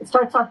 It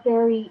starts off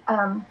very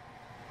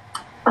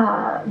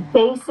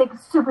basic,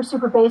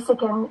 super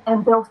basic,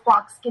 and builds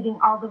blocks getting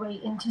all the way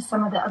into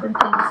some of the other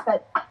things.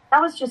 But that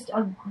was just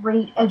a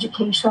great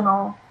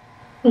educational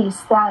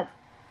piece that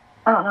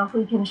I don't know if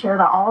we can share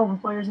to all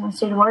employers in the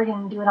state of Oregon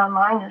and do it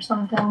online or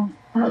something.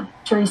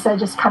 Teresa, I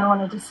just kind of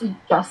wanted to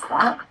suggest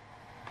that.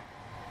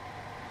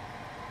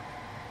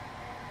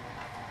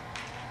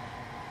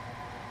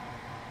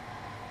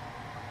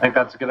 I think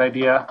that's a good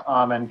idea,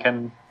 and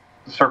can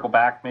circle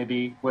back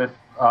maybe with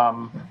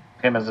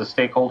him as a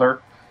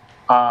stakeholder.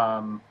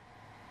 I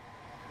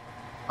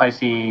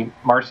see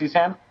Marcy's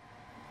hand.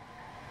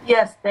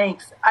 Yes,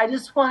 thanks. I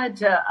just wanted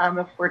to,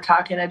 if we're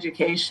talking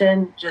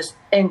education, just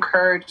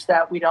encourage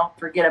that we don't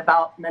forget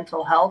about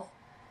mental health.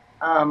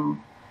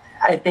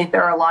 I think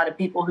there are a lot of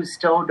people who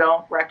still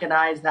don't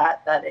recognize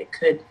that it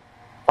could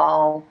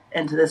fall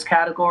into this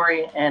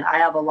category. And I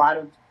have a lot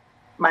of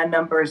my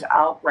members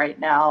out right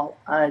now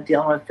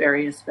dealing with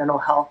various mental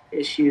health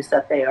issues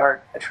that they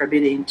are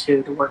attributing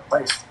to the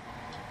workplace.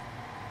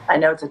 I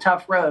know it's a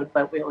tough road,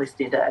 but we at least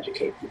need to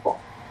educate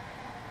people.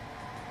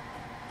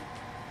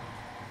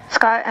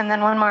 Scott, and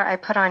then one more I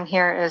put on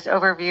here is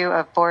overview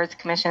of boards,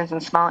 commissions,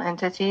 and small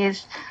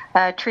entities.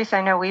 Teresa,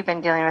 I know we've been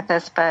dealing with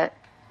this, but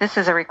this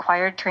is a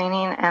required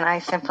training, and I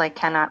simply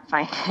cannot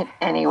find it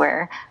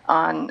anywhere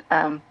on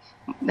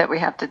that we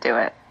have to do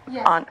it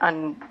Yes.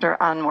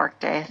 on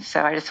workday.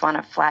 So I just want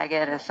to flag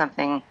it as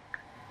something.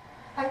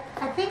 I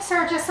think,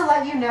 Sarah, just to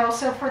let you know,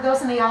 so for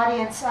those in the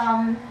audience,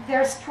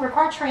 there's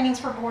required trainings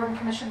for board and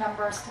commission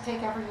members to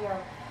take every year,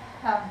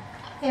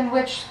 in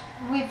which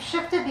we've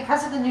shifted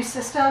because of the new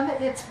system.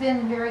 It's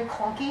been very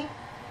clunky.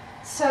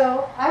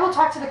 So I will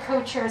talk to the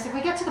co-chairs. If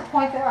we get to the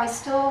point that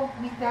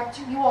that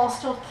you all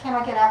still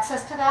cannot get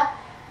access to that,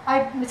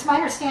 it's my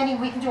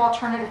understanding we can do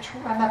alternative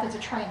methods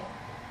of training.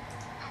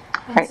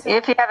 Right. So,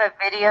 if you have a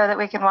video that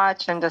we can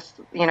watch and just,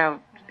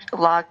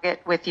 log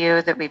it with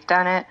you that we've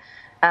done it.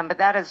 But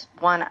that is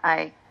one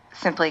I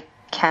simply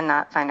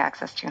cannot find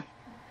access to.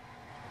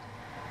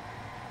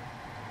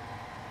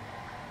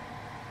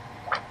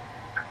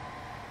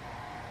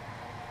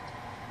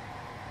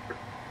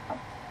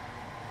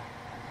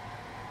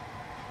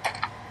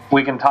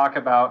 We can talk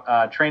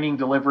about training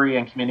delivery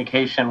and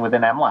communication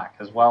within MLAC,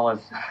 as well as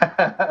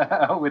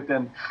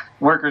within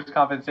workers'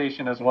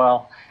 compensation as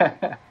well.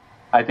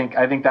 I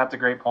think that's a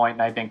great point,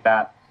 and I think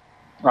that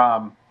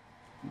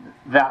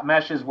that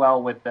meshes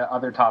well with the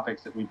other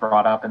topics that we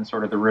brought up and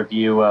sort of the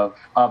review of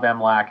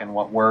MLAC and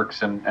what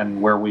works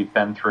and where we've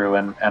been through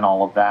and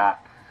all of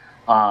that.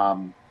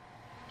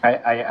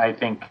 I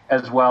think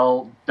as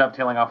well,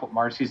 dovetailing off what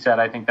Marcy said,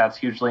 I think that's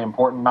hugely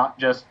important, not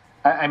just,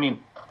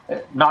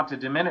 not to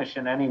diminish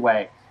in any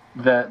way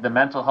the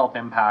mental health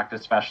impact,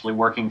 especially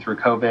working through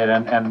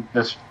COVID and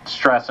the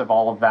stress of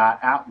all of that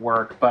at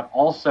work, but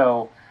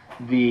also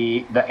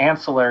the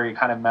ancillary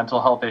kind of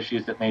mental health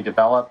issues that may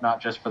develop,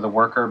 not just for the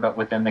worker, but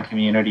within the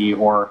community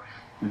or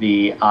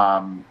the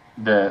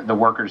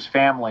worker's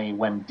family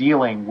when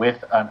dealing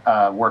with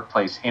a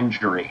workplace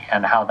injury,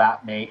 and how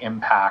that may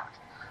impact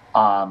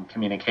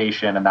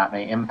communication, and that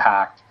may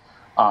impact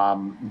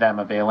them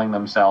availing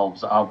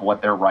themselves of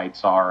what their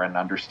rights are and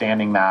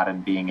understanding that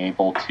and being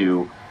able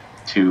to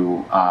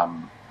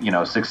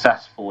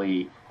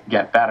successfully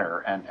get better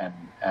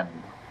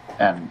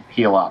and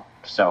heal up.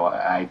 So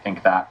I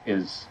think that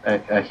is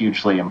a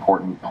hugely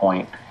important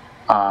point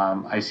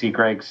I see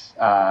Greg's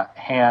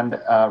hand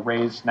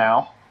raised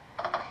now.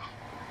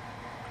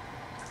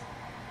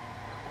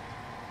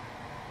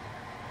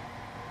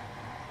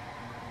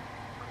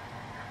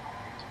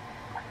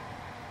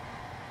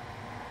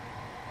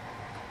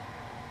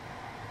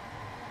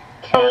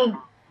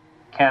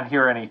 Can't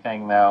hear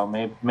anything though.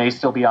 May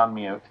still be on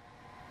mute.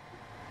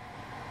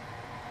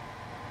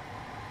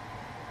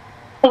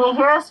 Can you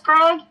hear us,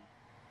 Greg?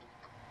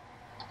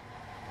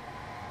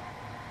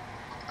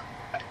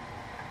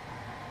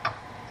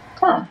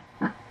 Huh.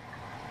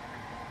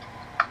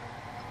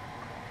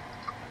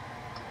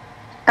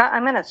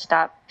 I'm going to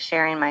stop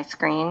sharing my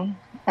screen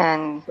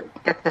and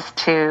get this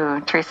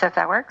to Teresa, if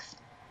that works.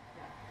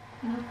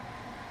 Mm-hmm.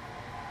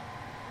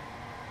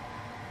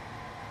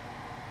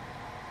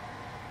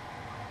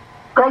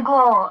 Greg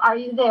Lowell, are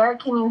you there?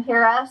 Can you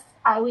hear us?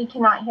 We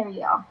cannot hear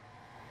you.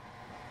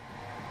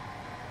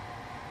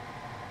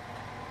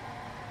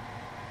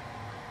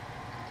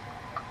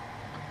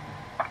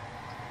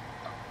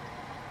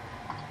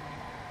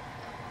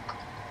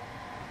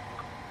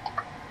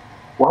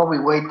 While we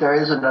wait, there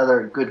is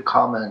another good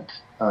comment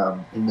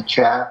in the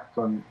chat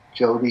from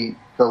Jody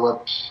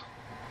Phillips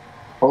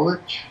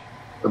Polich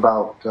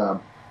about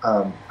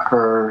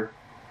her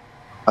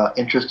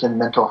interest in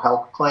mental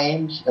health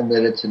claims and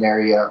that it's an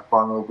area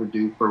long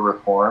overdue for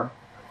reform.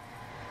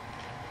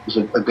 It was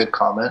a good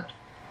comment.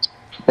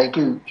 Thank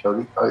you,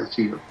 Jody. I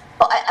see you.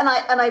 Well,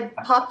 I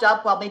popped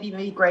up while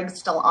maybe Greg's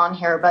still on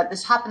here, but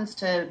this happens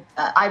to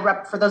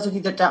for those of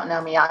you that don't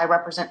know me, I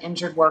represent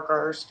injured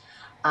workers.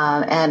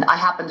 And I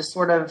happen to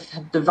sort of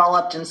have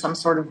developed in some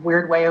sort of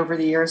weird way over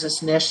the years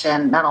this niche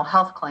in mental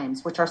health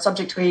claims, which are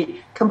subject to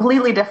a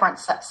completely different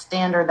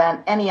standard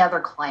than any other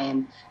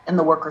claim in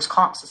the workers'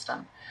 comp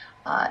system.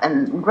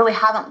 And really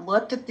haven't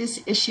looked at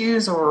these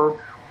issues or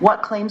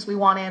what claims we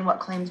want in, what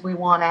claims we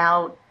want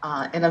out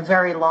in a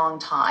very long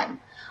time.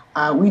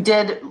 We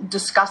did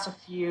discuss a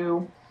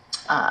few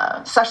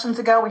sessions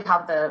ago. We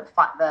have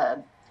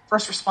the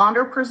first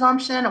responder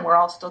presumption, and we're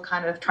all still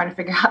kind of trying to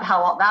figure out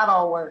how that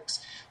all works.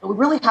 But we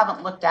really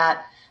haven't looked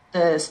at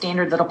the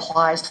standard that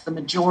applies to the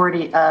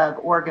majority of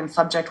Oregon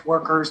subject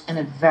workers in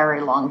a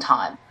very long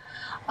time.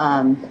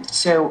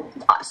 So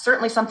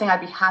certainly something I'd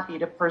be happy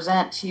to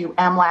present to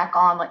MLAC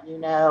on, let you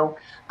know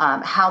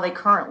how they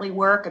currently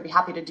work. I'd be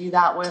happy to do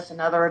that with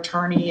another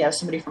attorney,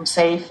 somebody from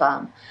SAFE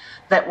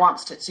that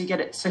wants to. So you get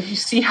it. So you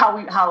see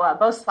how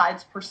both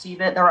sides perceive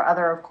it. There are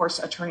other, of course,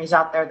 attorneys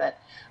out there that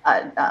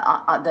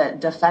that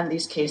defend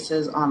these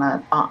cases on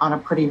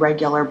a pretty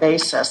regular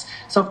basis.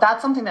 So if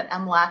that's something that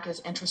MLAC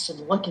is interested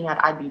in looking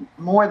at, I'd be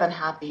more than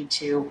happy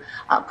to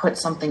put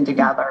something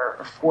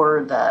together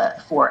for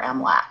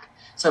MLAC.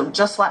 So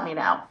just let me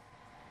know.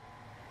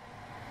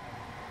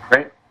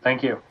 Great,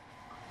 thank you.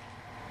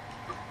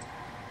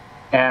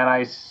 And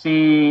I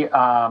see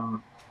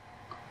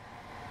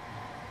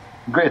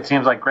it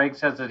seems like Greg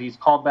says that he's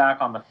called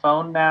back on the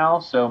phone now,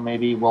 so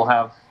maybe we'll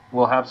have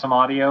some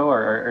audio.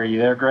 Or are you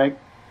there, Greg?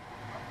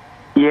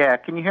 Yeah,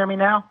 can you hear me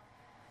now?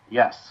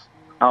 Yes.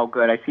 Oh,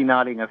 good. I see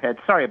nodding of heads.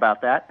 Sorry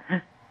about that.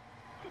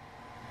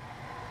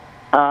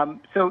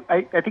 So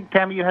I think,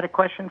 Tammy, you had a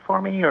question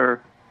for me,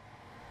 or?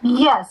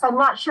 Yes, I'm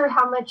not sure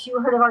how much you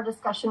heard of our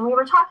discussion. We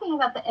were talking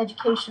about the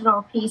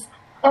educational piece,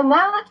 and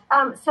that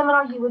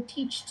seminar you would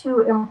teach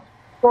to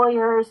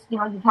employers,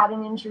 you've had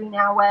an injury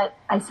now, what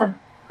I said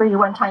for you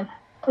one time,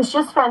 was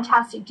just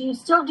fantastic. Do you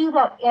still do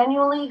that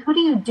annually? Who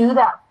do you do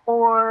that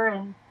for?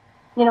 And,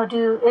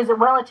 is it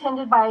well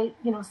attended by,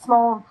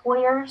 small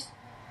employers?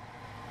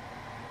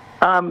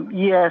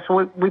 Yeah,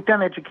 so we've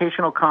done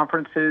educational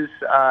conferences,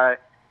 the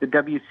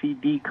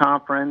WCD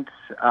conference.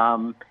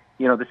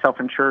 The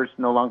self-insurers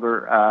no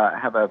longer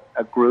have a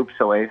group,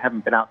 so I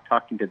haven't been out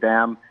talking to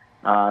them.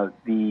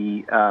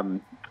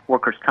 The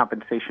Workers'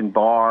 Compensation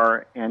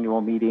Bar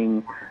annual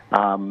meeting,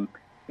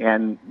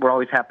 and we're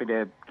always happy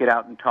to get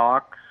out and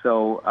talk.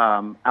 So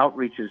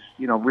outreach is,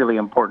 really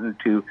important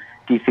to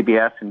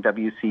DCBS and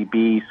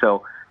WCB.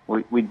 So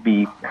we'd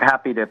be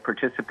happy to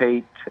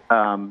participate,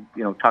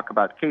 talk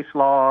about case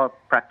law,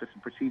 practice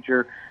and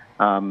procedure,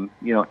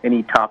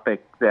 any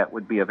topic that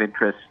would be of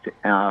interest.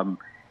 And,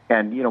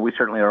 we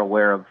certainly are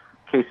aware of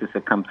cases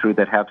that come through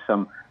that have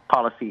some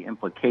policy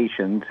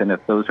implications. And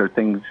if those are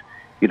things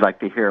you'd like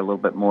to hear a little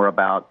bit more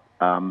about,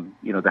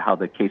 how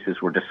the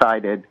cases were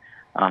decided,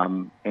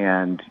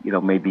 and,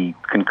 maybe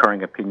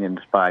concurring opinions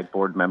by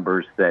board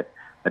members that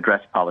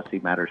address policy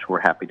matters, we're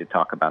happy to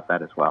talk about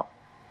that as well.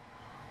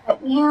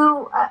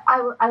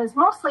 I was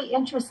mostly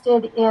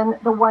interested in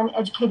the one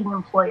educating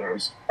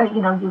employers.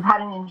 You've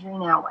had an injury,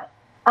 now what?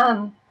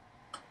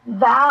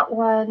 That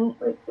one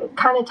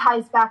kind of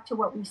ties back to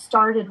what we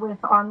started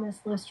with on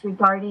this list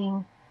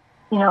regarding,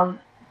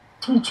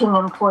 teaching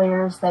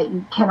employers that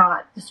you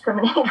cannot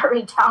discriminate or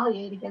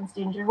retaliate against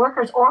injured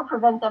workers or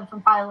prevent them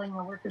from filing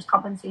a workers'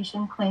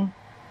 compensation claim.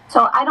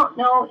 So I don't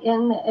know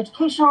in the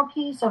educational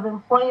piece of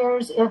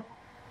employers if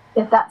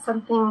that's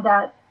something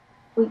that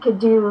we could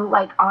do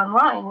like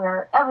online,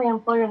 where every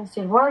employer in the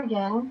state of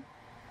Oregon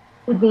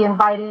would be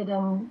invited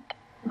and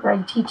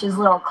Greg teaches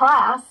little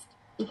class,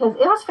 because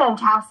it was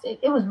fantastic.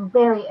 It was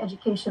very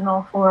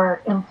educational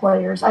for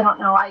employers. I don't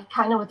know. I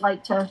kind of would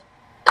like to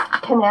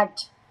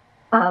connect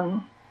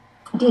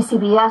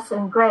DCBS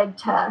and Greg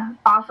to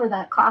offer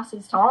that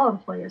classes to all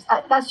employers.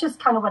 That's just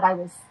kind of what I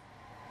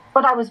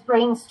was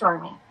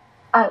brainstorming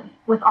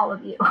with all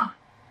of you.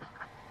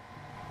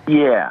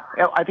 Yeah,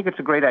 I think it's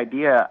a great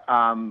idea.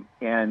 And,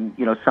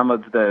 some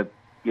of the,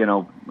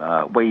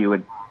 way you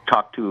would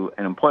talk to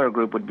an employer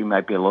group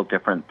might be a little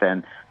different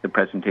than the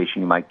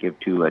presentation you might give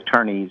to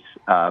attorneys.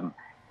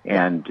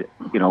 And,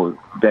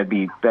 that'd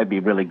be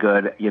really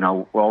good.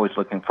 We're always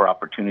looking for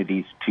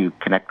opportunities to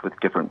connect with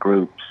different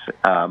groups.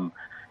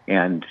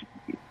 And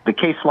the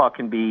case law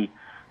can be,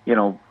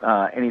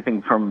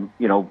 anything from,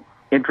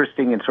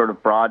 interesting and sort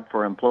of broad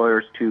for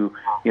employers to,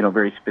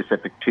 very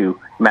specific to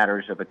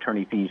matters of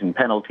attorney fees and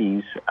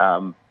penalties.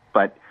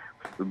 But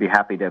we'd be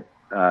happy to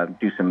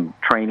do some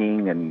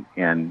training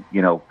and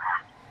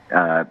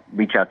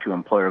reach out to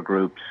employer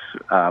groups.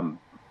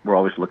 We're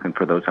always looking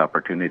for those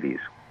opportunities.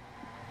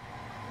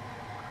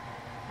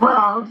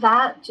 Well,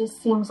 that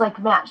just seems like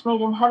a match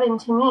made in heaven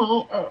to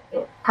me.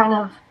 It kind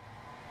of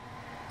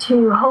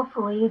to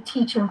hopefully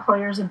teach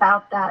employers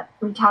about that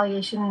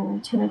retaliation and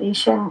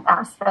intimidation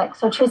aspect.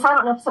 So, Trace, I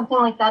don't know if something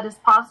like that is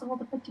possible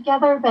to put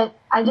together, but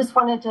I just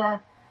kind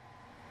of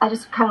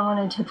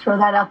wanted to throw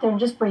that out there and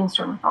just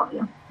brainstorm with all of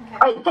you. Okay. All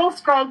right, thanks,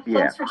 Greg.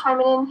 Yeah. Thanks for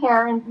chiming in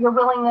here and your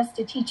willingness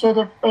to teach it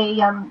if they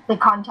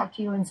contact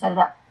you and set it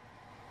up.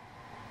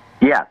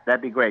 Yeah,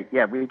 that'd be great.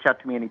 Yeah, reach out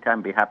to me anytime.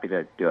 I'd be happy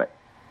to do it.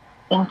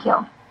 Thank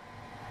you.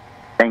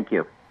 Thank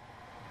you.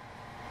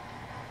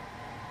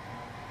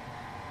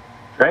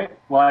 Great.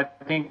 Well, I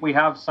think we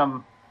have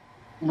some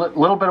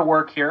little bit of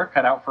work here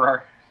cut out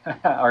for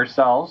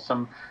ourselves.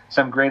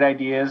 Some great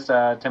ideas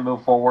to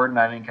move forward, and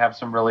I think have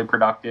some really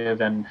productive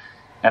and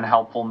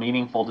helpful,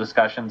 meaningful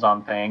discussions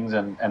on things,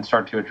 and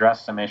start to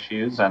address some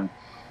issues. And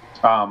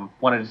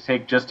wanted to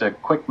take just a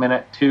quick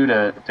minute too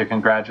to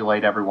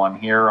congratulate everyone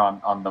here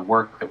on the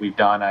work that we've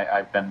done.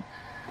 I've been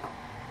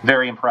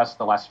very impressed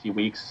the last few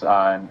weeks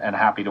and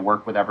happy to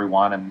work with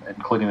everyone, and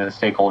including the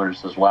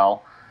stakeholders as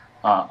well.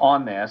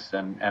 On this,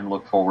 and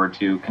look forward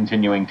to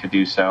continuing to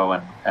do so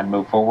and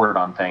move forward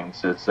on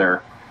things. Is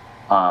there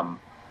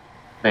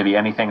maybe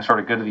anything sort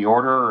of good to the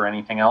order or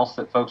anything else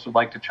that folks would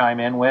like to chime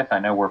in with? I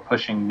know we're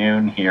pushing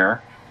noon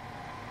here.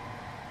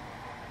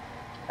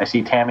 I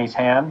see Tammy's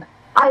hand.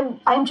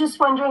 I'm just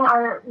wondering,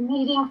 our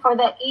meeting for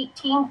the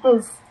 18th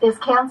is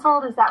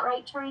canceled. Is that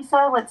right,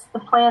 Teresa? What's the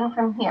plan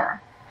from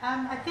here?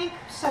 I think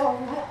so.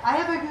 I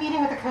have a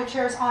meeting with the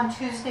co-chairs on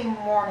Tuesday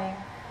morning.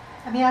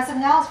 I mean, as of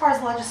now, as far as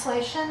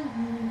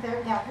legislation,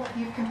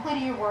 you've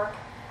completed your work,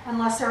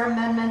 unless there are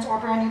amendments or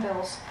brand new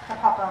bills that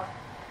pop up.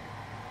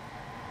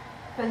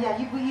 But yeah,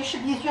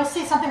 you'll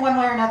see something one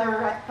way or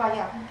another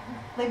by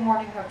late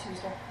morning of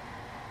Tuesday.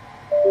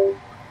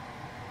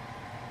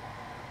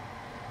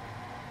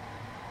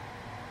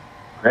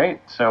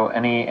 Great. So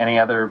any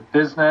other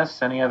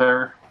business? Any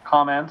other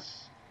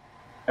comments?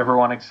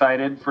 Everyone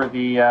excited for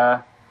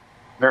the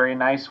very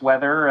nice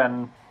weather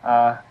and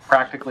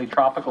practically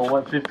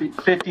tropical,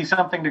 50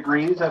 something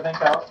degrees, I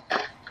think,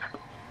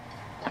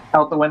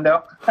 out the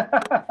window.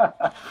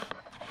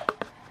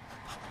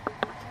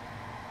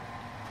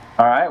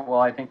 All right, well,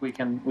 I think we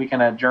can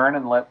adjourn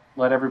and let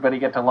everybody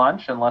get to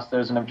lunch, unless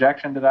there's an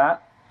objection to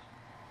that.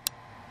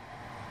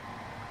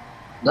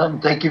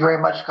 None. Thank you very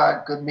much,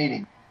 Scott. Good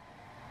meeting.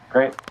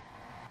 Great.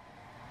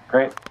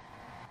 Great.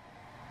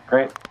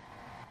 Great.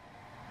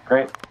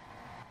 Great.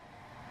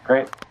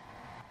 Great.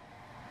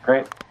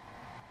 Great.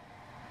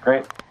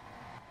 Great.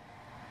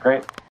 Great.